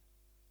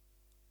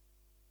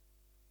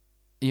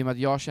 i och med att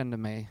jag kände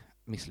mig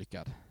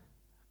misslyckad.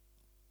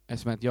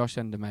 Eftersom att jag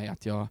kände mig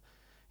att jag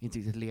inte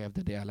riktigt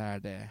levde det jag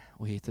lärde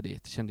och hit och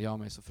dit, kände jag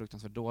mig så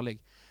fruktansvärt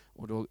dålig.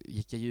 Och då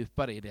gick jag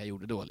djupare i det jag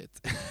gjorde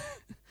dåligt.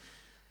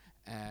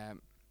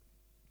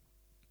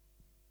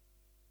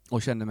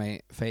 Och kände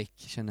mig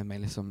fake, kände mig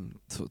liksom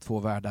två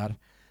världar.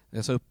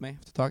 Jag sa upp mig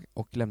efter ett tag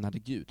och lämnade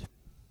Gud.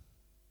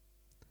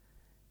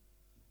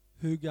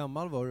 Hur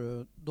gammal var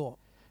du då?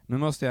 Nu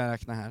måste jag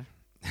räkna här.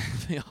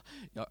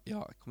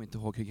 jag kommer inte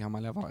ihåg hur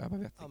gammal jag var. Jag bara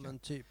vet inte. Ja, men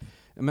typ.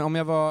 Men om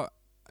jag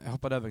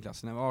hoppade över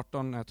klassen. Jag var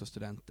 18 när jag tog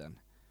studenten.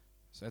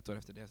 Så ett år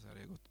efter det så hade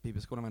jag gått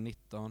bibelskolan, var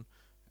 19.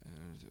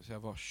 Så jag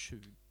var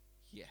 21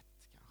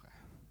 kanske.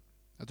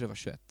 Jag tror jag var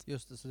 21.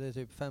 Just det, så det är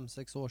typ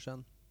 5-6 år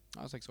sedan.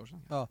 Ja, 6 år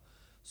sedan. Ja,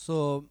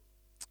 så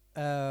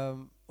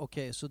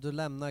okej, så du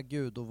lämnar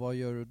Gud, och vad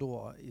gör du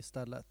då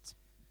istället?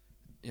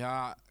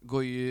 Jag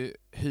går ju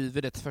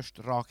huvudet först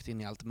rakt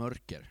in i allt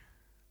mörker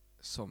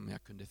som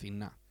jag kunde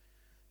finna.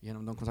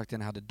 Genom de kontakter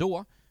jag hade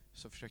då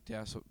så försökte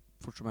jag så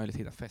fort som möjligt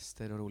hitta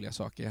fester och roliga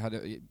saker. Jag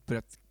hade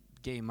börjat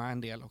gamea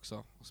en del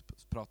också och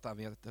prata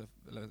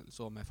eller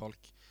så med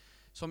folk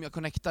som jag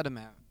connectade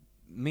med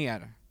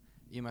mer.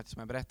 I och med att, som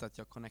jag berättat,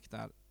 jag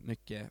connectar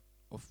mycket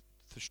och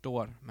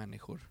förstår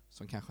människor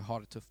som kanske har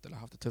det tufft eller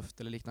haft det tufft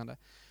eller liknande,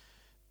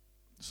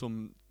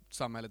 som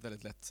samhället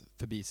väldigt lätt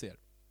förbiser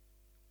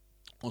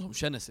och som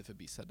känner sig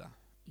förbisedda.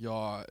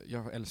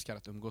 Jag älskar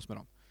att umgås med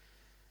dem.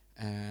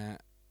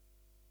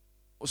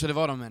 Och så det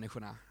var de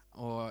människorna.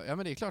 Och ja,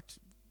 men det är klart,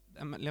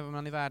 lever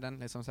man i världen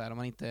liksom så här, om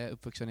man inte är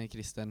uppvuxen i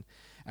kristen,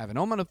 även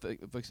om man är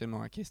uppvuxen i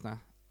många kristna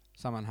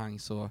sammanhang,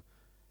 så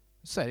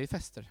är det ju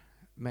fester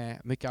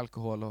med mycket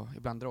alkohol och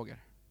ibland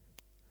droger.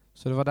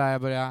 Så det var där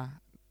jag började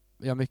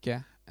göra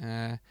mycket.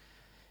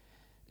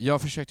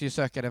 Jag försökte ju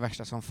söka det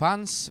värsta som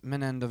fanns,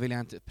 men ändå ville jag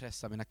inte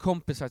pressa mina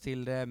kompisar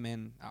till det.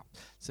 Men, ja.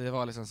 Så det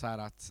var liksom så här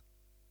att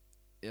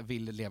jag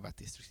ville leva ett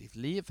destruktivt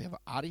liv, för jag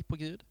var arg på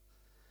Gud.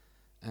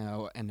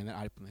 Och ännu mer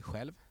arg på mig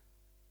själv.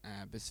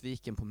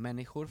 Besviken på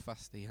människor,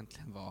 fast det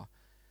egentligen var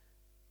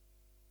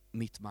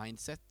mitt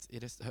mindset i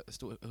det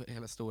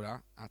hela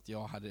stora. Att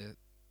jag hade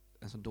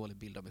en så dålig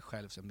bild av mig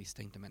själv så jag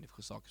misstänkte människor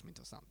för saker som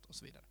inte var sant och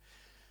så vidare.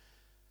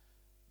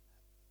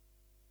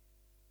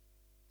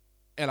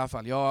 I alla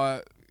fall,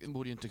 jag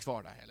bodde ju inte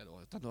kvar där heller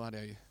då, utan då hade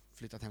jag ju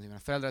flyttat hem till mina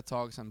föräldrar ett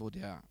tag. Sen bodde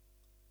jag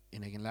i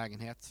en egen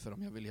lägenhet, för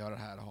om jag ville göra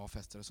det här och ha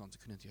fester och sånt så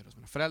kunde jag inte göra det hos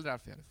mina föräldrar,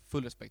 för jag hade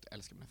full respekt och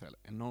älskar mina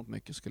föräldrar enormt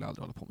mycket, skulle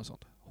aldrig hålla på med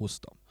sånt hos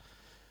dem.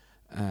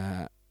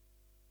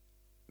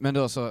 Men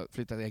då så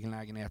flyttade jag i egen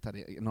lägenhet,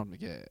 hade enormt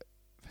mycket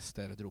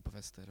fester, drog på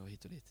fester och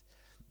hit och dit.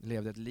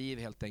 Levde ett liv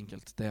helt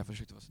enkelt där jag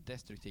försökte vara så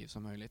destruktiv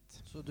som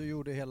möjligt. Så du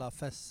gjorde hela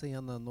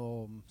festscenen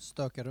och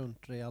stökade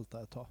runt rejält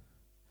där ett tag?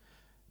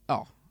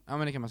 Ja, men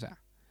det kan man säga.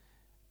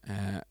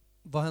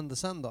 Vad hände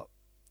sen då?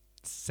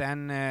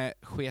 Sen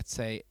sket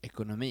sig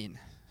ekonomin.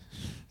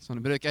 Som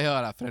det brukar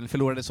göra för den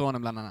förlorade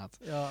sonen bland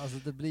annat. Ja, alltså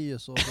det blir ju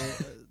så.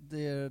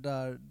 Det är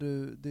där,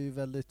 det är ju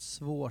väldigt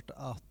svårt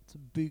att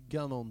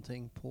bygga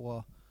någonting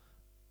på,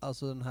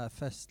 alltså den här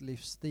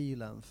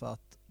festlivsstilen, för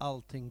att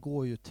allting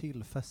går ju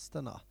till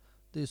festerna.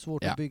 Det är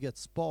svårt att bygga ett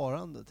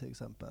sparande till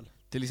exempel.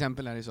 Till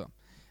exempel är det så.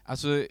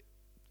 Alltså,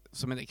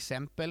 som ett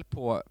exempel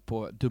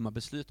på dumma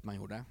beslut man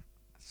gjorde,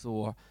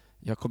 så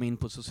jag kom in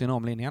på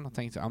socionomlinjen och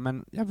tänkte, ja,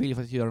 men jag vill ju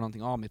faktiskt göra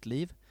någonting av mitt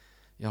liv.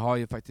 Jag har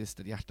ju faktiskt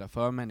ett hjärta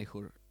för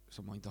människor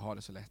som inte har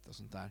det så lätt och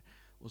sånt där.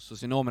 Och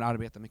socionomer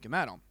arbetar mycket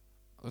med dem.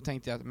 Och då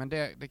tänkte jag att men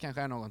det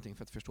kanske är någonting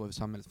för att förstå hur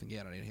samhället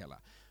fungerar i det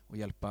hela. Och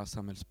hjälpa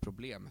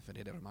samhällsproblem, för det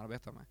är det de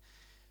arbetar med.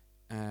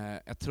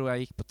 Jag tror jag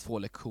gick på 2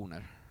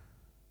 lektioner.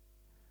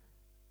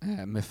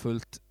 Med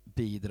fullt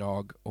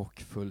bidrag och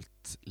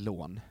fullt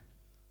lån.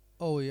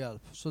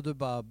 Hjälp. Så du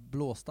bara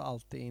blåste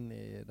alltid in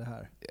i det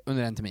här?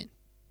 Under en termin.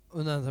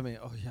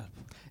 Hjälp.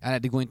 Nej,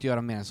 det går inte att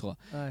göra mer än så.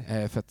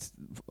 För att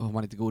om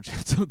man inte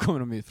godkänt så kommer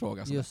de ju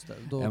fråga. Just det,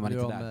 då blir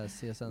de med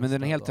CSN. Men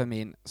en hel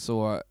termin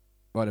så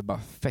var det bara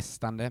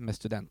festande med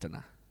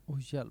studenterna.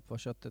 Hjälp, vad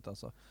köttigt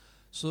alltså.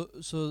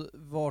 Så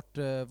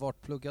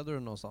vart pluggade du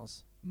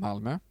någonstans?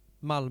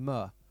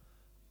 Malmö.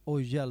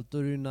 Hjälp, då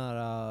är du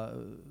nära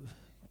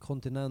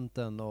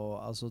kontinenten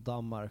och alltså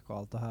Danmark och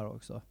allt det här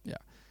också. Ja.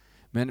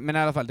 Men i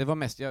alla fall, det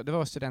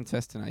var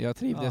studentfesterna. Jag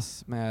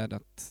trivdes med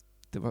att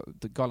det var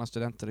galna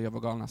studenter och jag var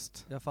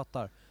galnast. Jag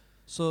fattar.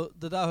 Så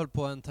det där höll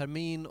på en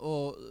termin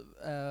och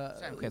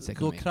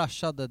då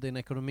kraschade din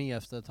ekonomi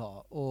efter ett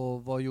tag.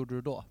 Och vad gjorde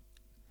du då?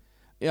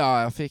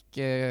 Ja, jag fick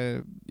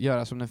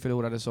göra som den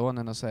förlorade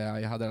sonen och säga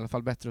jag hade i alla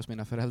fall bättre hos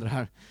mina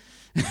föräldrar.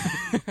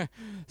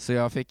 Så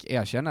jag fick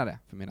erkänna det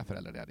för mina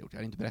föräldrar det jag hade gjort. Jag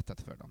hade inte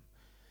berättat för dem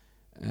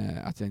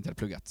att jag inte hade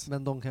pluggat.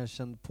 Men de kanske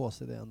kände på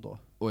sig det ändå?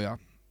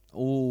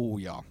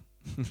 Oh ja.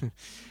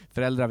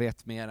 Föräldrar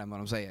vet mer än vad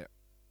de säger.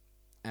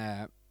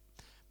 Men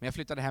jag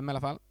flyttade hem i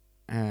alla fall.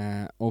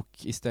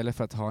 Och istället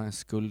för att ha en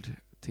skuld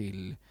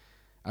till,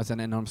 alltså en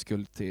enorm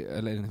skuld till,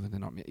 eller en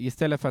enorm,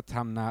 istället för att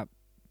hamna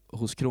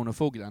hos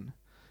kronofogden,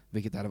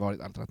 vilket hade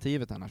varit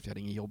alternativet annars, för jag hade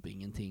ingen jobb,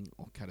 ingenting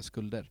och hade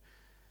skulder,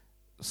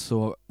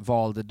 så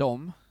valde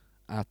de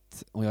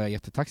att, och jag är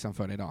jättetacksam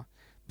för det idag,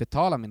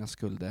 betala mina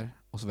skulder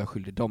och så var jag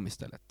skyldig dem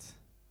istället.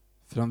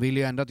 För de ville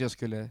ju ändå att jag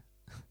skulle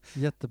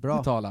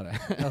betala det.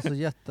 Alltså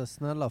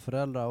jättesnälla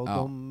föräldrar, och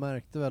de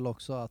märkte väl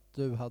också att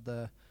du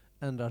hade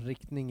ändrat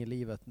riktning i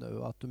livet nu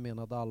och att du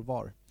menade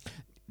allvar.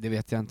 Det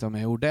vet jag inte om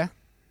jag gjorde.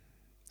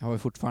 Jag var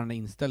fortfarande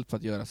inställd på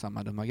att göra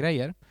samma dumma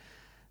grejer.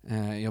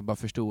 Jag bara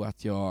förstod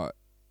att jag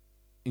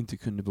inte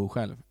kunde bo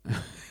själv.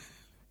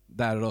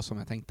 Där och då som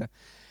jag tänkte.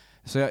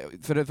 Så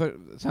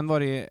sen var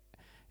det,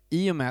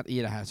 i och med att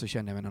i det här så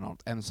kände jag mig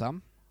enormt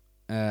ensam.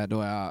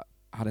 Då jag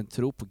hade en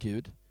tro på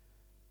Gud.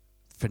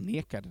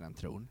 Förnekade den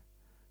tron.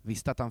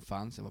 Visste att han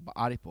fanns, jag var bara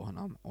arg på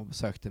honom och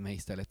sökte mig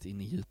istället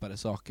in i djupare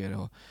saker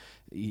och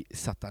i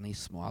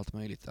satanism och allt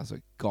möjligt, alltså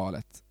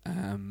galet.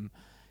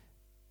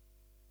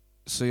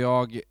 Så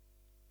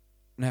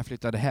när jag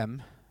flyttade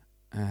hem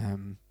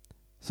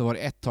så var det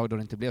ett tag då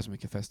det inte blev så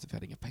mycket fester för jag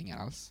hade inga pengar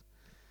alls.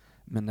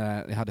 Men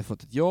när jag hade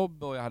fått ett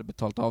jobb och jag hade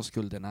betalt av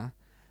skulderna.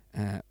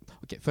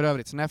 För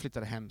övrigt, så när jag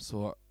flyttade hem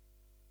så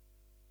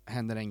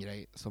hände en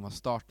grej som var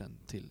starten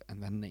till en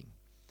vändning.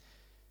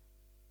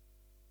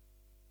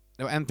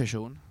 Det var en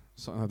person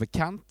som var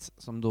bekant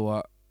som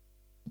då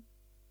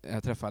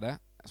jag träffade,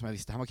 som jag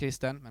visste han var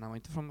kristen, men han var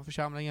inte från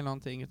församlingen eller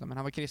någonting, men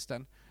han var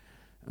kristen,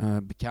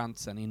 bekant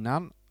sen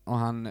innan, och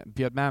han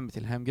bjöd med mig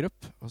till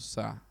hemgrupp och så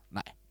sa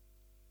nej,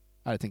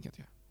 det tänker jag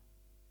inte göra.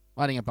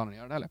 Jag hade inga planer att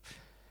göra det heller.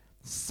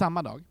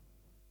 Samma dag,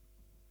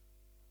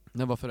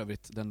 det var för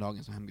övrigt den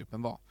dagen som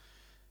hemgruppen var,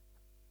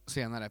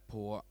 senare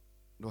på,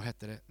 då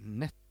hette det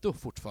Netto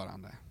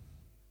fortfarande.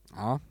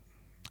 Ja,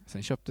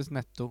 sen köptes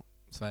Netto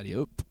Sverige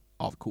upp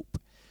av Coop.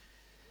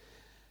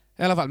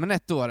 I alla fall, med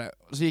Netto var det.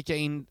 Så gick jag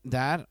in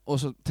där och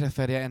så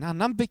träffade jag en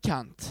annan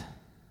bekant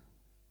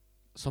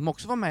som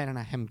också var med i den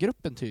här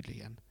hemgruppen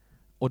tydligen.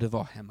 Och det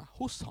var hemma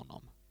hos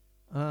honom.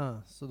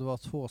 Så det var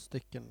 2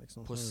 stycken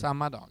liksom. På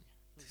samma dag.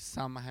 Till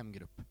samma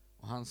hemgrupp.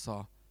 Och han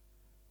sa,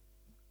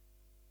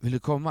 vill du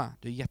komma?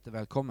 Du är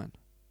jättevälkommen.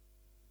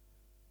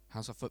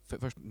 Han sa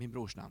först min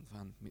brors namn, för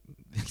han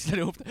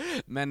växlade ihop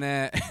det. Men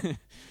i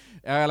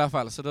alla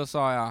fall, så då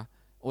sa jag,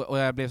 och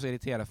jag blev så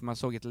irriterad för man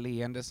såg ett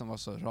leende som var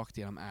så rakt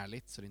igenom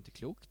ärligt så det är inte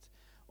klokt.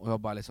 Och jag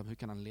bara liksom, hur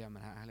kan han leva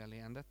med det här härliga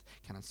leendet?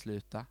 Kan han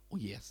sluta och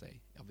ge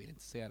sig? Jag vill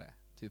inte se det.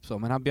 Typ så.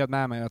 Men han bjöd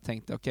med mig och jag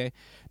tänkte okej,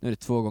 nu är det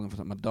 2 gånger på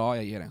samma dag,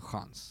 jag ger en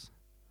chans.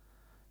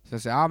 Så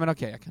jag sa, men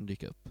okej, jag kan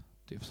dyka upp.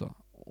 Typ så.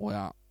 Och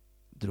jag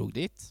drog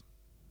dit.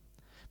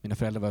 Mina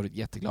föräldrar var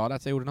jätteglada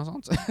att jag gjorde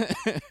något sånt.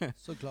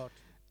 Såklart.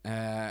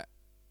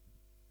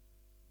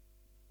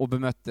 Och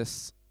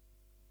bemöttes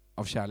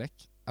av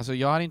kärlek. Alltså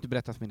jag hade inte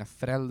berättat för mina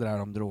föräldrar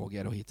om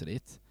droger och hit och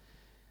dit.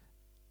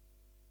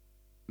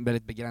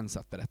 Väldigt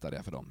begränsat berättade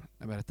jag för dem.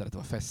 Jag berättade att det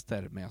var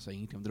fester, men jag sa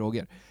ingenting om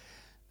droger.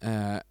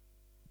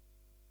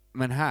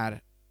 Men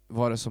här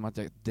var det som att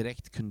jag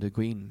direkt kunde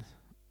gå in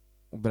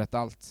och berätta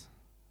allt.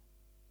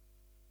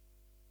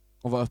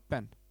 Och vara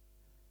öppen.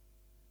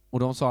 Och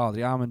de sa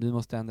aldrig, men du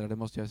måste ändra, det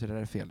måste göra så, det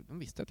där är fel. De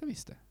visste att jag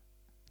visste.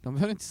 De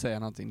behövde inte säga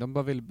någonting. De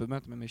bara ville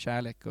bemöta mig med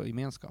kärlek och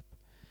gemenskap.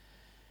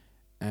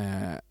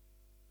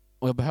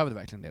 Och jag behövde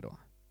verkligen det då.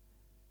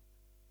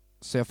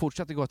 Så jag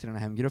fortsatte gå till den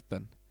här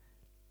hemgruppen.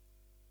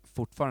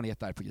 Fortfarande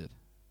jättearg på Gud.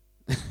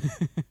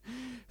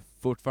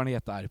 Fortfarande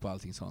jättearg på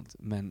allting sånt.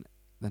 Men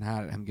den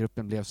här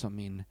hemgruppen blev som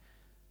min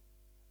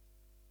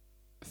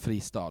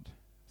fristad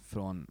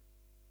från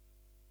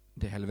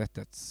det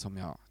helvetet som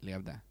jag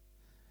levde.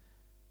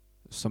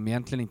 Som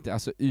egentligen inte,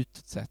 alltså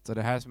utåt sett, och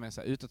det här som jag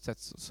säger, utåt sett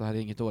så hade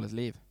jag inget dåligt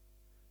liv.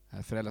 Jag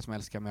hade föräldrar som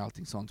älskar mig och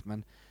allting sånt,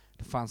 men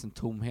det fanns en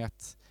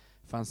tomhet,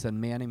 det fanns en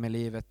mening med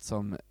livet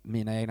som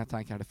mina egna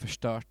tankar hade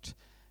förstört,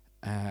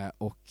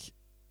 och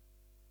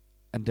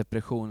en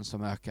depression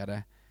som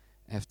ökade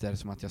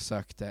eftersom att jag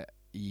sökte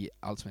i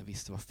allt som jag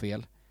visste var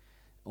fel,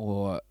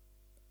 och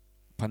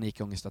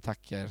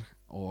panikångestattacker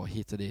och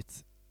hit och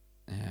dit,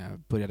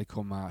 började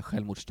komma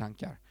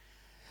självmordstankar.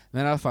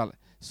 Men i alla fall,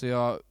 så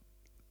jag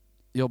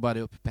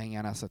jobbade upp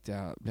pengarna så att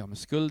jag blev med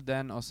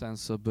skulden, och sen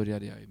så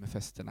började jag med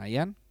festerna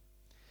igen.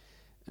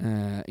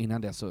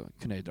 Innan det så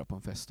kunde jag dra på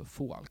en fest och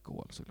få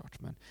alkohol såklart.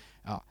 Men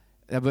ja,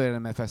 jag började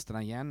med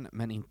festerna igen,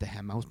 men inte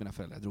hemma hos mina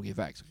föräldrar. Jag drog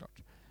iväg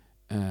såklart.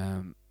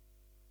 Jag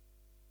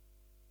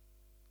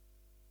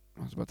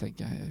måste bara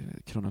tänka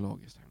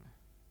kronologiskt här.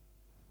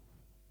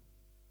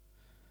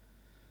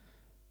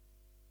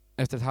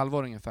 efter ett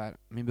halvår ungefär,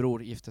 min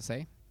bror gifte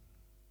sig.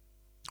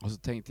 Och så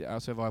tänkte jag,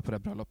 alltså jag var på det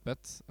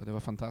bröllopet och det var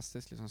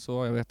fantastiskt liksom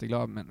så, jag var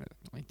jätteglad, men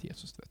det var inte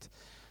Jesus, vet.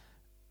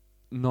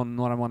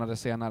 Några månader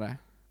senare,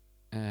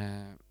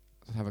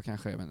 så här var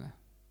kanske, jag vet inte,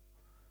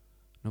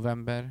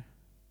 november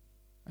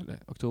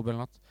eller oktober eller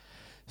något,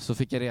 så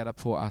fick jag reda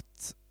på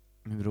att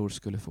min bror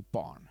skulle få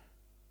barn.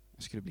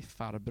 Jag skulle bli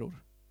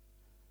farbror.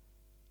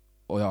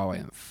 Och jag var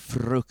en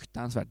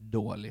fruktansvärt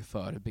dålig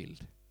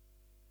förebild.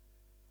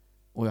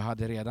 Och jag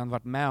hade redan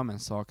varit med om en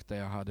sak där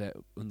jag hade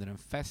under en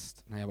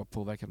fest, när jag var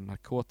påverkad av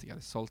narkotika,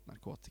 hade sålt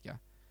narkotika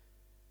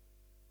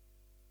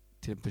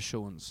till en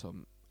person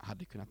som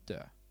hade kunnat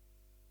dö.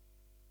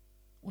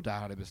 Och där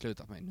hade jag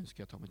beslutat mig, nu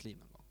ska jag ta mitt liv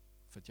någon gång.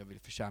 För att jag ville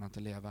förtjäna att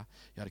leva.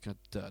 Jag hade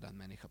kunnat döda en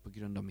människa på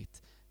grund av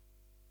mitt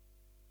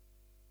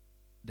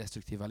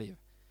destruktiva liv.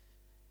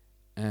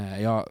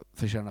 Jag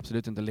förtjänar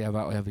absolut inte att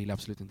leva och jag vill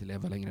absolut inte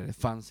leva längre. Det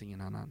fanns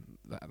ingen annan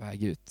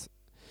väg ut.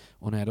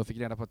 Och när jag då fick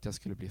reda på att jag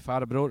skulle bli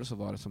farbror så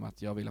var det som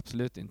att jag vill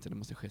absolut inte, det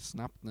måste ske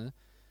snabbt nu.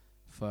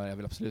 För jag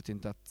vill absolut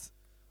inte att...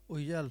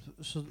 Och hjälp,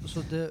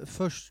 så det,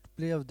 först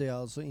blev det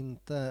alltså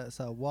inte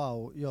så här: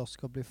 wow, jag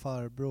ska bli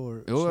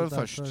farbror. Jo, så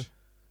först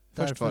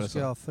därför var det ska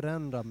så. jag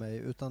förändra mig,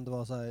 utan det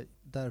var så här: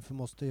 därför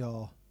måste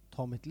jag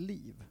ta mitt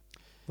liv.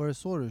 Var det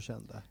så du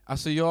kände?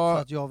 Alltså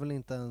För att jag vill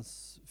inte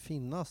ens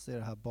finnas i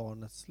det här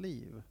barnets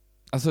liv.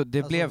 Alltså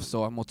det blev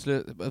så mot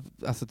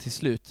alltså till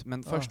slut,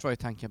 men först var ju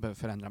tanken att jag behöver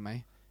förändra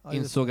mig.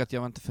 Insåg att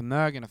jag var inte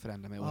förmögen att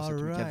förändra mig oavsett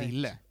hur mycket jag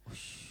ville.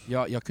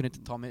 Jag kunde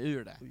inte ta mig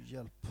ur det.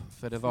 Hjälp.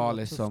 För det var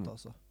liksom,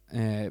 alltså.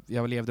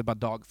 Jag levde bara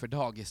dag för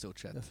dag i stort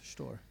sett. Jag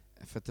förstår.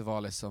 För att det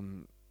var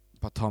liksom,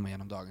 bara ta mig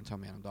igenom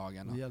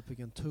dagen. Och hjälp,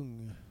 vilken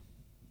tung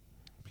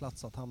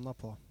plats att hamna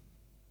på.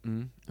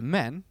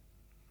 Men,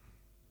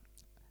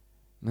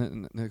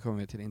 nu kommer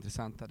vi till det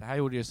intressanta. Det här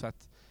gjorde ju så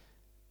att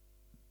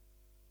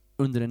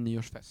under en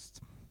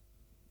nyårsfest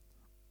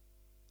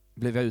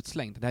blev jag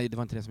utslängd. Det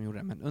var inte det som gjorde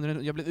det,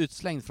 men jag blev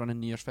utslängd från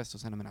en nyårsfest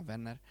hos en av mina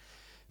vänner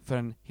för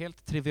en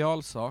helt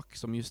trivial sak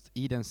som just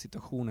i den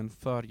situationen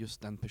för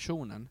just den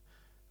personen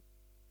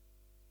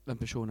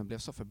blev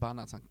så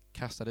förbannad så han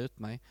kastade ut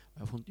mig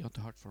och jag har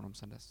inte hört från honom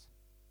sedan dess.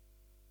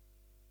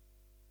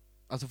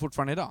 Alltså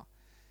fortfarande idag.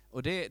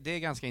 Och det är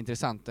ganska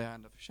intressant. Jag har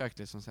ändå försökt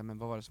liksom säga, men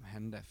vad var det som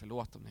hände?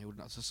 Förlåt om jag gjorde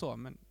det. Alltså så,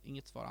 men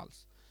inget svar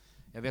alls.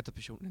 Jag vet att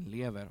personen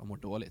lever och mår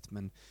dåligt,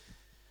 men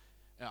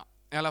ja,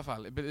 i alla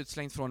fall, jag blev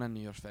utslängd från en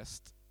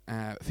nyårsfest.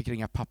 Fick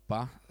ringa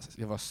pappa.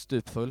 Jag var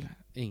stupfull.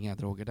 Inga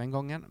droger den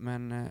gången,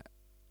 men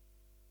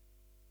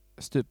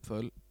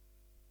stupfull.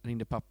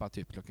 Ringde pappa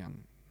typ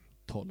klockan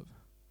 12,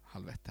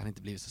 halv 1. Det hade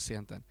inte blivit så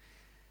sent än.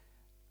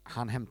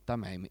 Han hämtade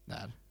mig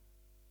där.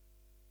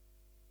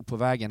 Och på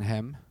vägen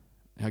hem,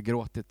 jag har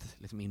gråtit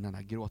liksom innan,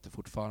 jag gråter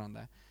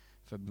fortfarande.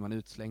 För blir man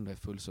utslängd och är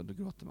full så då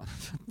gråter man.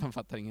 Man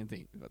fattar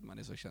ingenting för att man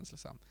är så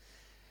känslosam.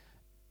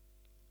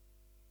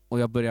 Och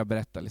jag börjar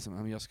berätta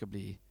liksom, jag ska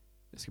bli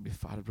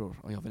farbror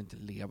och jag vill inte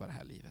leva det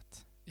här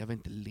livet. Jag vill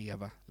inte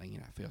leva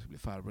längre för jag ska bli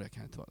farbror. Jag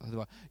kan inte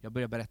vara. Jag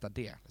börjar berätta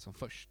det liksom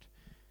först.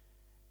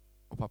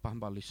 Och pappa han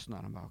bara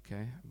lyssnar. Han bara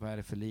okej, vad är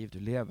det för liv du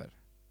lever?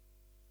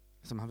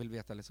 Som han vill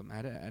veta liksom, vad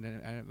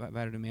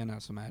är det du menar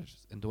som är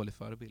en dålig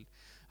förebild?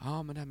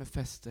 Ja, men det här med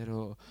fester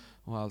och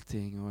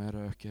allting och jag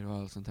röker och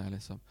allt sånt här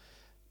liksom.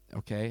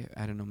 Okej,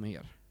 är det något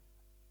mer?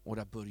 Och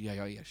där börjar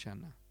jag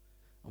erkänna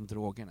om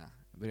drogerna.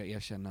 Jag börjar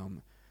erkänna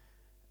om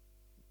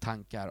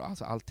tankar och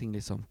alltså allting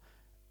liksom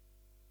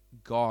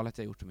galet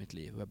jag gjort i mitt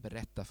liv. Och jag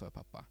berättar för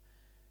pappa.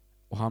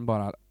 Och han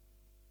bara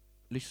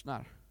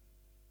lyssnar.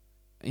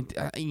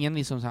 Ingen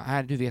liksom så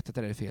här, du vet att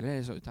det är fel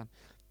eller så, utan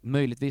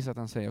möjligtvis att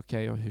han säger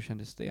okej, och hur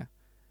kändes det?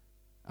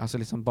 Alltså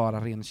liksom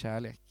bara ren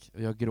kärlek.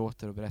 Och jag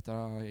gråter och berättar,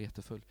 jag är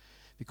jättefull.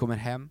 Vi kommer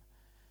hem.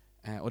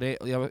 Och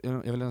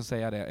jag vill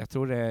säga det, jag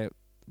tror det är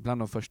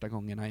bland de första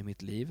gångerna i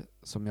mitt liv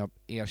som jag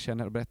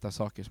erkänner och berättar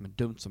saker som är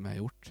dumt som jag har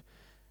gjort.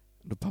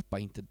 Då pappa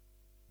inte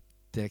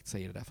direkt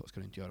säger det därför ska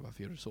du inte göra,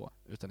 varför gör du så?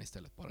 Utan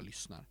istället bara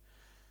lyssnar.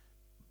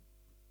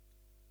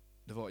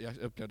 Jag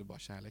upplevde bara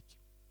kärlek.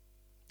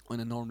 Och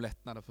en enorm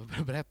lättnad att få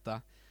börja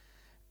berätta.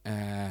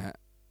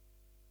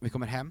 Vi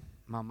kommer hem,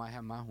 mamma är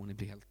hemma, hon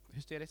blir helt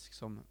hysterisk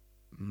som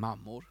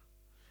mammor.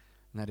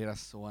 När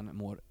deras son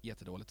mår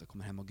jättedåligt och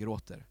kommer hem och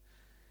gråter.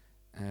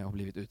 Och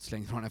blivit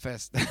utslängd från en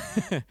fest.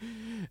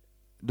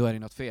 Då är det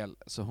något fel.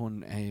 Så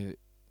hon är ju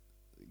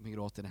med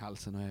gråten i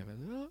halsen och jag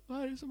vet,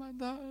 vad är det som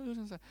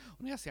händer?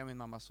 Och när jag ser min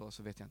mamma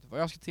så vet jag inte vad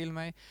jag ska till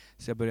mig.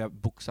 Så jag börjar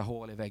boxa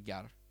hål i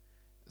väggar.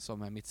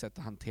 Som är mitt sätt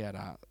att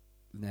hantera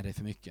när det är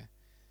för mycket.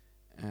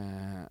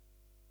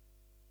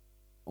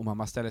 Och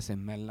mamma ställer sig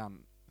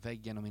mellan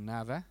väggen och min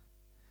näve.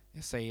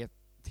 Jag säger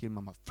till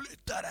mamma,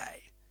 flytta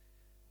dig!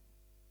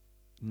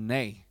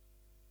 Nej.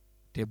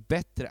 Det är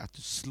bättre att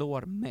du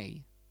slår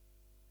mig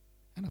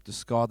än att du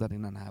skadar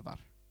dina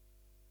nävar.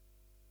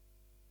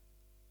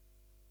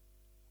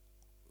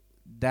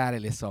 Där är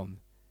liksom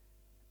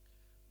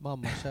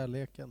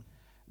mammakärleken.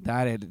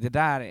 Det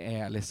där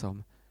är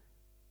liksom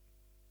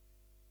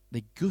det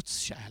är Guds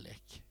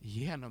kärlek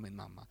genom min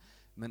mamma.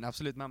 Men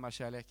absolut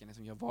mammakärleken är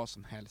som jag vad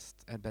som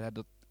helst är beredd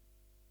att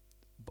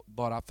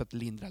bara för att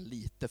lindra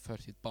lite för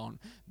sitt barn,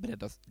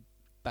 beredd att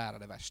bära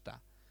det värsta.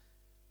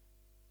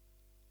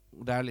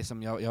 Och där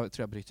liksom, jag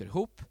tror jag bryter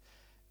ihop.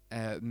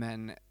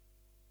 Men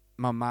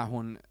mamma,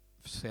 hon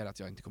ser att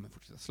jag inte kommer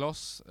fortsätta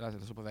slåss, att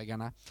jag slår på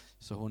väggarna.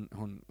 Så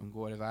hon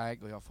går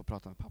iväg och jag får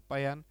prata med pappa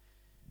igen.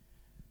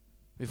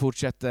 Vi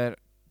fortsätter.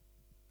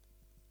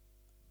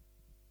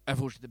 Jag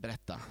fortsätter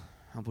berätta.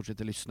 Han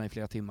fortsätter lyssna i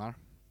flera timmar.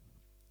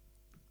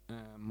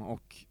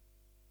 Och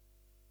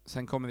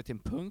sen kommer vi till en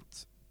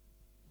punkt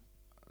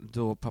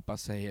då pappa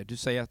säger, du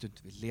säger att du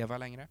inte vill leva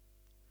längre.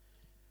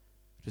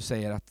 Du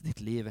säger att ditt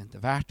liv är inte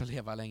värt att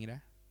leva längre.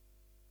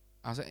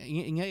 Alltså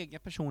inga egna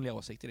personliga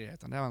åsikter i det,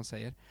 utan det är vad han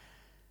säger.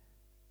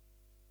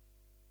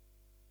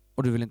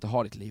 Och du vill inte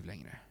ha ditt liv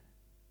längre.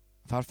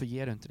 Varför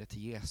ger du inte det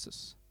till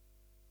Jesus?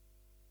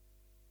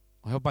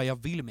 Och jag bara, jag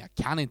vill men jag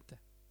kan inte.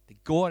 Det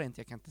går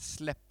inte, jag kan inte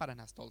släppa den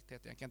här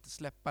stoltheten. Jag kan inte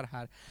släppa det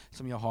här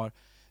som jag har.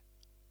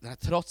 Den här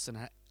trotsen,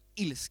 den här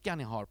ilskan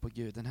jag har på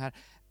Gud. Den här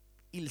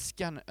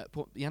ilskan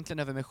egentligen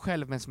över mig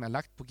själv, men som jag har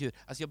lagt på Gud.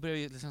 Alltså jag börjar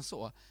ju liksom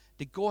så.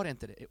 Det går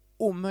inte, det är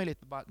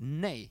omöjligt. Bara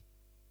nej.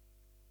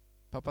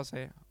 Pappa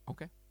säger,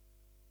 okej.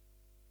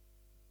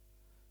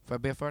 Får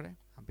jag be för dig?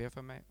 Han ber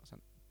för mig och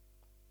sen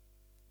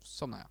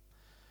somnar jag.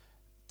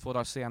 2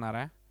 dagar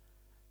senare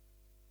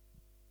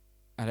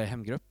är det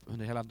hemgrupp.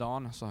 Under hela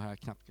dagen så har jag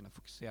knappt kunnat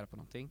fokusera på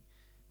någonting.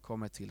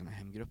 Kommer till den här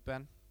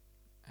hemgruppen.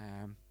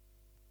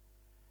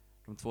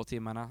 De 2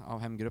 timmarna av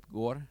hemgrupp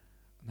går.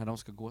 När de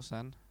ska gå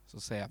sen så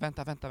säger jag,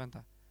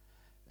 vänta.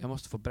 Jag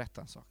måste få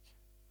berätta en sak.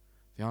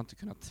 För jag har inte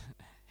kunnat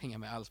hänga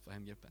med alls på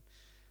hemgruppen.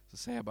 Så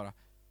säger jag bara,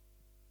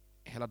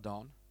 hela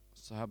dagen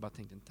så har jag bara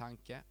tänkt en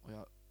tanke. Och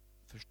jag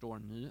förstår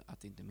nu att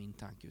det inte är min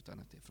tanke utan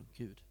att det är från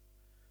Gud.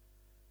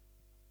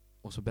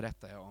 Och så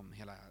berättar jag om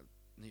hela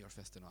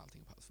nyårsfesten och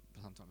allting på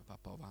samtal med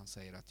pappa och vad han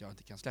säger att jag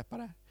inte kan släppa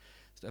det.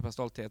 Släppa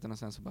stoltheten och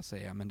sen så bara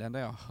säger jag, men det enda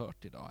jag har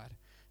hört idag är,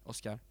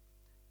 Oskar,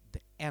 det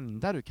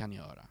enda du kan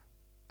göra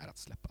är att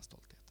släppa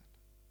stoltheten.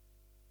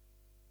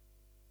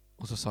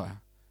 Och så sa jag,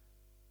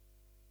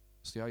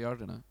 så jag gör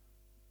det nu.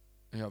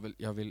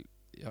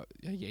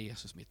 Jag ger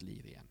Jesus mitt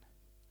liv igen.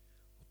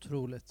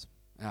 Otroligt.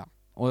 Ja.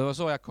 Och det var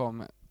så jag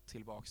kom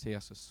tillbaka till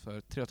Jesus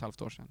för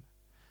 3,5 år sedan.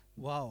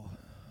 Wow.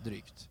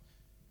 Drygt.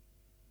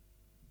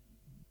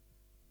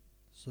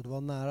 Så det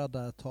var nära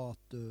där ett tag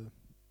att du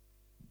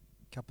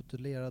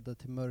kapitulerade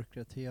till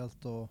mörkret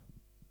helt och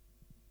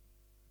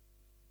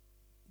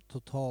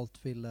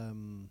totalt ville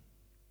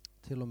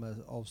till och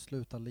med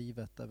avsluta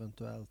livet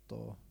eventuellt.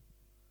 Och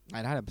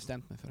nej, det hade jag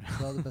bestämt mig för.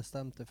 du hade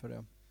bestämt dig för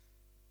det.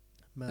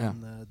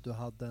 Men du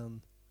hade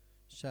en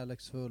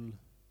kärleksfull...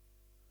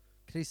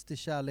 Kristi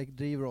kärlek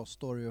driver oss,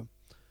 står det ju.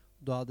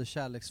 Du hade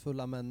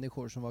kärleksfulla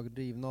människor som var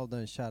drivna av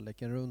den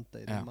kärleken runt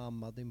dig. Din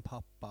mamma, din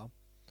pappa.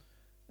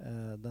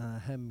 Den här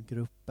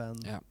hemgruppen.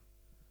 Ja.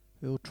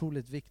 Hur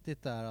otroligt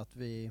viktigt det är att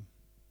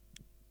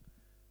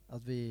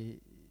vi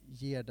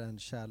ger den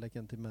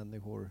kärleken till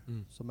människor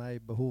som är i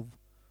behov.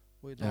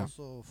 Och idag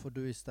så får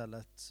du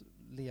istället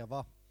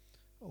leva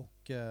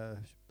och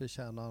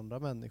betjäna andra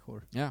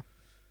människor. Ja.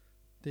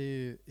 Det är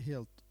ju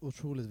helt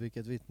otroligt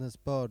vilket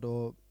vittnesbörd.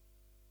 Och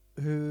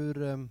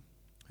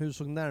hur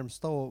såg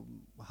närmsta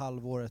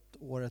halvåret,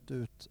 året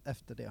ut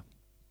efter det?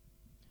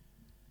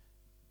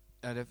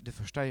 Det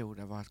första jag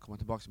gjorde var att komma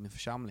tillbaka till min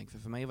församling.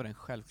 För mig var det en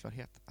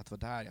självklarhet att det var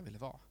där jag ville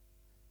vara.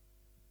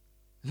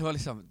 Det var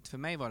liksom, för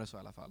mig var det så i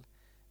alla fall.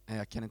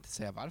 Jag kan inte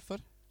säga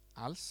varför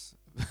alls.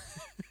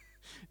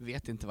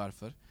 Vet inte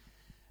varför.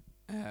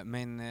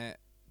 Men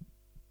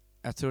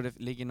jag tror det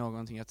ligger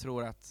någonting. Jag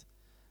tror att,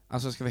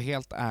 alltså ska vi vara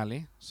helt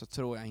ärlig, så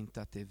tror jag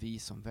inte att det är vi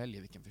som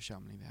väljer vilken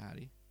församling vi är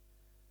i.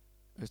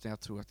 Utan jag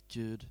tror att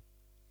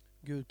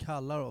Gud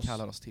kallar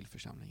oss till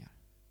församlingar.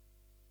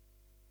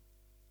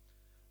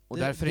 Och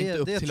därför är det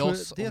inte upp till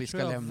oss om vi ska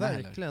lämna heller.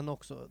 Det tror jag verkligen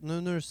också.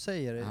 Nu när du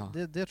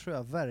säger det tror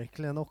jag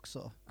verkligen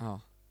också.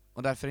 Ja.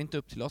 Och därför är det inte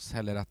upp till oss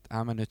heller att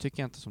men nu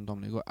tycker jag inte som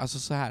de nu går. Alltså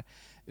så här.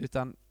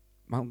 Utan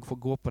man får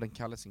gå på den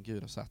kallelsen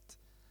Gud har satt.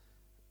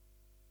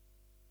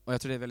 Och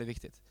jag tror det är väldigt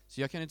viktigt.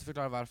 Så jag kan inte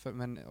förklara varför,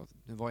 men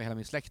nu var ju hela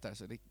min släkt där,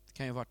 så det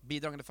kan ju vara ett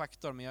bidragande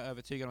faktor, men jag är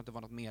övertygad om att det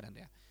var något mer än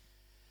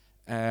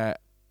det.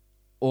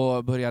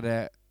 Och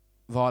började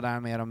vara där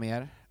mer och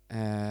mer.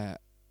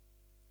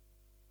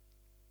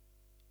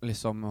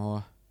 Liksom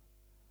och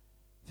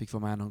fick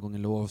vara med någon gång i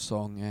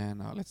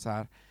lovsången och lite så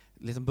här.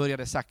 Liksom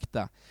började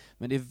sakta.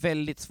 Men det är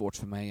väldigt svårt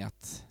för mig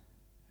att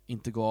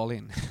inte gå all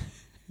in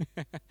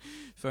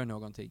för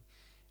någonting.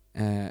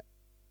 Det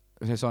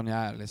är sån jag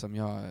är. Liksom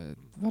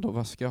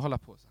vad ska jag hålla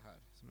på så här?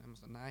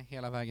 Nej,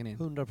 hela vägen in.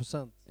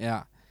 100%.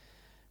 Ja.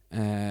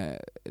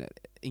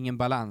 Ingen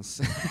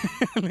balans.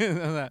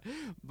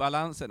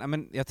 Balansen.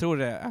 Men jag tror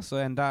det. Alltså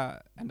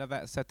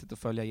enda sättet att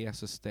följa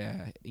Jesus, det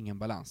är ingen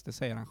balans. Det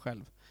säger han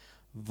själv.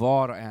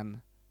 Var och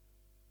en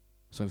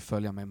som vill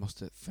följa mig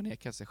måste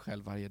förneka sig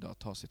själv varje dag,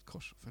 ta sitt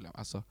kors och följa mig.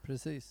 Alltså,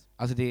 precis.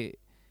 Alltså det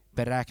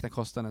beräkna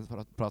kostnaden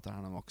pratar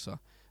han om också.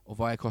 Och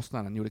vad är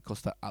kostnaden? Jo, det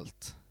kostar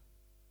allt.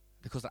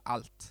 Det kostar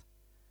allt.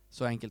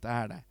 Så enkelt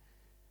är det.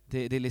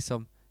 Det är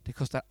liksom, det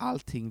kostar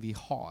allting vi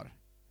har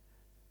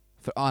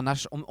För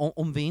annars,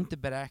 om vi inte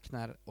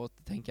beräknar och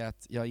tänker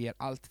att jag ger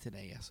allt till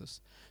dig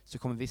Jesus, så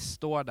kommer vi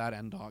stå där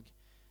en dag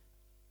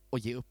och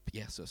ge upp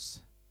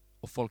Jesus.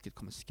 Och folket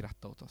kommer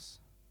skratta åt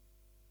oss.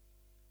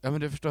 Ja,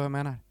 men du förstår vad jag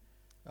menar.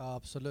 Ja,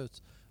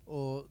 absolut.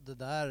 Och det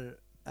där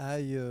är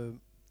ju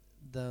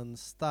den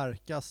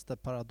starkaste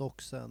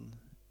paradoxen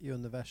i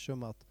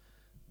universum, att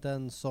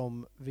den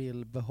som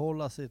vill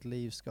behålla sitt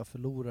liv ska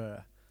förlora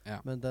det.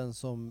 Ja. Men den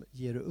som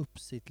ger upp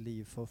sitt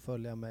liv för att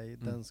följa mig,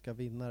 den ska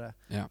vinna det.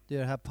 Ja. Det är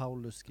det här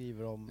Paulus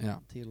skriver om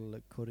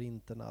till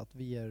korinterna, att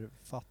vi är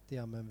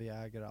fattiga men vi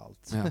äger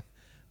allt. Ja.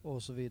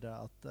 Och så vidare.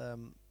 Att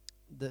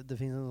det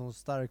finns en sån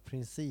stark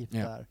princip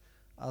där,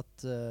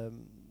 att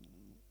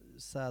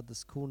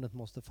sädeskornet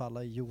måste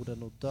falla i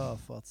jorden och dö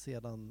för att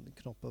sedan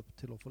knoppa upp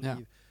till att få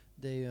liv.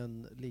 Det är ju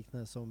en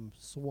liknelse som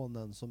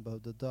sonen som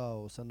behövde dö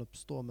och sen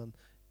uppstå, men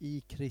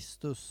i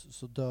Kristus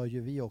så dör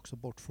ju vi också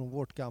bort från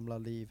vårt gamla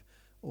liv,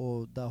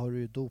 och där har du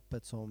ju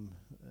dopet som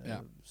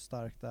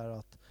starkt där,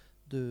 att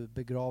du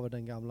begraver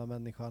den gamla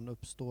människan,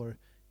 uppstår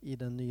i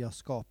den nya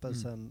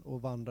skapelsen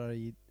och vandrar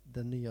i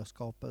den nya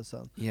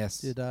skapelsen.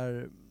 Yes. Det är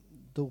där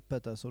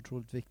dopet är så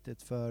otroligt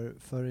viktigt, för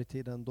förr i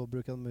tiden då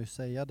brukade man ju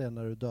säga det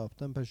när du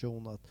döpte en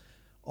person, att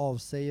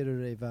avsäger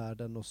du dig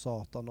världen och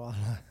Satan och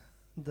alla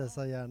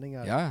dessa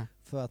gärningar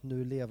för att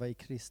nu leva i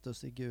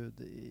Kristus, i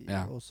Gud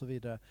och så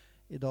vidare.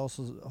 Idag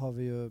så har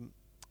vi ju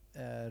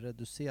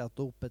reducerat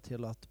dopet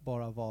till att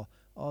bara vara,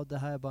 det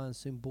här är bara en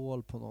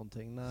symbol på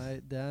någonting.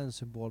 Nej, det är en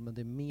symbol, men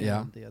det är mer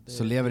än det.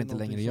 Så lever inte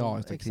längre jag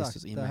utan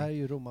Kristus i mig. Det här är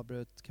ju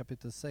Romarbrevet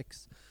kapitel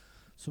 6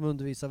 som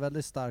undervisar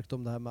väldigt starkt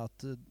om det här med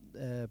att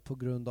på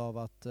grund av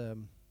att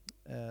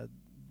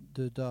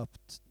du är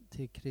döpt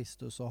till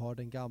Kristus så har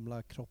den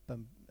gamla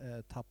kroppen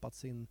tappat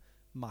sin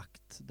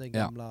makt, den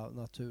gamla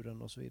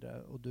naturen och så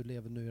vidare, och du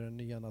lever nu i den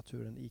nya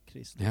naturen i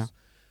Kristus.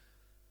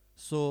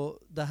 Så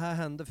det här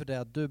hände för dig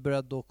att du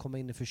började då komma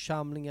in i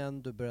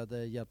församlingen, du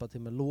började hjälpa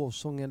till med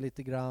lovsången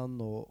lite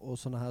grann och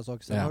sådana här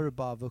saker. Sen har du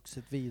bara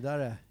vuxit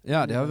vidare.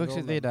 Ja, det har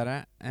vuxit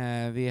vidare.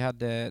 Vi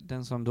hade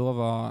den som då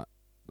var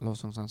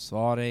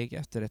lovsångsansvarig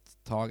efter ett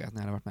tag, att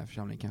när jag hade varit med i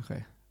församlingen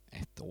kanske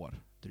 1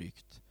 år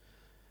drygt.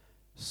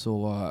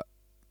 Så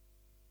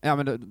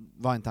men då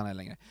var inte han här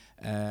längre.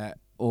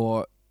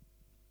 Och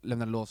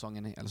lämnade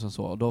lovsången eller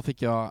så. Och då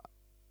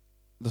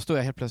stod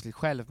jag helt plötsligt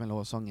själv med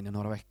lovsången i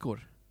några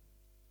veckor.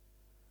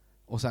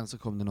 Och sen så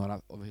kom det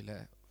några och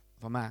ville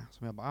vara med.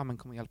 Som jag bara, men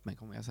kom och hjälp mig.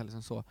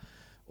 Liksom så.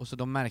 Och så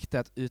de märkte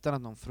att utan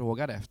att någon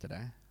frågade efter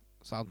det,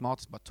 så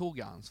automatiskt bara tog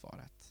jag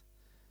ansvaret.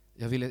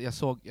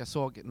 Jag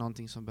såg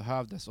någonting som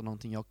behövdes och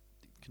någonting jag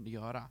kunde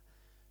göra.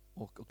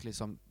 Och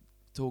liksom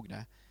tog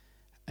det.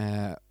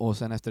 Och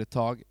sen efter ett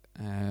tag,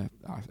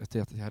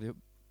 efter att jag hade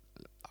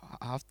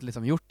haft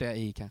liksom gjort det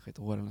i kanske 1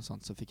 år eller något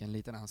sånt, så fick jag en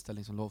liten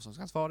anställning som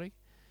lovsångsansvarig.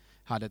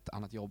 Hade ett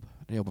annat jobb.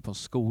 Jag jobbade på en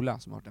skola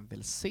som har varit en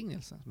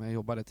välsignelse, som jag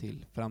jobbade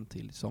fram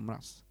till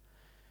somras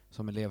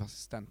som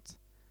elevassistent.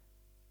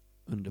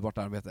 Underbart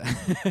arbete.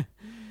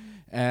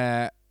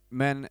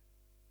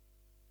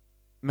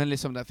 Men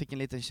liksom där fick en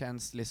liten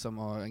tjänst liksom,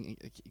 och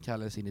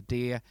kallades in i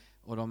det,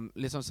 och de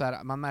liksom så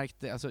här, man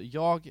märkte alltså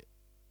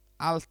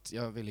allt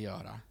jag ville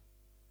göra,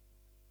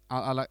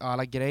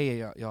 alla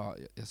grejer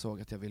jag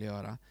såg att jag ville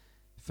göra,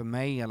 för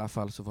mig i alla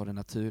fall, så var det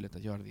naturligt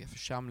att göra det via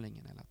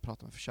församlingen, eller att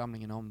prata med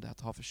församlingen om det,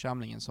 att ha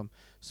församlingen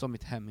som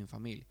mitt hem, min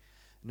familj.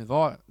 Nu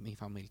var min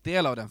familj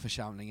del av den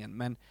församlingen,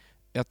 men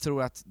jag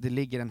tror att det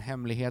ligger en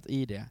hemlighet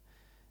i det,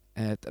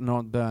 ett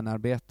enormt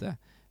bönarbete.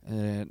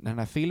 När den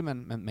här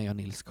filmen med mig och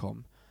Nils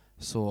kom,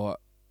 så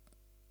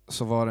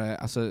var det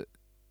alltså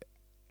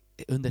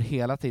under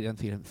hela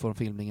tiden från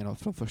filmningen och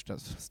från första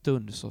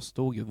stund, så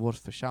stod ju vår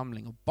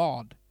församling och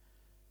bad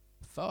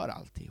för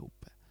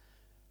alltihop.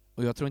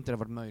 Och jag tror inte det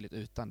varit möjligt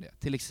utan det.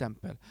 Till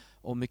exempel,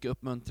 och mycket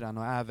uppmuntran,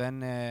 och även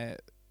nej,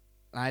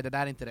 det där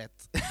är inte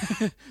rätt.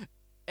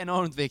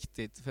 Enormt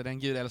viktigt, för den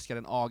Gud älskar,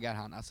 den agar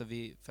han. Alltså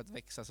för att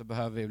växa så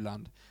behöver vi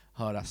ibland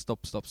höra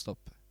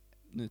stopp.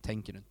 Nu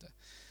tänker du inte.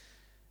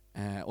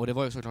 Och det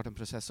var ju såklart en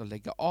process att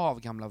lägga av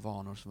gamla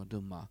vanor som var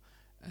dumma,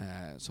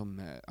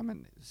 som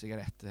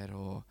cigaretter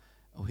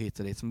och hit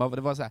och dit.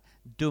 Det var så här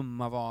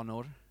dumma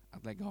vanor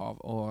att lägga av,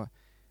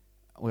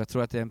 och jag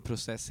tror att det är en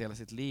process hela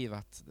sitt liv,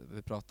 att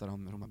vi pratar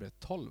om Romarbrevet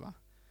 12, va?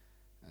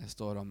 Det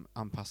står om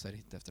anpassar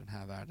inte efter den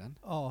här världen.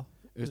 Ja,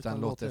 utan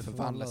låter det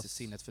förvandlas i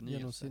sinnets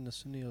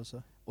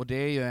förnyelse. Och det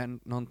är ju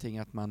någonting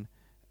att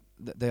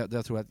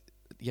jag tror att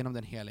genom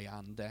den heliga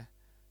ande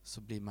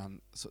så blir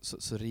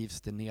så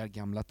rivs det ner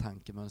gamla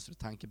tankemönster och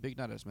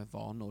tankebyggnader som är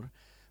vanor,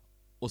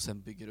 och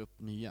sen bygger upp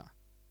nya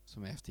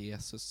som är efter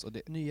Jesus. Och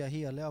nya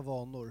heliga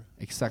vanor.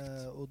 Exakt.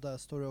 Och där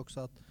står det också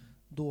att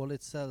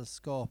dåligt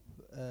sällskap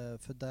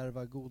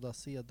fördärvar goda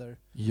seder.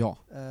 Ja.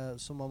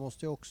 Så man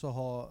måste ju också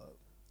ha,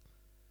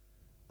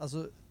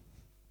 alltså,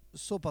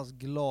 så pass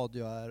glad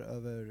jag är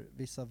över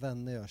vissa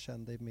vänner jag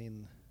kände i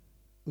min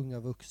unga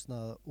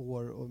vuxna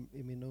år och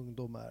i min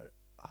ungdom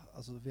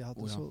alltså vi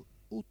hade så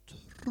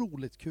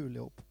otroligt kul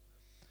ihop.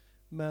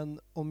 Men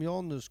om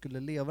jag nu skulle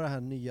leva det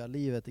här nya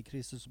livet i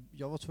Kristus,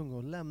 jag var tvungen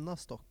att lämna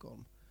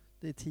Stockholm.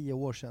 det är 10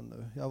 år sedan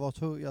nu.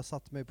 Jag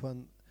satte mig på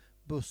en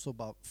buss och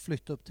bara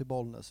flyttade upp till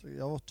Bollnäs.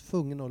 Jag var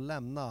tvungen att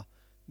lämna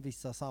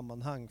vissa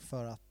sammanhang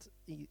för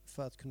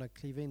att kunna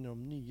kliva in i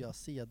de nya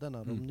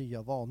sederna, de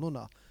nya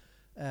vanorna.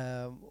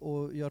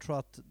 Och jag tror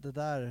att det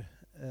där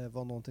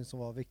var någonting som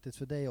var viktigt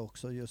för dig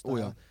också, just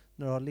det här,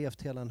 när du har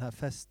levt hela den här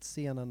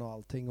festscenen och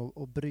allting,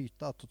 och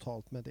bryta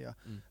totalt med det.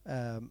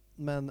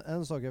 Men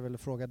en sak jag ville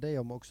fråga dig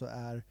om också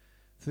är,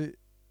 för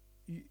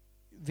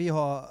vi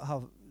har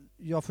haft,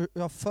 jag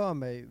har för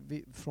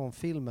mig från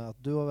filmen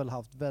att du har väl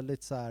haft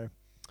väldigt så här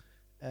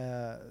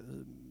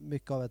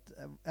mycket av ett,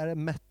 är det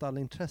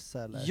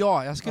metalintresse eller?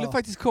 Ja, jag skulle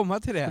faktiskt komma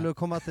till det. Skulle du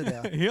komma till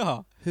det?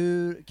 Ja.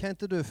 Kan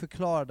inte du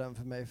förklara den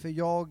för mig? För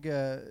jag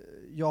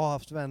har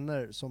haft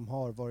vänner som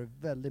har varit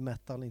väldigt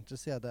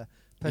metalintresserade.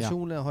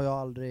 Personligen har jag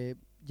aldrig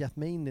gett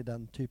mig in i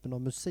den typen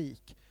av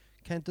musik.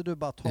 Kan inte du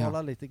bara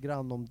tala lite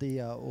grann om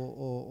det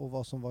och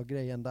vad som var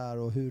grejen där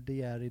och hur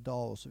det är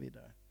idag och så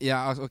vidare? Ja,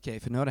 alltså, okej,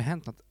 för nu har det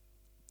hänt något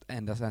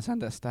ända sedan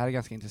dess. Det här är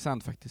ganska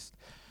intressant faktiskt.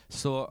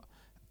 Så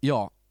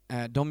ja,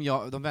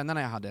 de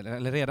vännerna jag hade,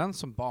 eller redan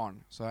som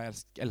barn, så har jag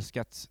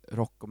älskat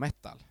rock och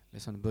metal.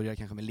 Liksom det började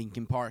kanske med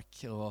Linkin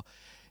Park och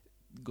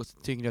gå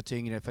tyngre och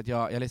tyngre, för att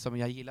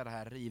jag gillar det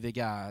här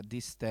riviga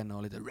disten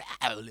och lite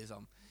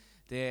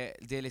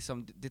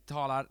liksom. Det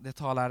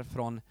talar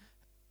från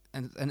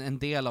en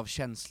del av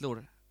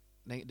känslor.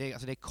 Det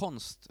är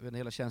konst, en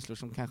del av känslor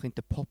som kanske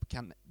inte pop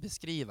kan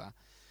beskriva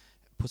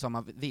på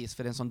samma vis,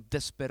 för det är en sån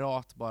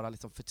desperat bara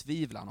liksom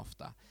förtvivlan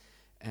ofta.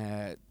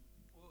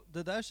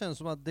 Det där känns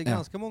som att det är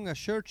ganska många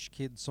church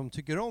kids som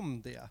tycker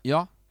om det.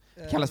 Ja,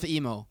 det kallas för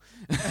emo.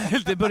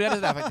 Det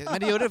började där faktiskt, men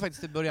det gjorde det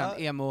faktiskt i början,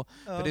 emo,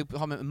 för det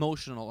har med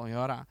emotional att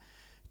göra.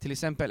 Till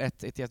exempel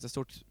ett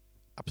jättestort,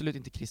 absolut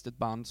inte kristet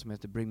band som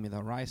heter Bring Me The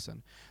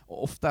Horizon.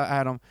 Och ofta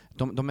är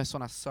de är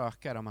såna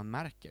sökare, om man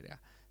märker det.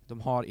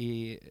 De har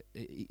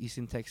i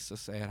sin text så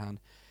säger han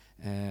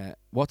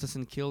What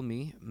doesn't kill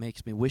me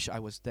makes me wish I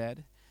was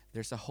dead.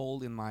 There's a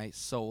hole in my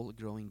soul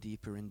growing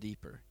deeper and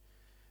deeper.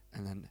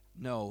 And then,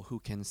 no, who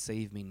can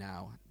save me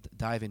now?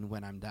 Dive in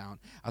when I'm down.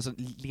 Alltså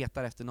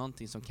letar efter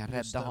någonting som kan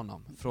rädda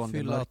honom från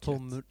det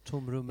mörkret.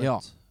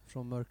 Tomrummet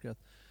från mörkret.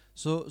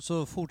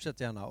 Så fortsätt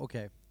gärna,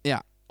 okej.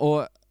 Ja,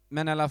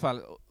 men i alla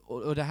fall,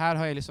 och det här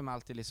har jag liksom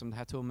alltid, liksom det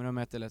här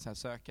tomrummet eller så här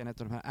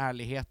sökandet och den här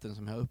ärligheten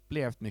som jag har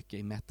upplevt mycket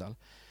i metal.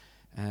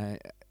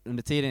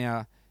 Under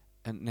tiden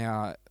när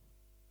jag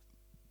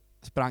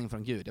sprang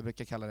från Gud, jag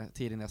brukar kalla det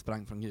tiden när jag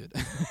sprang från Gud,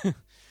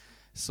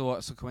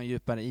 så kom jag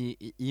djupare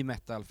i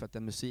metal, för att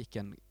den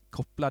musiken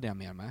kopplade jag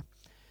mer med.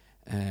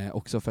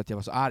 Också för att jag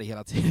var så arg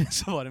hela tiden,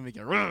 så var det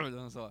mycket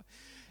och så.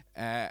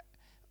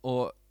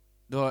 Och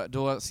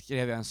då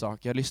skrev jag en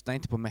sak: jag lyssnar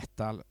inte på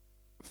metal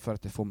för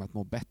att det får mig att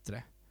må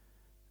bättre,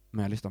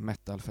 men jag lyssnar på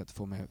metal för att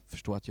få mig att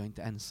förstå att jag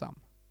inte är ensam.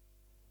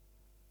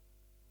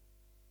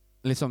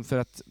 Liksom för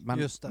att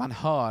man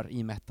hör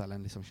i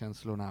metalen liksom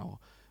känslorna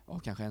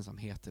och kanske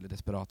ensamhet eller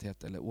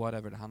desperathet eller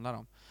whatever det handlar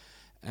om.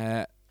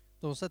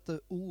 De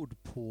sätter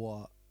ord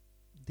på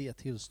det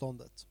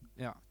tillståndet.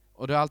 Ja,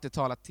 och det har alltid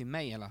talat till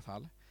mig i alla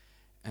fall.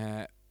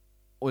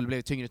 Och det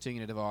blev tyngre och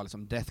tyngre. Det var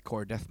liksom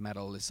deathcore, death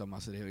metal liksom,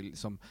 alltså det är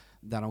liksom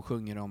där de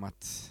sjunger om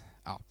att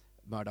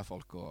mörda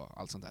folk och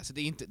allt sånt där. Så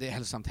det är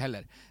hälsosamt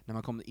heller. När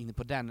man kommer in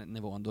på den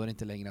nivån, då är det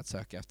inte längre att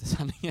söka efter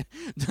sanningen.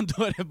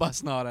 Då är det bara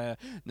snarare,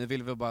 nu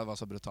vill vi bara vara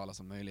så brutala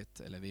som möjligt,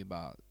 eller vi är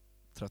bara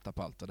trötta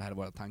på allt och det här är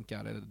våra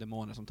tankar eller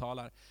demoner som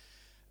talar.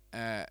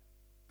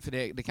 För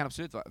det kan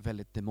absolut vara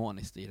väldigt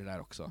demoniskt i det där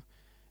också.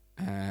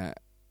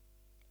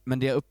 Men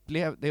det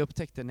jag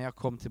upptäckte när jag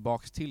kom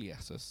tillbaks till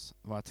Jesus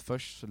var att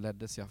först så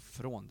leddes jag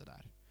från det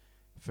där.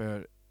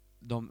 För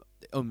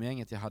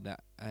umgänget jag hade,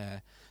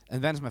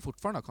 en vän som jag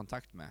fortfarande har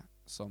kontakt med,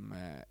 som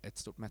ett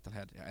stort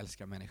metalhead, jag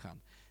älskar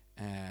människan.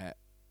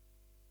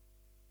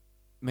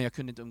 Men jag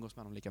kunde inte umgås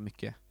med honom lika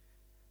mycket.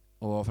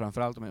 Och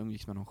framförallt om jag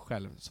umgicks med honom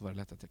själv så var det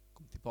lätt att jag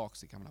kom tillbaka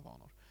till gamla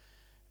vanor.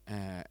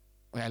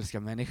 Och jag älskar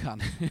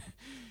människan.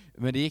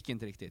 Men det gick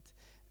inte riktigt.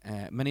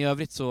 Men i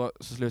övrigt så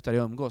slutade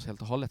jag umgås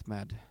helt och hållet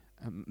med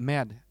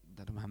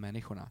de här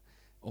människorna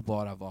och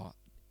bara vara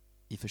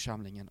i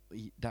församlingen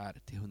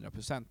där till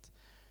 100%.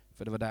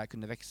 För det var där jag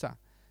kunde växa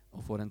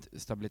och få den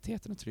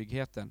stabiliteten och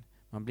tryggheten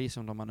man blir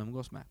som de man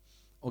umgås med.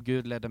 Och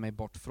Gud ledde mig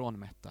bort från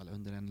metal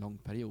under en lång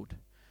period.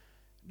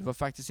 Det var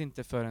faktiskt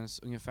inte förrän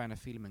ungefär när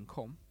filmen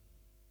kom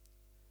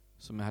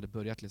som jag hade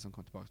börjat liksom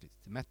komma tillbaka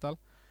lite till metal.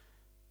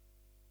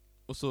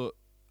 Och så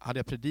hade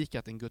jag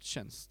predikat en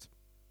gudstjänst.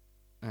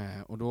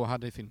 Och då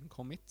hade filmen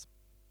kommit.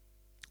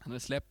 Han hade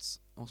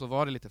släppts. Och så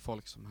var det lite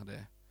folk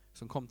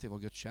som kom till vår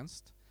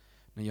gudstjänst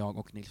när jag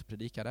och Nils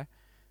predikade,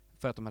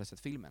 för att de hade sett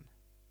filmen.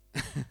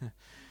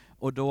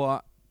 Och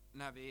då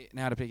när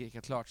jag hade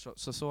predikat klart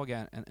så såg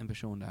jag en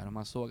person där, och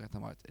man såg att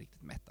han var ett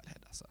riktigt metalhead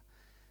alltså.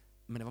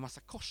 Men det var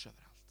massa kors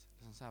överallt.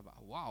 Liksom så här bara,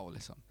 wow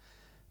liksom.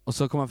 Och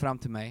så kom han fram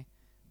till mig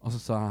och så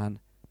sa han: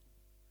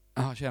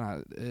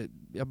 tjena,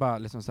 jag bara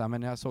liksom så här,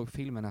 men jag såg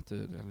filmen att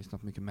du har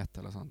lyssnat på mycket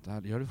metal och sånt.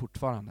 Det gör du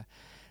fortfarande.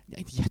 Ja,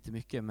 inte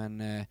jättemycket, men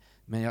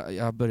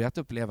jag har börjat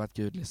uppleva att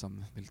Gud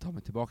liksom vill ta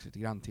mig tillbaka lite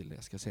grann till det.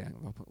 Jag ska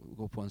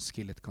gå på en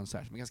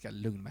Skillet-konsert med ganska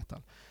lugn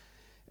metal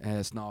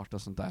snart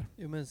och sånt där.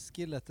 Jo, men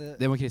Skillet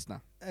Det var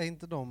kristna. är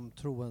inte de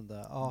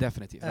troende? Ja.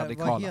 Definitivt,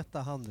 radikala. Vad heter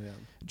han nu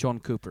igen? John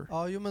Cooper.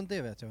 Ja, jo, men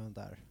det vet jag vem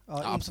där. Ja,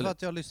 inte absolut. för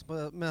att jag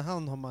lyssnar på, men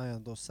han har man ju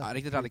ändå sett. Ja,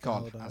 riktigt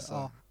radikal. Ja.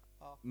 Alltså.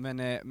 Ja. Men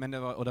det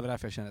var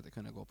därför jag kände att jag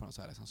kunde gå på något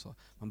så här liksom, så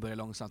man börjar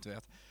långsamt,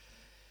 vet.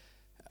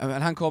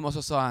 Men han kom och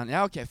så sa han,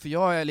 ja okej, för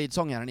jag är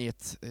leadsångaren i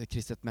ett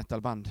kristet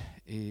metalband,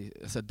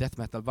 alltså death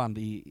metalband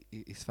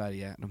i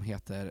Sverige. De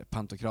heter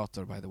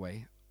Pantokrator, by the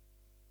way.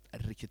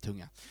 Riktigt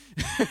tunga.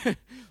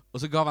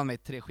 Och så gav han mig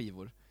 3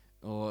 skivor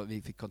och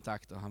vi fick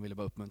kontakt och han ville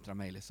bara uppmuntra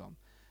mig liksom.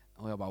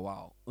 Och jag bara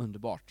wow,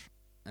 underbart.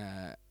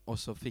 Och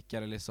så fick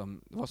jag det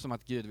liksom, det var som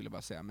att Gud ville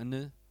bara säga, men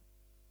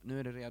nu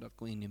är det redo att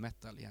gå in i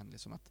metal igen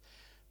liksom,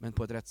 men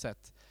på ett rätt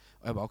sätt.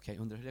 Och jag bara okej,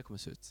 undrar hur det kommer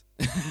se ut.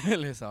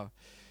 liksom.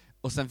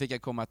 Och sen fick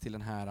jag komma till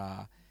den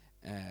här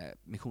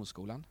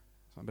missionsskolan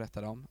som jag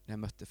berättade om. Jag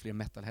mötte fler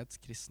metalheads,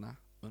 kristna,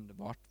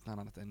 underbart.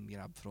 Bland annat en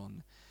grabb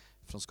från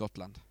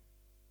Skottland.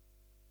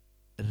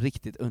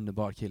 Riktigt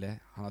underbar kille.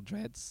 Han har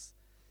dreads,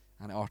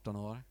 han är 18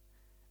 år,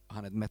 och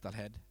han är ett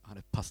metalhead, och han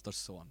är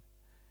pastorson.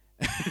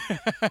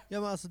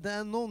 Ja, men alltså det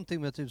är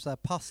någonting med typ så här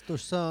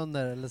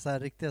pastorsöner eller så här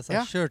riktiga så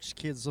här church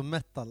kids och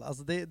metal.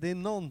 Alltså det är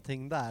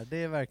någonting där. Det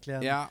är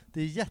verkligen,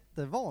 det är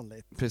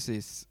jättevanligt.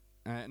 Precis.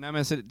 Nej,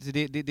 men så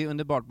det är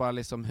underbart bara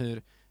liksom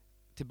hur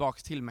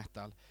tillbaks till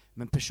metal.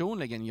 Men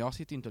personligen, jag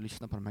sitter inte och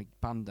lyssnar på de här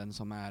banden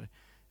som är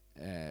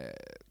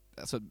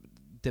alltså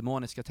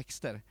demoniska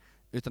texter.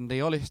 Utan det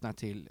jag lyssnar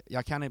till,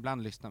 jag kan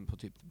ibland lyssna på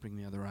typ Bring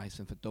Me The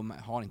Horizon, för de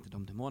har inte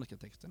de demoniska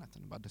texterna,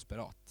 utan det är bara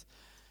desperat.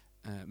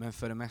 Men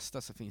för det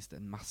mesta så finns det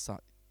en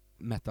massa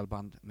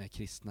metalband med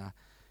kristna.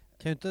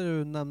 Kan inte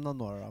du nämna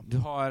några då? Du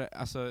har,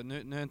 alltså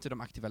nu är inte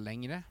de aktiva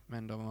längre,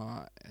 men de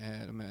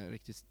är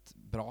riktigt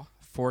bra.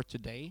 For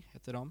Today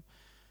heter de.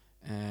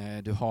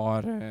 Du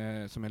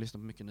har, som jag lyssnar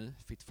på mycket nu,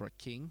 Fit For A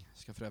King.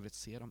 Ska för övrigt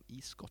se dem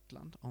i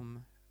Skottland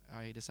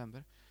i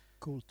december.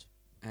 Coolt.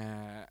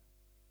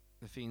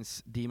 Det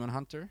finns Demon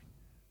Hunter.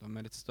 De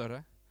är lite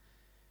större.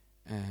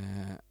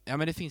 Ja,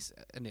 men det finns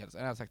en del.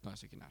 Jag har sagt några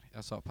stycken här.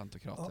 Jag sa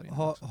Pantokrator innan.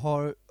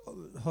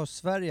 Har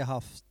Sverige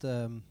haft,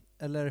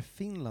 eller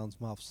Finland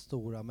som har haft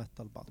stora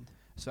metalband?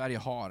 Sverige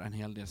har en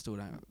hel del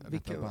stora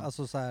metalband.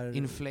 Alltså så här,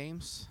 In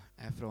Flames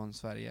är från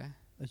Sverige.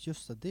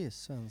 Just det är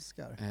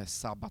svenskar.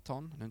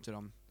 Sabaton, nu är inte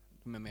de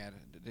är mer,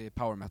 det är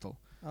power metal.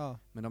 Ja.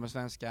 Men de är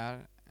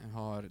svenskar.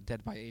 Har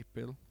Dead by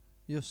April.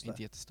 Just det.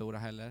 Inte jättestora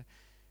heller.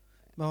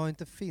 Men har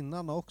inte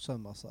finnarna också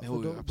en massa?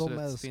 Jo, för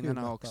absolut.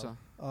 Finnarna har också.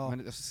 Ja.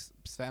 Men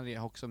Sverige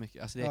har också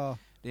mycket. Alltså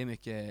det är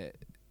mycket.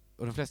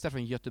 Och de flesta är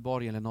från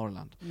Göteborg eller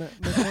Norrland.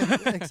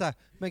 Exakt.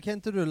 Men kan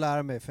inte du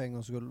lära mig för en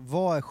gångs skull,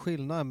 vad är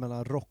skillnaden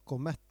mellan rock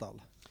och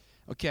metal?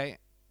 Okej.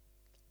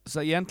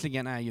 Så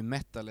egentligen är ju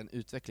metal en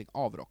utveckling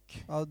av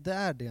rock. Ja, det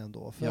är det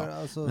ändå. För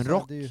alltså, men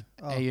rock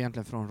är ju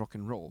egentligen från rock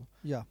and roll.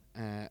 Ja.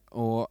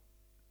 Och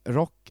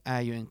rock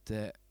är ju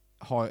inte...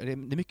 det är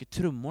mycket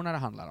trummorna det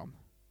handlar om.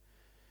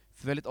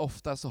 För väldigt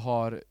ofta så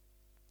har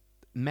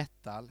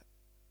metal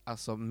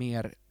alltså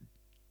mer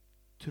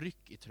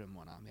tryck i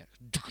trummorna. Mer.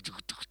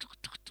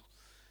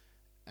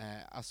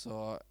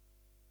 Alltså,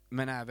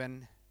 men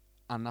även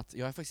annat.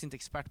 Jag är faktiskt inte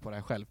expert på det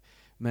här själv.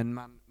 Men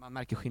man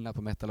märker skillnad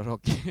på metal och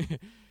rock.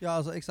 Ja,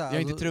 alltså, exakt.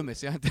 Jag är inte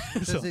trummis. Jag är inte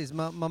precis,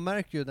 man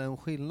märker ju den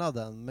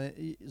skillnaden.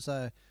 Men så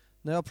här,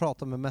 när jag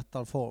pratar med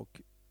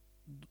metalfolk,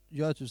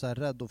 jag är typ så här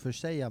rädd att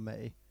försäga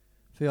mig.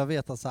 För jag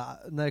vet att så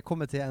här, när det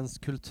kommer till ens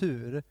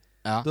kultur,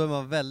 då är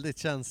man väldigt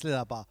känslig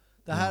där bara.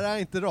 Det här är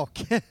inte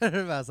rock.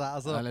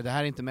 Alltså, eller det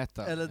här är inte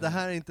metal. Eller det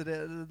här är inte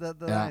det.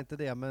 Det här är inte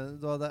det.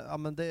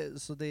 Men,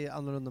 så det är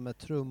annorlunda med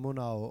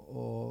trummorna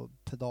och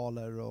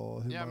pedaler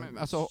och hur man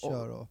alltså,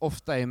 kör.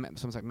 Ofta är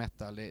som sagt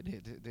metal,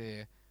 det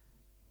är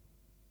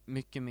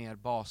mycket mer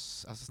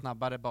bas, alltså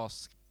snabbare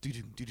bas.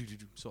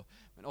 Så.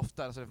 Men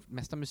ofta, alltså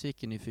mesta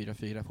musiken är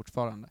 4/4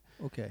 fortfarande.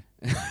 Okej.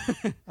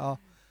 Ja.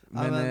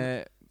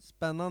 Men,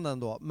 spännande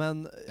ändå.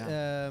 Men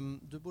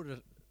du borde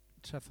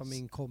träffa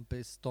min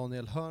kompis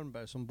Daniel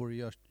Hörnberg som bor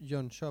i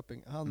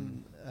Jönköping.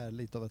 Han är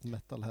lite av ett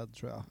metalhead,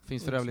 tror jag.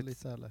 Finns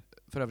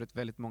för övrigt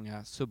väldigt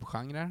många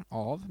subgenrer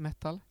av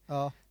metal.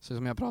 Ja. Så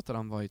som jag pratade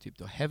om var ju typ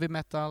då heavy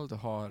metal, du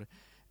har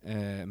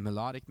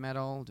melodic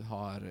metal, du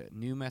har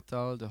new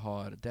metal, du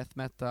har death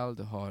metal,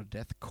 du har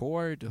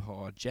deathcore, du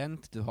har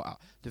gent,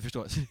 du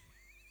förstår.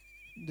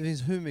 Det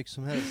finns hur mycket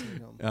som helst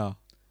liksom. Ja.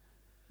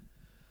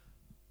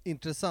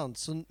 Intressant,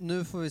 så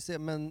nu får vi se,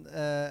 men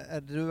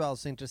är du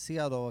alltså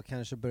intresserad av att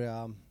kanske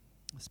börja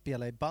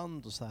spela i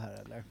band och så här,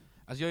 eller?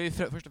 Alltså jag är ju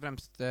först och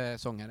främst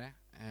sångare,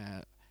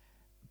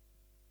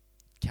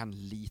 kan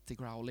lite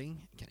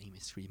growling, kan ingen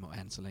screamo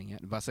än så länge,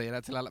 bara säger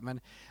det till alla,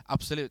 men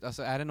absolut,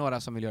 alltså är det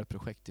några som vill göra ett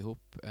projekt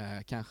ihop,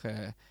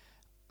 kanske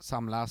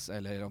samlas,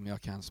 eller om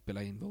jag kan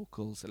spela in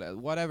vocals, eller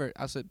whatever,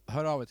 alltså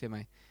hör av er till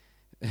mig.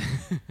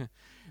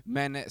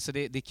 Men så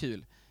det är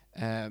kul,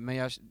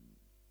 men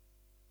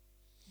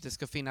det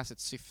ska finnas ett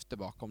syfte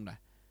bakom det.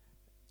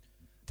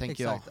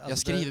 tänker Exakt. jag. Alltså Jag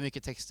skriver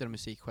mycket texter och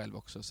musik själv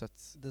också. Så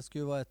att det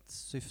skulle vara ett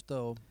syfte.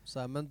 Och så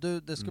här. Men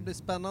du, det ska bli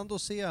spännande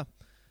att se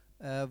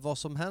vad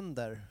som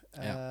händer.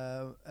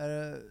 Är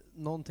det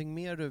någonting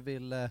mer du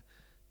vill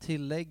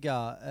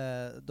tillägga?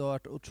 Det har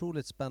varit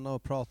otroligt spännande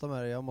att prata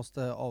med dig. Jag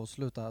måste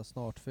avsluta här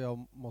snart för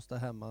jag måste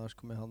hem, annars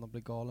kommer han att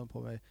bli galen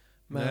på mig.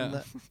 Men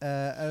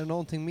är det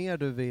någonting mer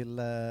du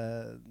vill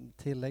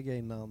tillägga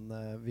innan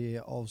vi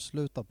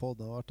avslutar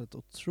podden? Det har varit ett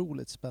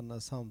otroligt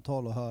spännande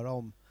samtal att höra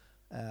om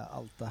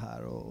allt det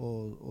här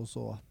och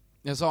så.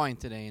 Jag sa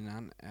inte det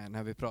innan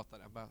när vi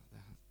pratade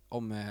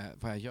om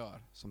vad jag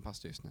gör som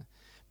pastor just nu.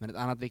 Men ett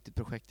annat viktigt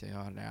projekt jag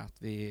gör är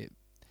att vi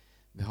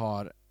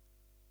har,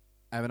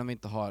 även om vi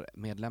inte har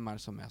medlemmar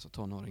som är alltså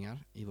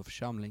tonåringar i vår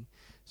församling,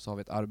 så har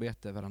vi ett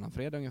arbete varannan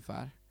fredag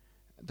ungefär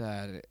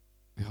där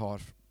vi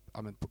har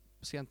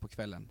sent på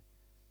kvällen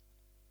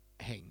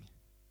häng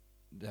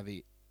där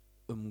vi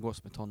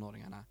umgås med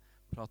tonåringarna,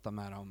 pratar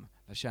med dem,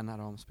 lär känna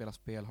dem, spelar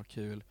spel, har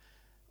kul,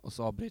 och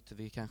så avbryter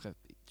vi kanske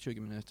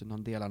 20 minuter,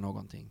 någon delar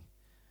någonting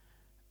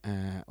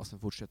och sen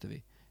fortsätter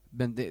vi.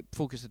 Men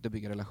fokuset är att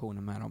bygga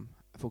relationer med dem.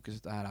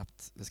 Fokuset är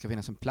att det ska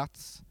finnas en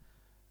plats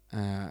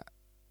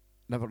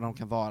där de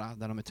kan vara,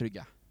 där de är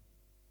trygga.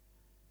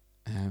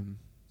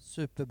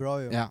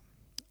 Superbra ju. Ja.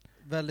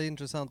 Väldigt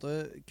intressant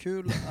och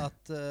kul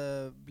att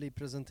bli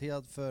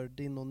presenterad för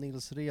din och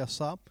Nils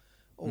resa.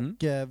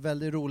 Och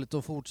väldigt roligt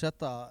att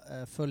fortsätta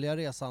följa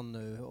resan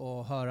nu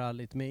och höra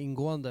lite mer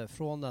ingående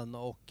från den.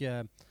 Och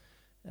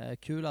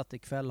kul att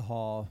ikväll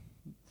ha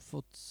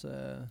fått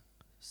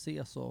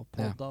ses och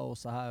podda och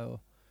så här.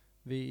 Och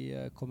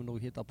vi kommer nog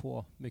hitta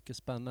på mycket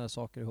spännande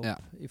saker ihop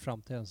i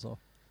framtiden. Så.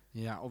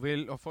 Ja, och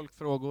vill ha folk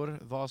frågor,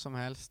 vad som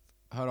helst,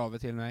 hör av er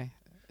till mig.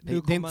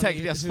 Hur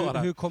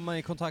kommer man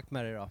i kontakt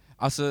med dig då?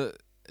 Alltså,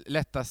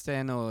 lättast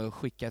är nog att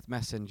skicka ett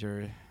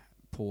messenger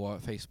på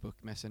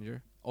Facebook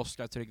Messenger.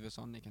 Oskar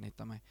Tryggveson, ni kan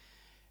hitta mig.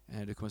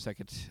 Du kommer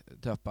säkert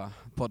döpa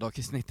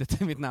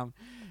poddavsnittet i mitt namn.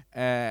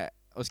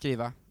 Och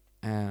skriva.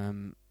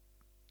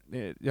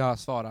 Jag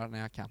svarar när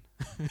jag kan.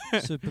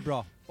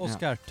 Superbra.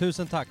 Oskar,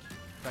 tusen tack.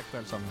 Tack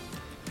själv, Samuel.